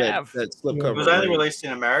actually love have. that slip Yeah. cover. It was only right? released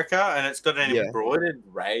in America, and it's got an Yeah. embroidered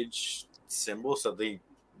rage symbol. So the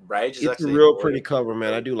rage is It's a actually real embroidered. pretty cover,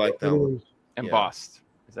 man. I do like that It one. is. Embossed.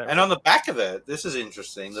 Is that And on the back of it, this is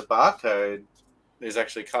interesting. The barcode is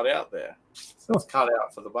actually cut out there. So it's cut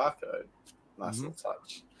out for the barcode. Nice little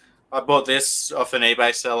touch. I bought this off an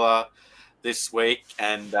eBay seller this week,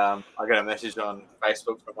 and I got a message on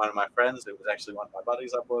Facebook from one of my friends. It was actually one of my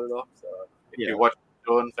buddies I bought it off. So if you watch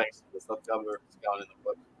what I'm doing, thanks to the slipcover, it's going in the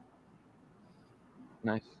book.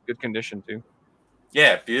 nice? Good condition too.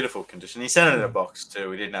 Yeah, beautiful condition. He sent it in a box too.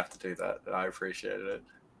 We didn't have to do that, but I appreciated it.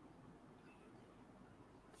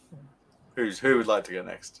 Who would like to go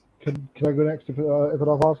next? Can I go next if at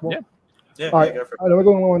all possible? Yeah. Yeah, All yeah, right. go for it. I know we're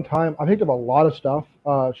going one time. I picked up a lot of stuff.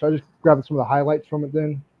 Should I just grab some of the highlights from it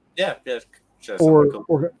then? Yeah. Show Or something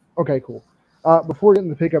cool. okay, cool. Before getting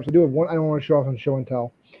the pickups, I do have one I want to show off on show and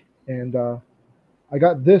tell, and I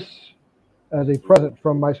got this as a present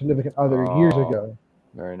from my significant other years Oh. ago,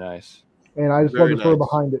 Very nice. and I just love Very the story nice.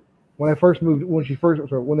 behind it. When they first moved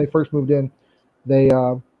in, they're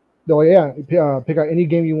like, yeah, pick out any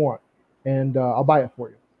game you want, and I'll buy it for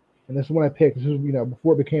you. And this is when I picked. This is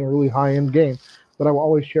before it became a really high end game, but I will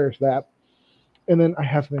always cherish that. And then I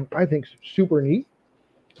have something I think super neat.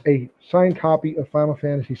 A signed copy of Final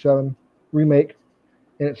Fantasy VII Remake,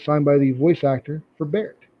 and it's signed by the voice actor for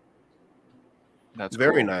Barrett. That's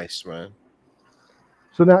Very cool. nice, man.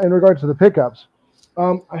 So now, in regards to the pickups,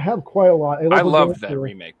 I have quite a lot. I loved that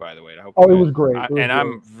remake, by the way. I hope Oh, you it guys- was great. It was great.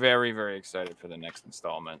 I'm very, very excited for the next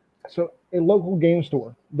installment. So a local game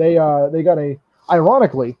store, they got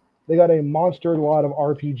ironically, they got a monster lot of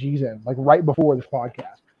RPGs in, like right before this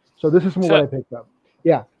podcast. So this is some of what I picked up.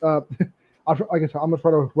 Yeah. Like I said, I'm going to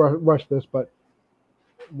try to rush this, but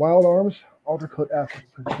Wild Arms, Alter Code F.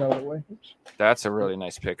 Oops. That's a really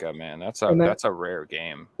nice pickup, man. That's a rare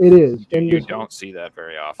game. It is. And You this- don't see that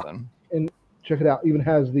very often. And check it out. Even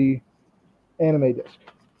has the anime disc.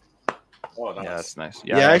 Oh, nice. Yeah, that's nice.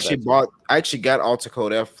 Yeah, I I love actually got Alter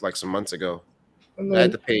Code F like some months ago. And I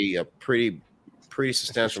had to then, pay a pretty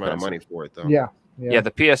substantial amount of money for it, though. yeah. Yeah,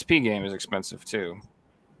 the PSP game is expensive too.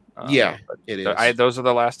 Yeah, but it is. those are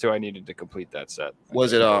the last two I needed to complete that set.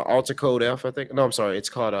 Was it Alter Code F? I think. No, I'm sorry. It's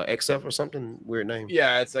called XF or something. Weird name.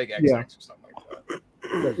 Yeah, it's like XX Yeah. or something like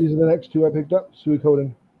that. These are the next two I picked up.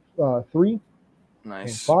 Suikoden 3 and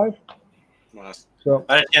Nice. 5. Nice. So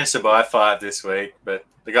I had a chance to buy 5 this week, but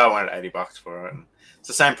the guy wanted $80 for it. And it's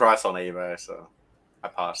the same price on eBay, so I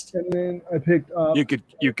passed. and then I picked up.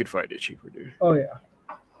 You could find it cheaper, dude. Oh yeah,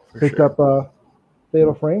 For picked sure. up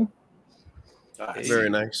Fatal Frame Nice. Very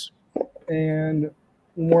nice. and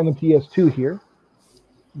more on the PS2 here.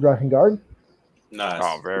 Drakengard. Nice.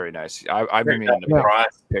 Oh, very nice. I've been meaning to Yeah.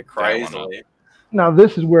 pick that one up. Crazily. Now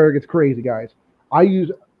this is where it gets crazy, guys. I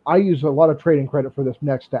use a lot of trading credit for this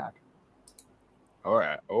next stack. All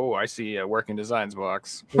right. Oh, I see a working designs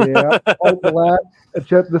box. Yeah, all glad.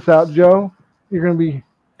 Check this out, Joe. You're gonna be.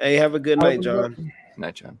 Hey, have a good night, John.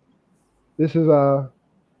 Night, John. This is the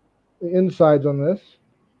insides on this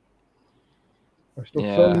are still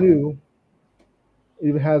so Yeah. new. It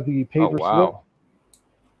even has the Oh paper wow.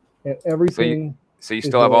 slip and everything. So you Is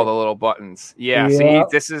still have all it- the little buttons. Yeah. Yeah.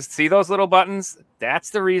 See those little buttons?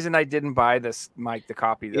 That's the reason I didn't buy this, Mike. The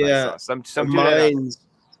copy that Yeah. I saw. Some dude had a-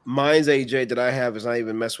 Mine's AJ that I have is not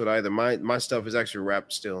even messed with either. My stuff is actually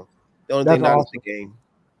wrapped still. The only That's thing not is awesome. the game.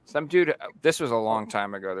 Some dude, this was a long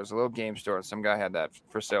time ago. There's a little game store, and some guy had that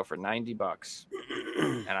for sale for $90,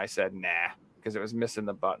 and I said nah because it was missing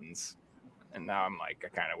the buttons. And now I'm like, I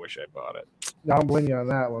kind of wish I bought it. Now I'm blaming you on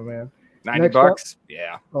that one, man. $90? Next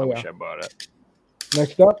Yeah, Oh, I yeah. wish I bought it.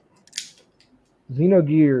 Next up,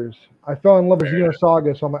 Xenogears. I fell in love with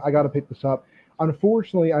Xenosaga, so I got to pick this up.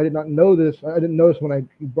 Unfortunately, I did not know this. I didn't notice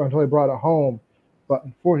until I brought it home. But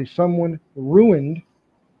unfortunately, someone ruined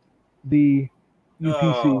the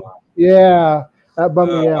UPC. Oh. Yeah, that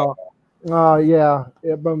bummed me out. Yeah,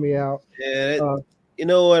 it bummed me out. Yeah, you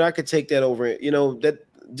know what? I could take that over. You know that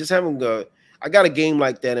just having I got a game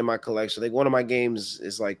like that in my collection. Like one of my games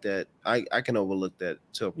is like that. I can overlook that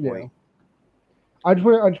to a Yeah. point. I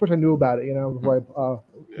just wish I knew about it, before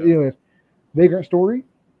Yeah. anyways, Vagrant Story.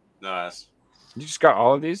 Nice. You just got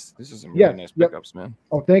all of these? This is some really Yeah, nice yep. pickups, man.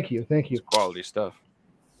 Oh, thank you. Thank you. It's quality stuff.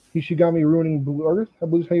 Hishigami Ruining Blue Earth, I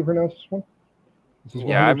believe is how you pronounce this one. This is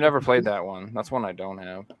Yeah, I've 100% never played that one. That's one I don't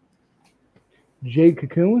have. Jade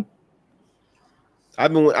Cocoon,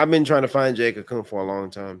 I've been trying to find Jay Cocoon for a long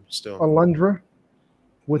time. Still, Alundra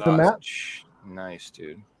with the Nice. map. Nice,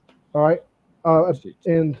 dude. All right.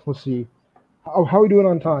 And let's see. How are we doing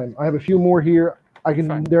on time? I have a few more here. I can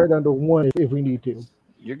Fine. narrow it down to one if we need to.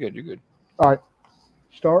 You're good. You're good. All right.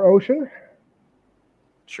 Star Ocean.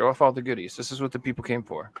 Show off all the goodies. This is what the people came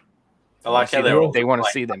for. I like how they're all They want to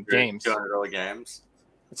like see them games. $200 games.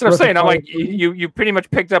 That's what I'm saying. I'm like, Prototype. you pretty much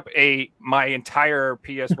picked up my entire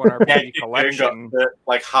PS1 RPG collection. Got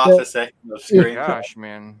like half a second of screen. Gosh,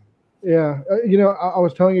 man. Yeah. I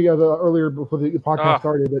was telling you guys earlier before the podcast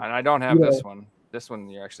started that And I don't have you this know. one. This one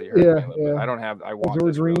you actually heard Yeah, me a little bit. yeah. I don't have. I want Azure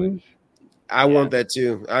this really. Dreams. I want that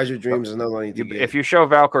too. Azure Dreams is another one I need to get. If you show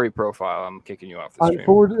Valkyrie profile, I'm kicking you off the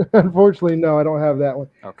stream. Unfortunately, no, I don't have that one.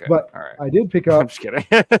 Okay. But all right. I did pick I'm up just kidding.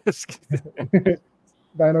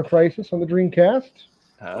 Dino Crisis on the Dreamcast.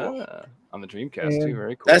 On the Dreamcast too.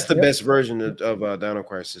 Very cool. That's the best version of Dino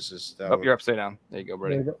Crisis. Is that one. You're upside down. There you go,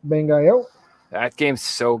 buddy. Bangai-O. That game's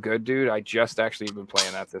so good, dude. I just actually been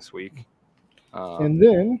playing that this week. And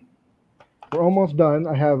then we're almost done.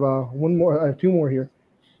 I have one more. I have two more here.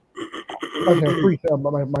 Okay, three.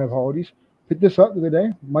 My apologies. Picked this up the other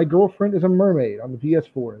day. My Girlfriend is a Mermaid on the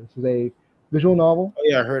PS4. This is a visual novel. Oh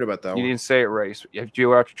yeah, I heard about that You one. didn't say it right. Did you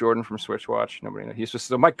watch Jordan from Switch Watch? Nobody knows. He's supposed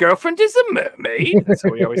to say, my girlfriend is a mermaid. That's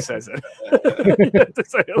how he always says it.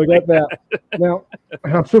 So I got that. Now,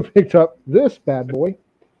 I also picked up this bad boy.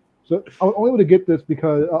 So I was only able to get this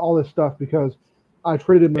because all this stuff because I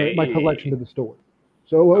traded my collection to the store.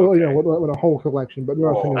 So with a whole collection, but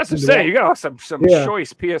that's to say you got some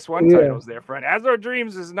choice PS1 titles there, friend. Azure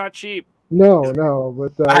Dreams is not cheap. No,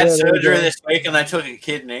 but I had surgery this week and I took a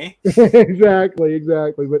kidney. exactly.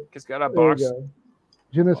 But it's got a box.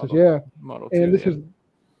 Genesis, Model 2, and this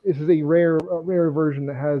is a rare version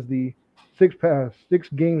that has the 6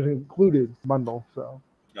 games included bundle. So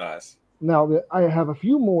nice. Now I have a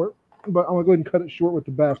few more, but I'm gonna go ahead and cut it short with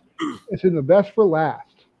the best. It's in the best for last.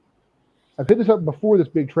 I picked this up before this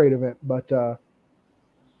big trade event, but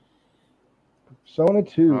Persona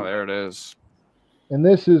 2. Oh, there it is. And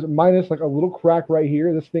this is minus like a little crack right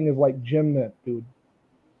here. This thing is like gem mint, dude.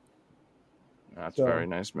 That's very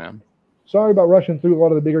nice, man. Sorry about rushing through a lot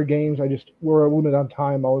of the bigger games. We're limited on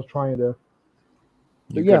time. I was trying to.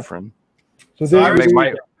 You're good, friend. So I make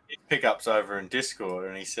my pickups over in Discord,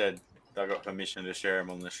 and he said I got permission to share them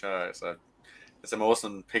on the show. So there's some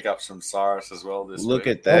awesome pickups from Cyrus as well this week. Look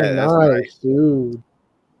at that. Oh, nice, dude.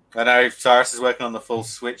 I know Cyrus is working on the full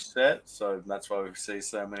Switch set, so that's why we see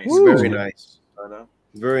so many. Very nice.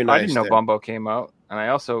 Very nice. I didn't know Bumbo came out, and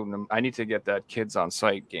I need to get that Kids on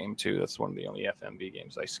Site game too. That's one of the only FMV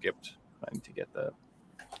games I skipped. I need to get that.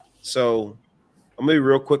 So I'm gonna be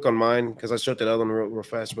real quick on mine because I showed that other one real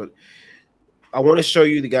fast, but I want to show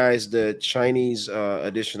you guys the Chinese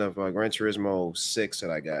edition of Gran Turismo 6 that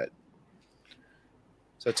I got.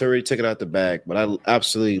 So I already took it out the bag, but I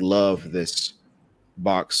absolutely love this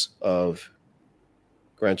box of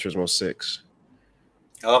Gran Turismo 6.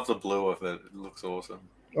 I love the blue of it. It looks awesome.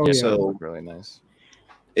 Oh, yeah. So really nice.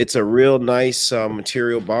 It's a real nice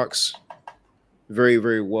material box. Very,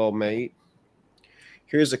 very well made.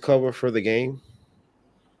 Here's the cover for the game.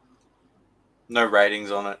 No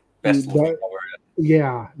ratings on it. Best looking cover.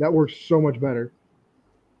 Yeah, that works so much better.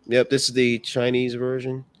 Yep, this is the Chinese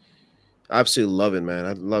version. I absolutely love it, man.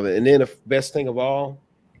 I love it. And then the best thing of all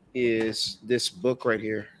is this book right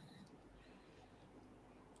here.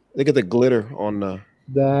 Look at the glitter on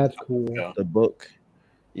That's cool. The book.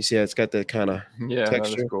 You see how it's got that kind of texture.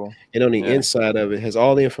 That is cool. And on the inside of it has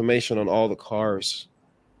all the information on all the cars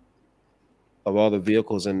of all the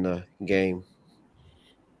vehicles in the game.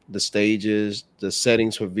 The stages, the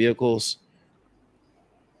settings for vehicles,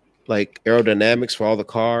 like aerodynamics for all the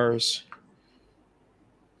cars.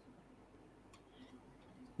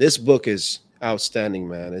 This book is outstanding,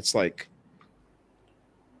 man. It's like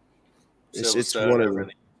it's one of them.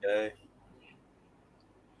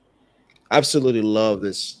 Absolutely love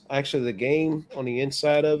this. Actually, the game on the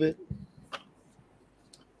inside of it.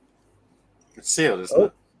 It's sealed, isn't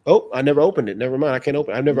it? Oh, I never opened it. Never mind. I can't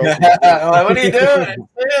open it. I've never opened it. What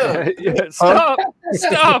are you doing? Stop.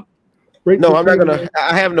 Stop. No, I'm not gonna.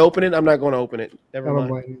 I haven't opened it. I'm not gonna open it. Never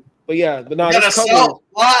mind. But yeah, but no, this cover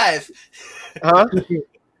live. Huh?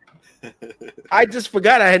 I just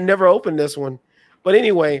forgot I had never opened this one. But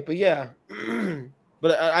anyway, but yeah.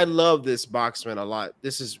 But I love this box, man, a lot.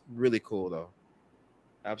 This is really cool, though.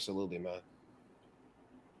 Absolutely, man.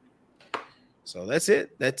 So that's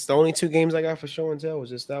it. That's the only 2 games I got for show and tell. Was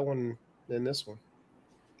just that one and this one.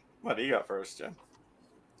 What do you got first, Jim?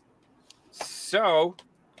 So,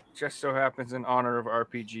 just so happens in honor of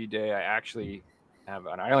RPG Day, I actually have,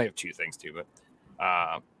 and I only have 2 things too, but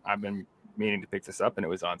I've been meaning to pick this up, and it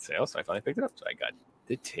was on sale, so I finally picked it up. So I got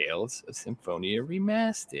the Tales of Symphonia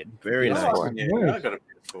Remastered. Very nice. Yeah, I got a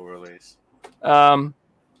PS4 release.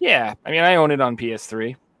 Yeah, I mean, I own it on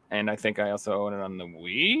PS3, and I think I also own it on the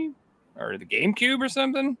Wii or the GameCube or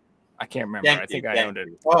something. I can't remember. I think I owned it.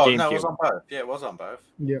 Oh, GameCube. no, it was on both. Yeah, it was on both.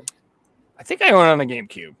 Yeah. I think I own it on the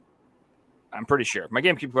GameCube. I'm pretty sure. My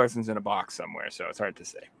GameCube collection's in a box somewhere, so it's hard to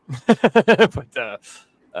say. But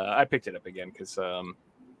I picked it up again because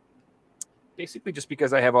basically just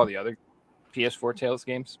because I have all the other PS4 Tales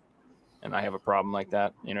games, and I have a problem like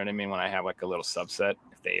that. You know what I mean? When I have like a little subset,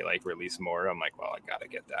 if they like release more, I'm like, well, I gotta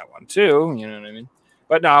get that one too. You know what I mean?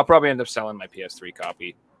 But no, I'll probably end up selling my PS3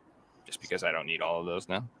 copy just because I don't need all of those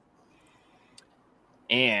now.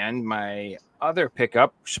 And my other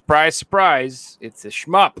pickup, surprise, surprise, it's a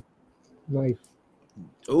shmup. Nice.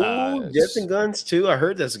 Oh, Jets and Guns too. I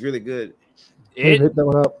heard that's really good. Hit that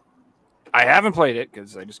one up. I haven't played it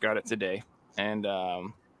because I just got it today, and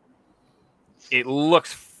it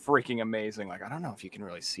looks freaking amazing. Like, I don't know if you can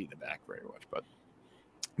really see the back very much, but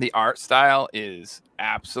the art style is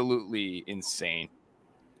absolutely insane.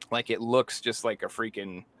 Like, it looks just like a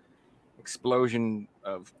freaking explosion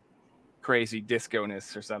of crazy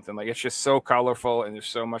disco-ness or something. Like, it's just so colorful, and there's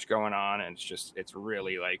so much going on, and it's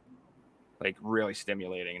really like really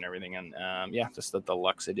stimulating and everything. And yeah, just the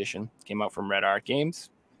deluxe edition came out from Red Art Games.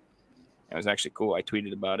 It was actually cool. I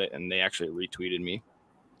tweeted about it, and they actually retweeted me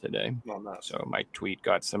today. Oh, nice. So my tweet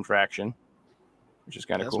got some traction, which is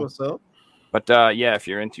kind of cool. That's what's up. But yeah, if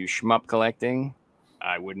you're into shmup collecting,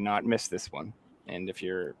 I would not miss this one. And if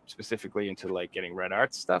you're specifically into like getting Red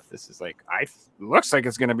Art stuff, this is like looks like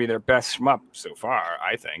it's going to be their best shmup so far,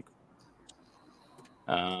 I think.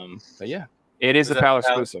 But yeah, it is a PAL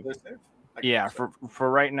exclusive. Yeah, for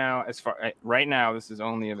right now, right now, this is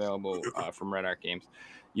only available from Red Art Games.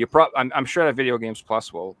 I'm sure that Video Games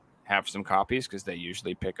Plus will have some copies because they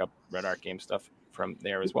usually pick up Red Art Game stuff from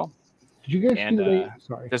there as well. Did you guys And see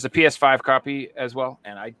sorry. there's a PS5 copy as well,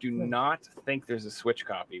 and I do not think there's a Switch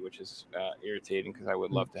copy, which is irritating because I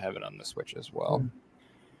would love to have it on the Switch as well.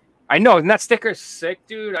 I know, and that sticker's sick,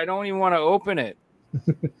 dude. I don't even want to open it.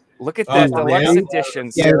 Look at that deluxe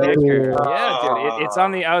edition sticker. Yeah, dude, it's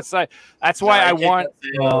on the outside. That's why I want.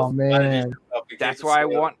 Oh man, that's why I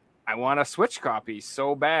want a Switch copy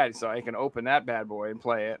so bad, so I can open that bad boy and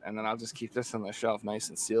play it, and then I'll just keep this on the shelf, nice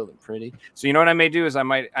and sealed and pretty. So you know what I may do is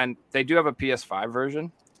and they do have a PS5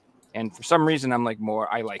 version, and for some reason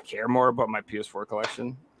I care more about my PS4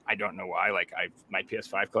 collection. I don't know why. Like my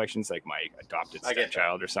PS5 collection's like my adopted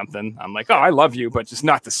stepchild or something. I'm like, oh, I love you, but just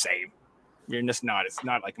not the same. You're just not. It's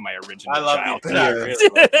not like my original child.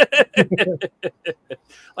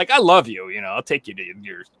 Like, I love you. You know, I'll take you to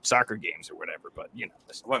your soccer games or whatever. But you know,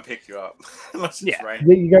 I won't pick you up. Yeah,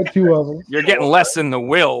 you got 2 of them. You're getting less in the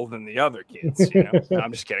will than the other kids. You know? No,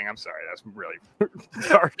 I'm just kidding. I'm sorry. That's really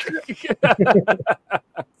dark.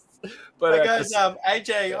 But guys,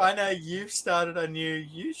 AJ, I know you've started a new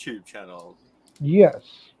YouTube channel. Yes.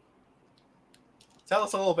 Tell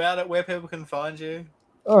us all about it. Where people can find you.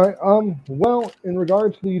 All right. Well, in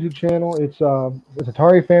regards to the YouTube channel, it's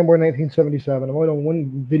Atari Fanboy 1977. I'm only on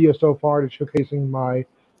one video so far that's showcasing my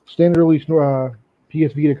standard release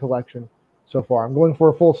PS Vita collection so far. I'm going for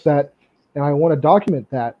a full set, and I want to document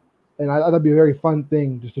that. And I thought that'd be a very fun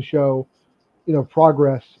thing just to show,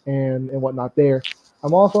 progress and whatnot there.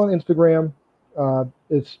 I'm also on Instagram.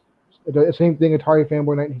 It's the same thing, Atari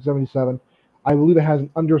Fanboy 1977. I believe it has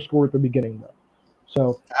an underscore at the beginning though.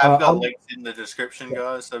 So I've got links in the description,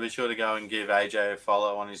 guys. So be sure to go and give AJ a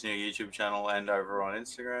follow on his new YouTube channel and over on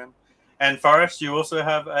Instagram. And Forrest, you also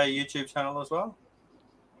have a YouTube channel as well.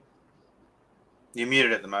 You're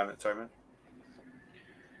muted at the moment, sorry,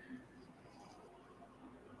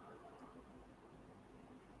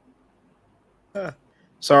 man.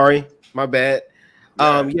 Sorry, my bad.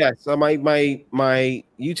 Yeah. So my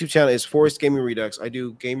YouTube channel is Forrest Gaming Redux. I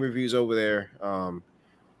do game reviews over there.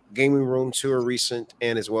 Gaming Room Tour recent,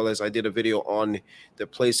 and as well as I did a video on the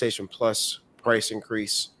PlayStation Plus price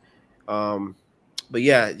increase. But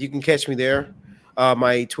yeah, you can catch me there.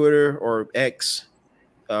 My Twitter or X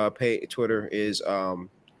Twitter is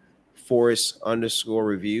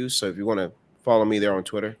Forrest_reviews. So if you want to follow me there on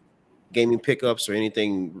Twitter, gaming pickups or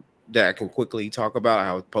anything that I can quickly talk about,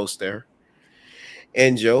 I'll post there.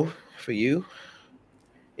 And Joe, for you,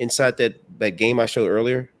 inside that game I showed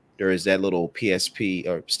earlier, there is that little PSP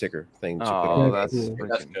or sticker thing that you put Oh, on. that's Cool.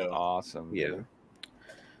 That's freaking cool. awesome. Yeah. Dude.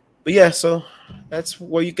 But yeah, so that's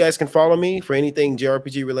where you guys can follow me for anything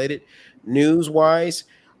JRPG related, news wise.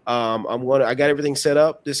 I got everything set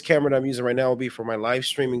up. This camera that I'm using right now will be for my live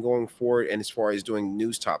streaming going forward, and as far as doing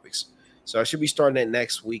news topics. So I should be starting it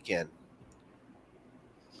next weekend.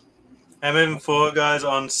 And moving forward, guys,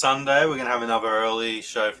 on Sunday, we're going to have another early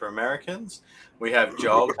show for Americans. We have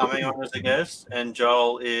Joel coming on as a guest, and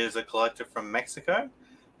Joel is a collector from Mexico.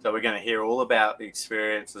 So we're going to hear all about the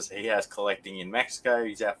experiences he has collecting in Mexico.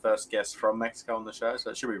 He's our first guest from Mexico on the show, so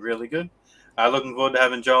it should be really good. Looking forward to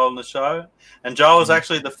having Joel on the show. And Joel is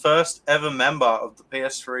actually the first ever member of the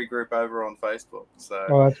PS3 group over on Facebook. So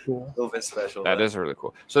Oh, that's cool. a little bit special. That there. is really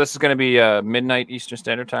cool. So this is going to be midnight Eastern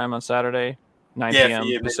Standard Time on Saturday, 9 Yeah, p.m. for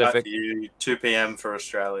you, Pacific. For you, 2 p.m. for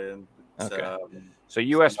Australian. Okay. So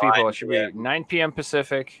U.S. 9 people, it should be p.m. 9 p.m.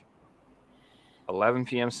 Pacific, 11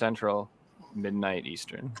 p.m. Central, midnight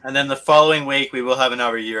Eastern. And then the following week, we will have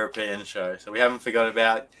another European show. So we haven't forgot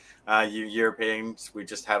about you Europeans. We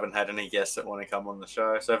just haven't had any guests that want to come on the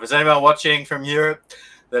show. So if there's anyone watching from Europe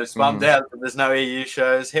that is bummed out that there's no EU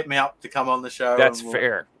shows, hit me up to come on the show. That's and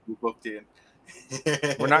fair. We'll booked in.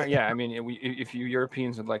 We're not. Yeah, I mean, if you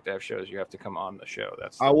Europeans would like to have shows, you have to come on the show.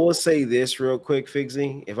 I will say this real quick,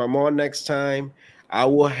 Figsy. If I'm on next time, I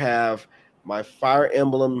will have my Fire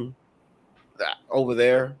Emblem over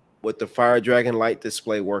there with the Fire Dragon light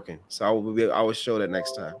display working. So I will show that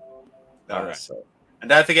next time. All right. So. And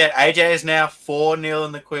don't forget, AJ is now 4-0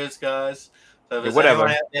 in the quiz, guys. So if there's anyone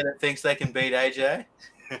out there that thinks they can beat AJ,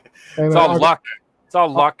 it's all luck. It's all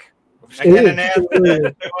luck. Again, if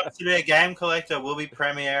who wants to be a game collector, we'll be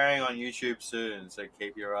premiering on YouTube soon. So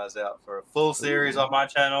keep your eyes out for a full series on my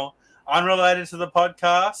channel, unrelated to the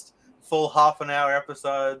podcast, full half-an-hour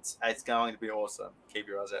episodes. It's going to be awesome. Keep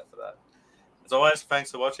your eyes out for that. As always,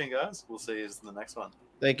 thanks for watching, guys. We'll see you in the next one.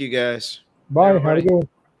 Thank you, guys. Bye. How you doing?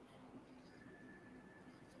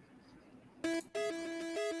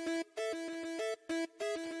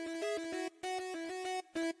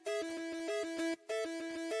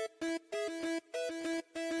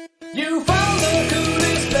 You found the